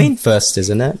is Halloween first,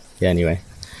 isn't it? Yeah, anyway.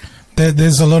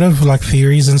 There's a lot of like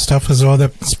theories and stuff as well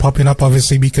that's popping up,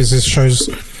 obviously, because this show's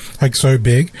like so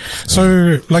big.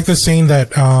 So like the scene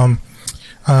that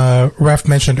Raph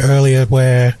mentioned earlier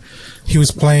where he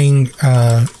was playing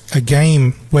a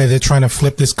game where they're trying to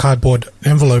flip this cardboard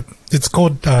envelope. It's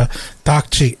called Dark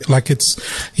Cheat. Like,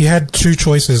 he had two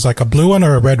choices, like a blue one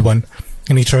or a red one,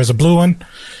 and he chose a blue one.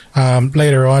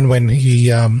 Later on, when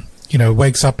he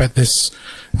wakes up at this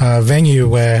venue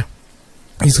where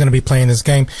he's going to be playing this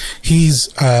game, he's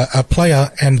a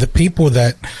player, and the people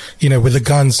that, with the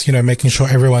guns, making sure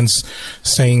everyone's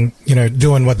saying,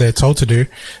 doing what they're told to do,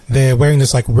 they're wearing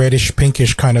this like reddish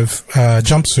pinkish kind of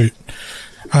jumpsuit.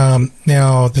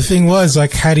 Now the thing was,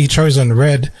 like, had he chosen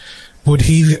red, would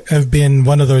he have been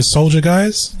one of those soldier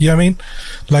guys? You know what I mean?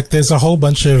 Like, there's a whole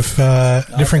bunch of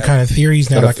different kind of theories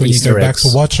now, like when you go back to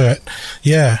watch it.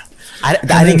 Yeah. I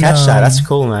didn't catch that. That's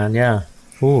cool, man. Yeah.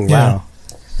 Ooh, wow.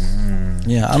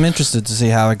 Yeah, I'm interested to see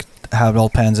how it all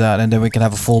pans out, and then we can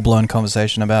have a full-blown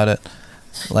conversation about it.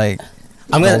 Like,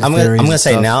 I'm gonna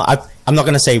say now. I'm not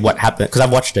gonna say what happened because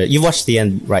I've watched it. You've watched the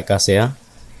end, right, Garcia?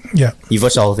 Yeah. You've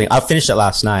watched the whole thing. I finished it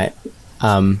last night.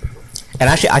 And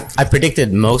actually, I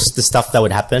predicted most of the stuff that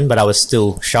would happen, but I was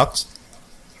still shocked.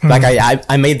 Like,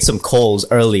 I made some calls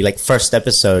early. Like, first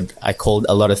episode, I called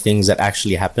a lot of things that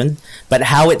actually happened. But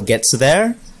how it gets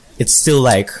there, it's still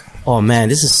like, oh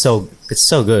man, it's so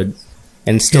good.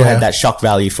 And still had that shock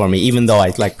value for me, even though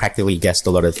I like practically guessed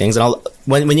a lot of things. And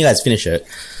when you guys finish it,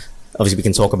 obviously we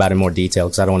can talk about it in more detail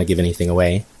because I don't want to give anything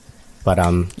away. But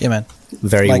yeah, man,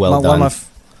 very well done.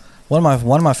 One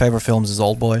of my favorite films is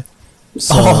Oldboy.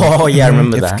 So, I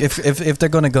remember that. If they're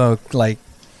gonna go like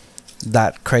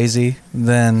that crazy,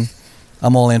 then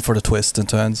I'm all in for the twists and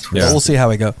turns. Yeah. We'll see how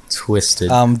we go. Twisted.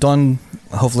 Don,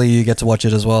 hopefully you get to watch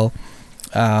it as well.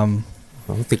 I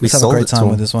don't think we have a great time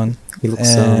with this one. I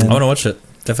want to watch it.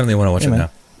 Definitely want to watch it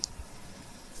now.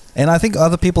 And I think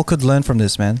other people could learn from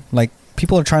this, man. Like,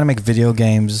 people are trying to make video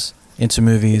games into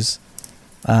movies.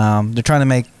 They're trying to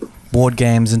make board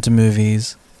games into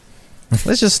movies.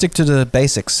 Let's just stick to the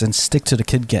basics and stick to the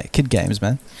kid games,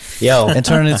 man. Yo, and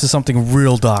turn it into something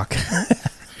real dark.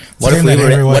 What if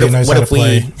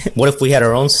we had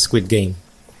our own Squid Game?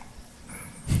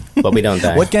 But we don't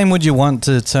die. What game would you want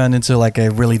to turn into like a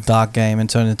really dark game and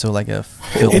turn into like a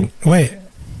film? Wait,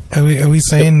 are we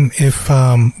saying if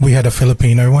we had a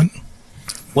Filipino one?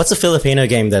 What's a Filipino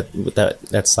game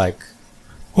that's like?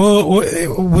 Well,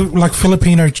 like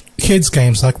Filipino kids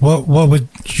games. Like, what would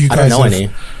you guys? I don't know any.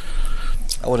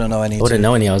 I wouldn't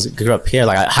know any. I grew up here,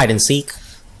 like hide and seek.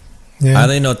 Yeah. I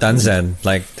only know Tanzan.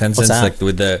 Like Tanzan's like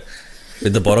with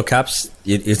the bottle caps.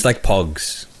 It's like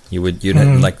Pogs. You'd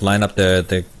like line up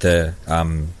the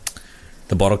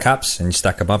bottle caps and you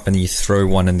stack them up and you throw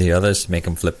one in the others to make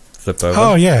them flip over.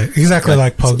 Oh yeah, exactly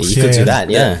like Pogs. So you could do that,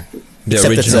 yeah. The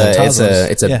Except original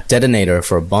it's a detonator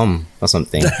for a bomb or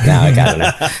something. Now I got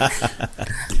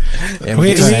it.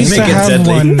 We used to have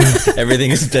one.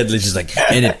 Everything is deadly, just like,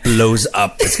 and it blows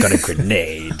up. It's got a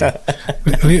grenade.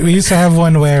 We used to have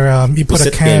one where you put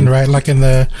a can right, like in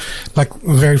the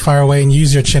very far away, and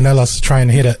use your chinelas to try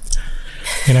and hit it.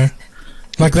 You know,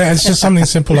 like that. It's just something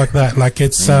simple like that. Like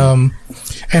it's and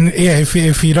yeah,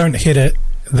 if you don't hit it,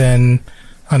 then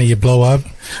honey, you blow up.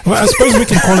 Well, I suppose we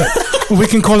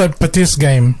can call it patis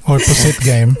game or pusit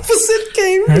game. Pusit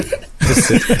game.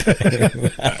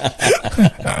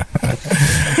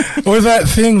 Or that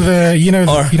thing, you know,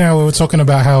 we were talking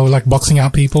about how like boxing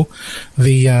out people,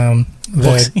 the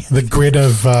grid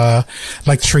of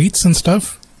like treats and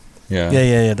stuff.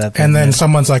 Yeah. That thing, And then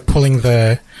someone's like pulling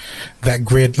that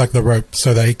grid, like the rope,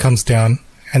 so that it comes down,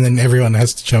 and then everyone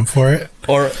has to jump for it.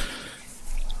 Or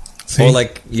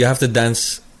like you have to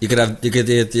dance. You could have to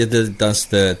dance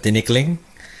the tinikling,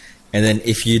 and then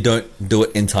if you don't do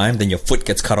it in time, then your foot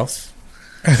gets cut off.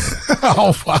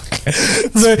 Oh fuck!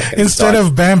 So instead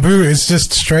of bamboo, it's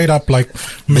just straight up like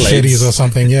machetes or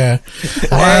something. Yeah.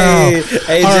 Wow.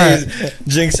 Hey, AJ,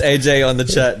 Jinx AJ on the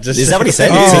chat. Just Is that what he said?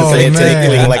 Oh, He's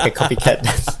man. like a copycat.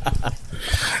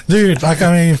 Dude, like,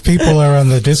 I mean, if people are on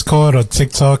the Discord or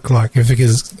TikTok, like, if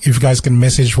you guys can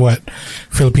message what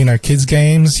Filipino kids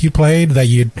games you played that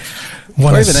you'd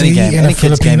want to see in a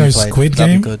Filipino squid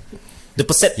game, The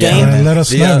Puset Yeah. game. let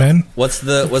us know, man. What's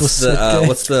the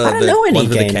I don't know any one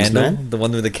with games, the candle? man. The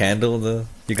one with the candle.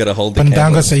 You gotta hold the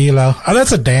Pandango candle. sa ilaw. Oh,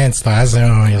 that's a dance, though. That's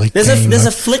not really There's game, a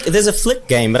like- there's a flick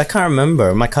game, but I can't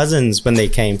remember. My cousins, when they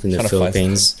came from the Kinda fun.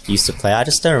 Philippines, used to play. I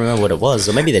just don't remember what it was,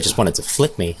 or maybe they just wanted to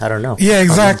flick me. I don't know. Yeah,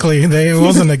 exactly. It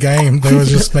wasn't a game. They were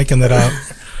just making that up.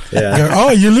 Yeah, Go,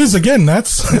 oh, you lose again,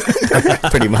 nuts.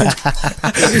 pretty much.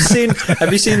 Have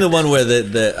you seen the one where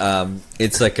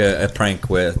it's like a prank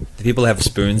where the people have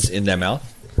spoons in their mouth?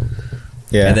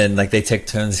 Yeah, And then like they take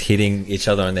turns hitting each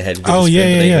other on the head with Oh, the spoon, yeah, but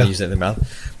they yeah, don't yeah. use it in their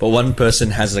mouth. But one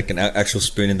person has like an actual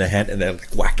spoon in their hand and they're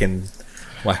like whacking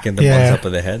them Yeah. on top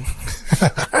of their head.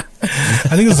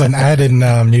 I think it was an ad in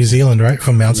New Zealand, right?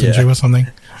 From Mountain Yeah. Dew or something.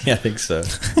 Yeah, I think so.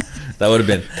 That would have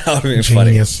been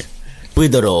funny. Genius.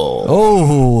 Widoro.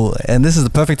 Oh, and this is the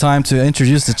perfect time to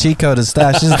introduce the cheat code of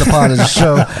Stash. This is the part of the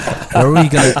show where we're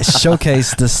going to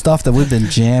showcase the stuff that we've been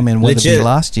jamming, whether it be Legit.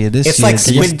 last year, this It's year, like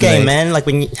Squid yesterday. Game, man. Like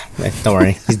when you... Don't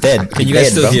worry, he's dead. Can you He's guys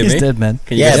dead, still bro. hear He's me? dead, man.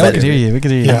 Can you Yeah, guys Yeah, we but- can hear you. We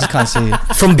can hear you. Yeah. I just can't see you.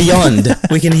 From beyond.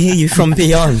 We can hear you from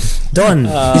beyond. Don,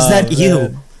 is that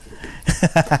you?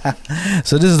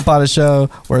 So this is the part of the show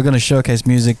where we're going to showcase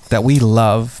music that we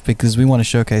love because we want to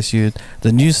showcase you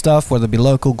the new stuff, whether it be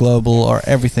local, global, or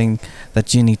everything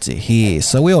that you need to hear.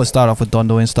 So we always start off with Don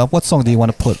doing stuff. What song do you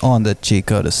want to put on the cheat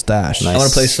code of Stash? Nice. I want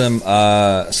to play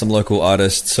some local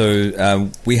artists. So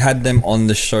we had them on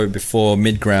the show before,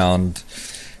 Midground.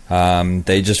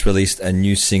 They just released a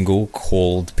new single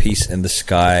called Peace in the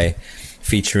Sky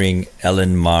featuring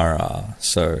Ellen Mara.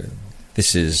 So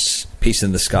this is Peace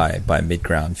in the Sky by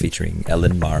Midground featuring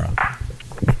Ellen Mara.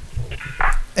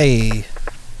 Hey,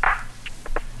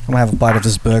 I'm going to have a bite of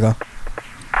this burger.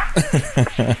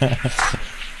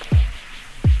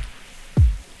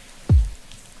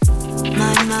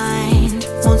 My mind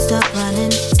won't stop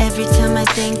running every time I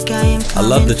think I am I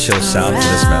love the coming chill sound to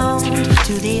this, man. around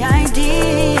to the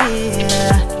idea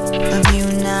of you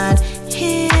not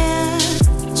here,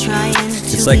 trying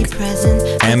It's to like be present,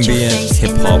 but your ambient face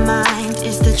in hip-hop. my mind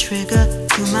is the trigger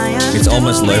to my It's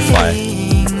almost lo-fi.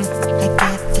 undoing. I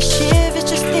get the shivers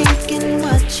just thinking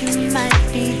what you might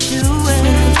be doing. When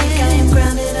I think I am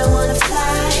grounded, I wanna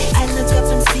fly. I look up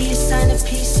and see a sign of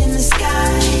peace in the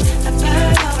sky. A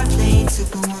bird or a plane,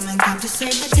 superwoman come to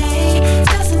save the day.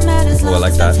 Doesn't matter as Oh, I long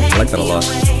like as that. they I take like that a me lot.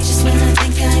 away. Just when I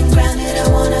think I'm grounded, I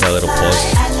wanna That little fly. pause.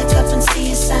 I look up and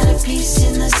see a sign of peace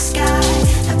in the sky.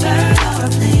 A bird or a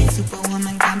plane,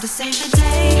 superwoman come to save the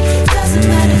day. Doesn't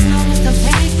matter as long as they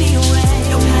take me away.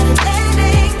 No matter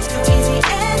landings, no easy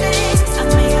endings. I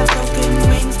may have broken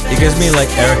wings, but It gives me like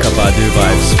Erykah Badu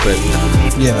vibes, but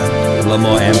Yeah, man. a little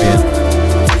more ambient.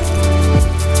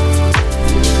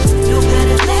 no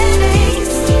matter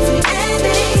landings, easy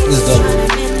endings. This is dope. Trying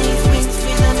to mend these wings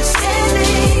with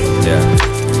understanding. Yeah.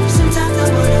 Sometimes I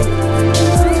wanna.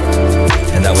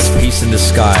 And that was Peace in the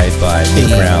Sky by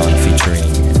Midground featuring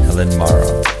Ellen Mara.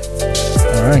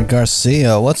 All right,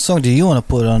 Garcia, what song do you want to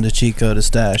put on the cheat code of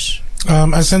Stash?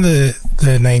 I sent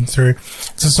the name through.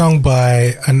 It's a song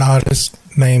by an artist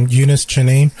named Eunice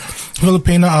Janine,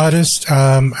 Filipino artist.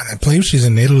 I believe she's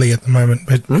in Italy at the moment,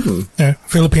 but yeah,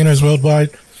 Filipinos worldwide.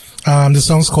 The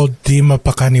song's called Di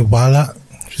Mapakaniwala,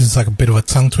 which is like a bit of a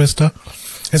tongue twister.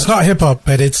 It's not hip hop,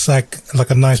 but it's like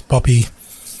a nice poppy,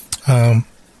 I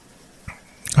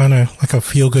don't know, like a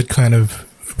feel good kind of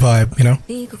vibe, you know?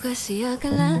 Di ko kasi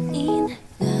akalain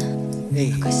na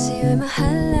ako sa'yo'y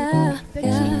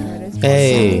mahalaga.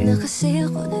 Hey. Na kasi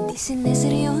ako na di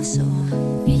sineseryoso.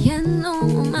 Kaya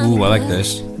nung umamin Ooh, I like ka,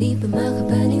 this. di pa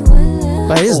makapaniwala.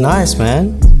 But it is nice,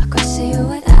 man. Ako sa'yo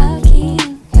at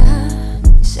akin ka.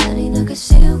 Sana'y na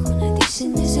kasi ako na di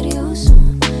sineseryoso.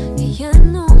 Kaya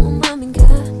nung umamin ka,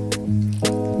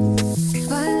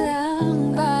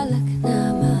 walang balak na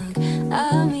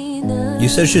mag-amin na. You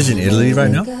said she's in Italy right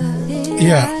now?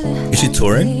 Yeah. Is she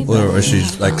touring, or is she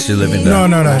like she living there?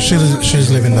 No. She's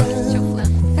living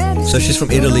there. So she's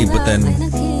from Italy, but then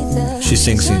she's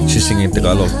singing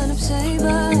Tagalog.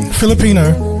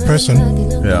 Filipino person.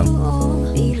 Yeah,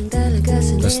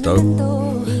 that's dope.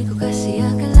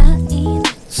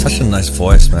 Such a nice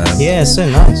voice, man. Yeah, so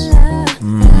nice.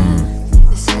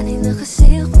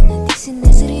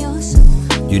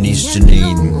 Eunice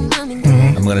Janine.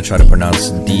 I'm gonna try to pronounce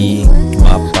D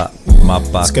Mapa.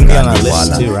 It's gonna be on our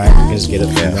list too, right? You can just get it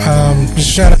there.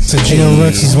 Shout out to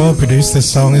GeoWorks as well, produced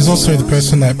this song. He's also the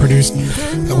person that produced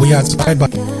We Outside by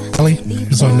Kelly. He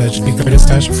was on the Greatest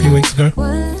Dash a few weeks ago.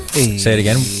 Say it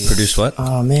again. Produce what?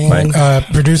 Oh man.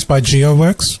 Produced by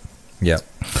GeoWorks. Yeah.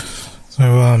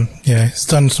 So yeah, he's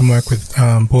done some work with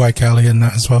Boy Kelly and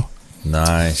that as well.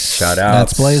 Nice. Shout out.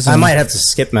 That's blazing. I might have to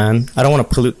skip, man. I don't want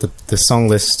to pollute the song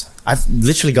list. I've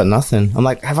literally got nothing. I'm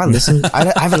like, have I listened?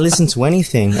 I haven't listened to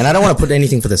anything, and I don't want to put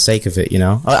anything for the sake of it. You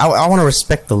know, I want to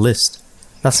respect the list.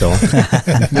 That's all.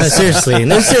 No,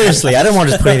 seriously. I don't want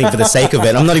to just put anything for the sake of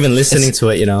it. I'm not even listening to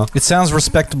it. You know. It sounds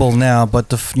respectable now,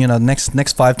 but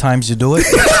next 5 times you do it,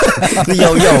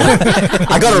 yo,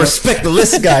 I gotta respect the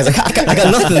list, guys. I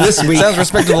got nothing this week. sounds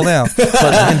respectable now.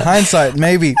 But in hindsight,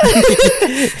 maybe.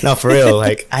 No, for real.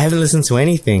 Like, I haven't listened to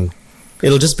anything.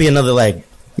 It'll just be another like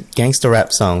gangster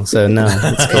rap song. So no,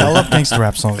 it's cool. I love gangster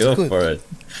rap songs. Go for it.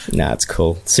 Nah, it's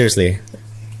cool. Seriously,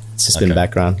 it's just been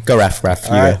background. Go Raph.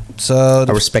 You Alright, so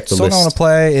the I respect the song list. I want to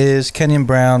play is Kenyon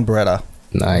Brown, Beretta.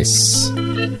 Nice.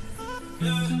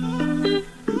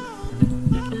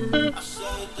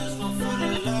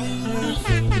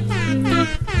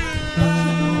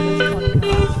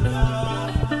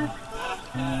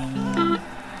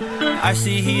 I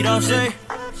see he don't say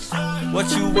what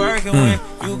you working with.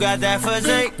 You got that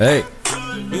physique. Hey.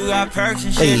 You got perks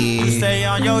and shit. You stay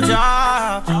on your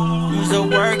job. You's a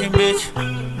working bitch.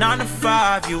 9 to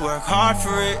 5, you work hard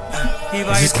for it. He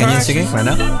buy Is this you Kenyon purses, singing right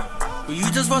now? but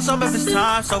you just want some of his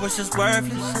time, so it's just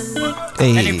worthless.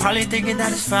 Hey. And he probably thinking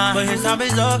that it's fine, but his time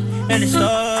is up, and it's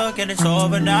stuck, and it's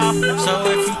over now. So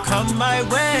if you come my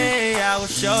way, I will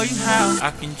show you how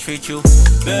I can treat you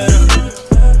better.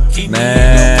 Keep me in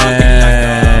your pocket like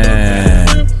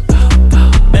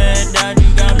man, now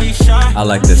you got me shy. I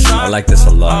like this. I like this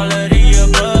a lot. All of the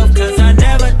above, cause I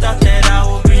never thought that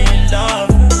I would be in love.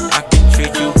 I can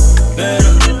treat you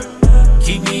better.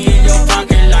 Keep me in your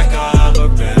pocket like a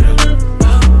better.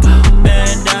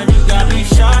 Man, now you got me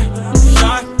shy.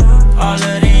 All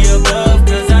of the above,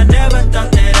 cause I never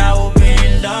thought that I would be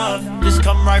in love. Just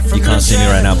come right from You can't see me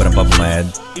right now, but I'm bumping my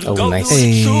head. Oh, nice.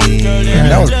 Hey, man,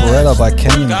 that was Beretta by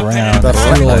Kenyon Brown. That's He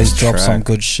a always nice drops track. some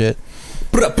good shit.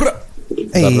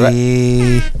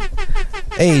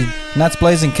 Hey, Nuts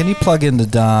Blazing, can you plug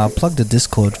the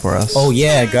Discord for us? Oh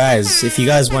yeah, guys! If you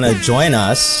guys want to join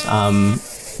us,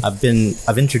 I've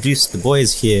introduced the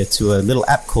boys here to a little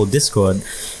app called Discord,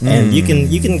 and you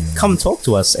can come talk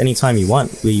to us anytime you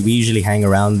want. We usually hang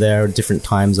around there at different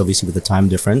times, obviously with the time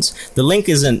difference. The link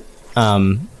isn't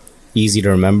easy to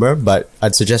remember, but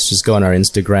I'd suggest just go on our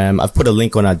Instagram. I've put a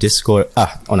link on our Discord,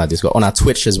 on our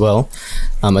Twitch as well,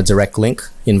 a direct link,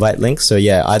 invite link. So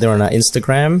yeah, either on our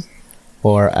Instagram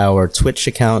or our Twitch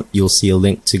account, you'll see a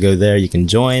link to go there. You can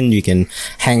join, you can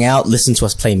hang out, listen to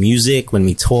us play music when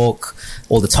we talk,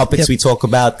 all the topics we talk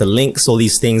about, the links, all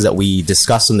these things that we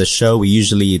discuss on the show. We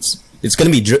usually, it's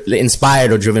going to be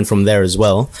inspired or driven from there as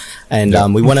well. And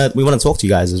we want to talk to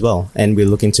you guys as well. And we're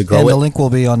looking to grow and it. the link will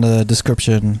be on the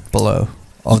description below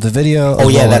of the video. Oh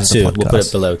as yeah, well that as the too. We'll put podcast.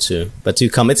 it below too. But to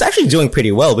come, it's actually doing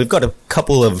pretty well. We've got a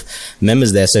couple of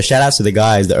members there, so shout out to the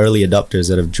guys, the early adopters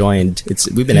that have joined.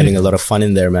 We've been having a lot of fun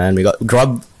in there, man. We got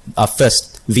Grub, our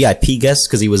first VIP guest,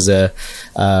 because he was a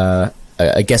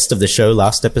guest of the show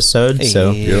last episode.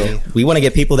 So we want to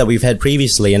get people that we've had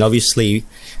previously, and obviously,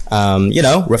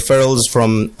 referrals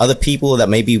from other people that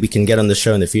maybe we can get on the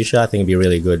show in the future. I think it'd be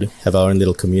really good. Have our own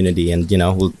little community, and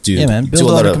we'll do build a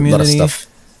lot of community. stuff.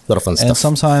 A lot of fun stuff. And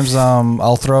sometimes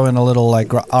I'll throw in a little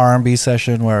like R&B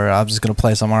session where I'm just gonna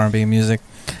play some R&B music,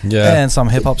 and some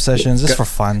hip hop sessions just for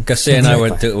fun. Kasi and I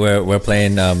we're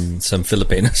playing some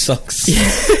Filipino songs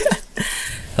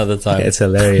at the time. It's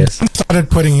hilarious.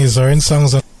 Started putting his own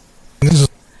songs on.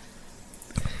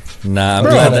 Nah, I'm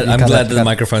Bro, glad you that kinda the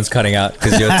microphone's cutting out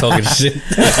because you're talking shit.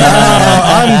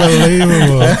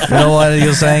 Unbelievable. You know what he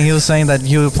was saying? He was saying that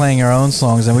you were playing your own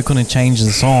songs and we couldn't change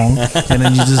the song, and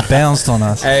then you just bounced on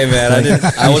us. Hey man,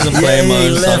 I wasn't playing my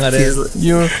own song. I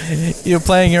didn't. You're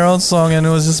playing your own song, and it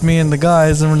was just me and the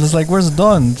guys, and we're just like, "Where's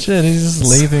Don?" Shit, he's just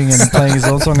leaving and playing his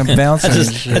own song and bouncing.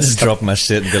 I just drop my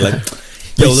shit and be like,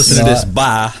 "Yo, listen to this."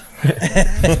 Bye.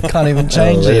 Can't even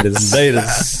change it.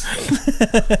 Latest.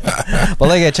 But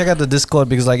like, yeah, check out the Discord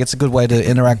because like it's a good way to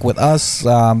interact with us,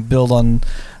 build on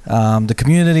the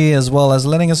community, as well as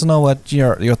letting us know what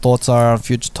your thoughts are on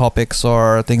future topics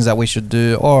or things that we should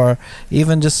do, or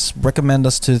even just recommend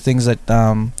us to things that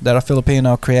that are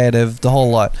Filipino, creative, the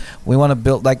whole lot. We want to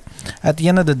build, like, at the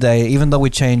end of the day, even though we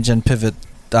change and pivot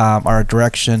our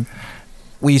direction,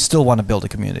 we still want to build a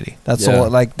community. That's all.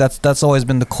 Like that's always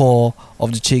been the core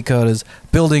of the cheat code, is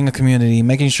building a community,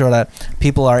 making sure that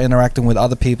people are interacting with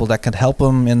other people that can help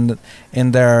them in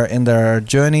their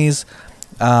journeys,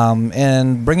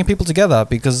 and bringing people together,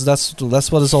 because that's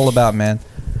what it's all about, man.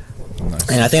 Nice.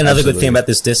 And I think another good thing about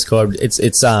this Discord, it's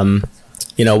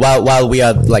you know, while we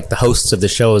are like the hosts of the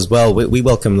show as well, we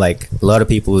welcome like a lot of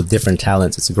people with different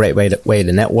talents. It's a great way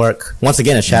to network. Once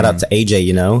again, a shout out to AJ.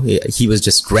 You know, he was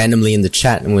just randomly in the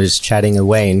chat and was chatting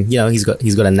away, and you know, he's got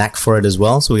a knack for it as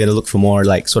well. So we're gonna look for more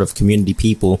like sort of community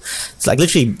people. It's like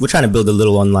literally we're trying to build a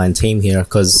little online team here,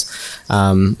 because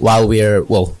while we're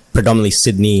predominantly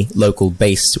Sydney local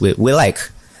based, we're like,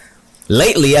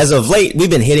 lately, as of late, we've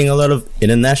been hitting a lot of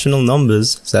international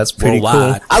numbers, so that's pretty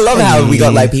cool. I love how we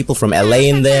got like people from LA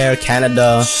in there,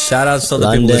 Canada. Shout out to the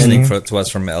London. people listening to us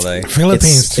from LA.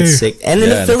 Philippines too. It's sick. And in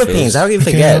the Philippines, how can you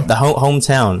forget the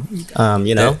hometown?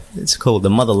 You know, it's cool, the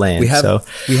motherland.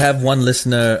 We have one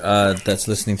listener that's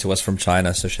listening to us from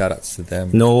China, so shout outs to them.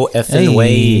 No effing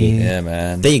way. Yeah,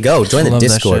 man. There you go. Join the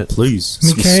Discord, please.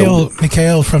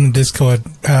 Mikhail from the Discord,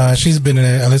 she's been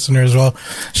a listener as well.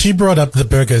 She brought up the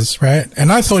burgers, right?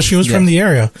 And I thought she was from the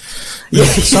area. Yeah.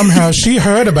 Somehow she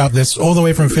heard about this all the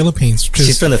way from Philippines.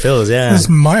 She's from the Philippines, yeah. It's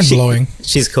mind-blowing.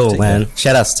 She's cool, man.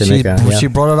 Shout outs to Mika. She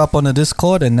brought it up on the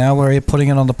Discord, and now we're putting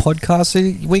it on the podcast. So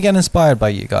we get inspired by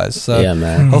you guys. So yeah,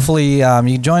 man. Hopefully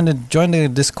you join the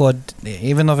Discord,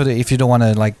 even if you don't want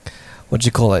to, like, what do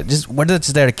you call it? Just we're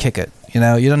just there to kick it. You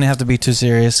know, you don't have to be too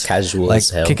serious. Casual like, as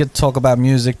hell. Kick it, talk about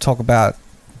music, talk about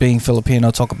being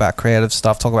Filipino, talk about creative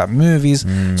stuff, talk about movies,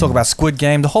 talk about Squid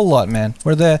Game, the whole lot, man.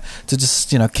 We're there to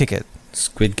just, you know, kick it.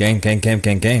 Squid Game.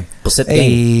 Bullshit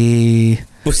game.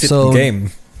 Bullshit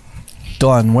game.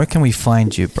 Don, where can we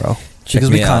find you, bro? Because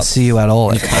we can't see you at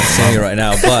all. You can't see me right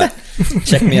now, but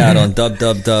check me out on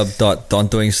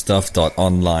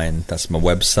www.dondoingstuff.online. That's my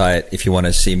website. If you want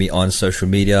to see me on social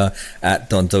media, at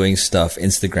dondoingstuff,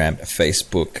 Instagram,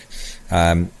 Facebook.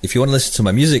 If you want to listen to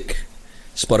my music,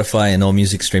 Spotify and all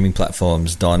music streaming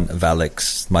platforms, Don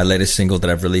Valix. My latest single that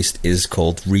I've released is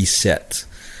called Reset.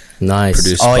 Nice.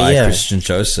 Produced by Christian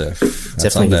Joseph. That's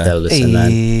definitely give that a listen,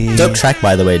 man. Dope track,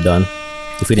 by the way, Don.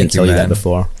 If we didn't tell you that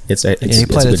before. It's a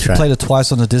good track. Played it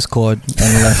twice on the Discord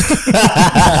and left.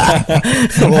 I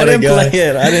didn't play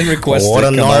it. I didn't request what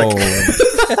it. What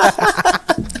a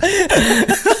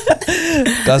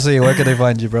narc. Garcia, where can they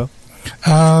find you, bro?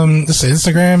 This is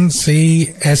Instagram,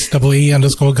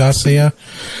 CSEE_Garcia.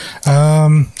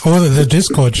 Or the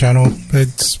Discord channel.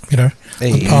 It's, you know,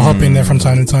 I'll hop in there from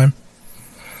time to time.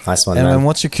 Nice one, and man. then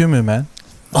what's your Kumu, man?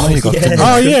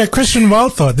 Christian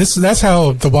Wild Thought. That's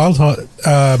how the Wild Thought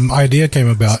idea came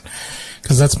about,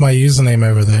 because that's my username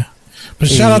over there. But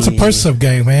shout out to Post Up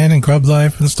Gang, man, and Grub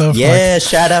Life and stuff. Yeah,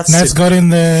 shout out. Nat's got in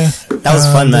there. That was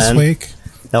fun, man. This week.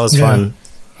 That was fun.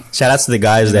 Shout out to the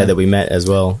guys there that we met as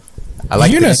well. I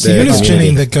like Eunice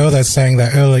Jenny, the girl that sang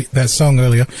that song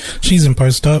earlier. She's in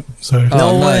Post Up. So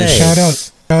no way. Shout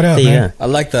out, man. I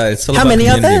like that. It's all how about many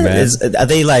are there? man. Are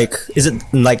they like? Is it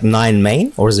like 9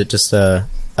 main, or is it just a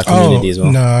community as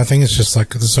well? No, I think it's just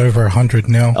like it's over 100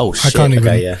 now. Oh shit! I can't even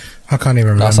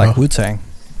remember. That's like Wu-Tang.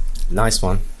 Nice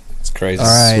one. It's crazy. All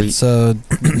right, Sweet. So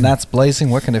Nat's Blazing.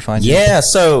 Where can they find you? Yeah,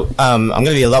 so I'm going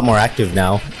to be a lot more active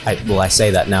now. I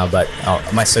say that now, but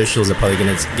my socials are probably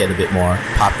going to get a bit more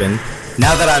poppin'.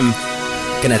 Now that I'm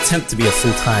going to attempt to be a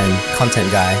full-time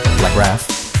content guy like Raph.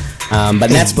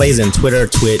 But Nat's Blazing, Twitter,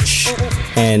 Twitch,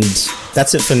 and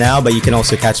that's it for now. But you can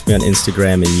also catch me on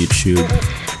Instagram and YouTube.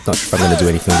 Not sure if I'm going to do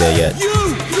anything there yet,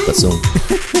 but soon.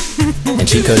 And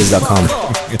cheatcoders.com.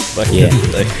 Yeah.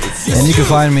 And you can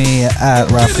find me at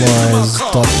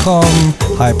raflores.com,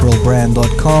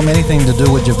 hyperalbrand.com. Anything to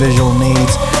do with your visual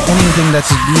needs, anything that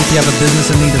you need, if you have a business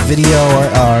and need a video,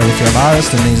 or if you're an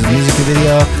artist and needs a music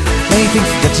video, anything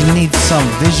that you need some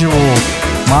visual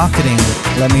marketing,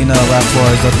 let me know at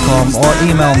raflores.com, or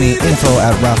email me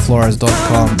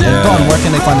info@raflores.com. And Don, where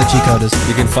can they find the cheat coders?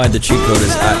 You can find the cheat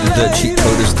coders at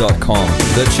thecheatcoders.com.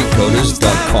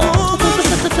 Thecheatcoders.com.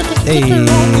 Hey,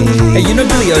 you know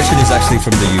Billy Ocean is actually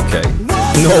from the UK.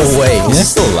 No way. Is he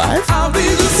still alive?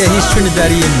 Yeah, he's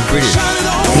Trinidadian British.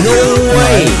 No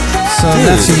way. So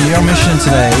that's your mission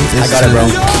today. Is I got it, bro.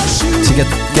 To to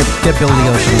get Billy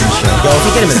Ocean on the show. Yo, if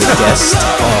we get him as a guest,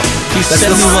 He's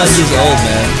 71 years old,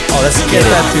 man. let's get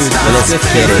that it. dude. Let's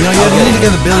get it. You know, you need to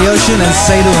get the Billy Ocean and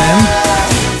say to him,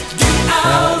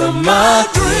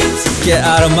 Get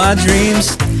out of my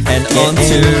dreams and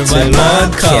onto my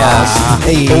podcast.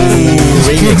 hey,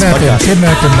 Kidnap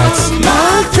him, nuts.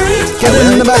 get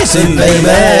in the backseat, baby.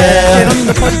 Get on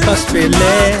the podcast, baby.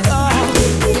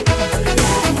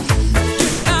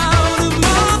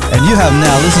 And you have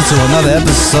now listened to another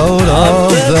episode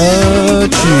of The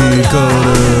Cheat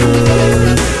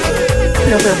Coders.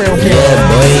 Yeah,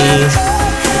 boy.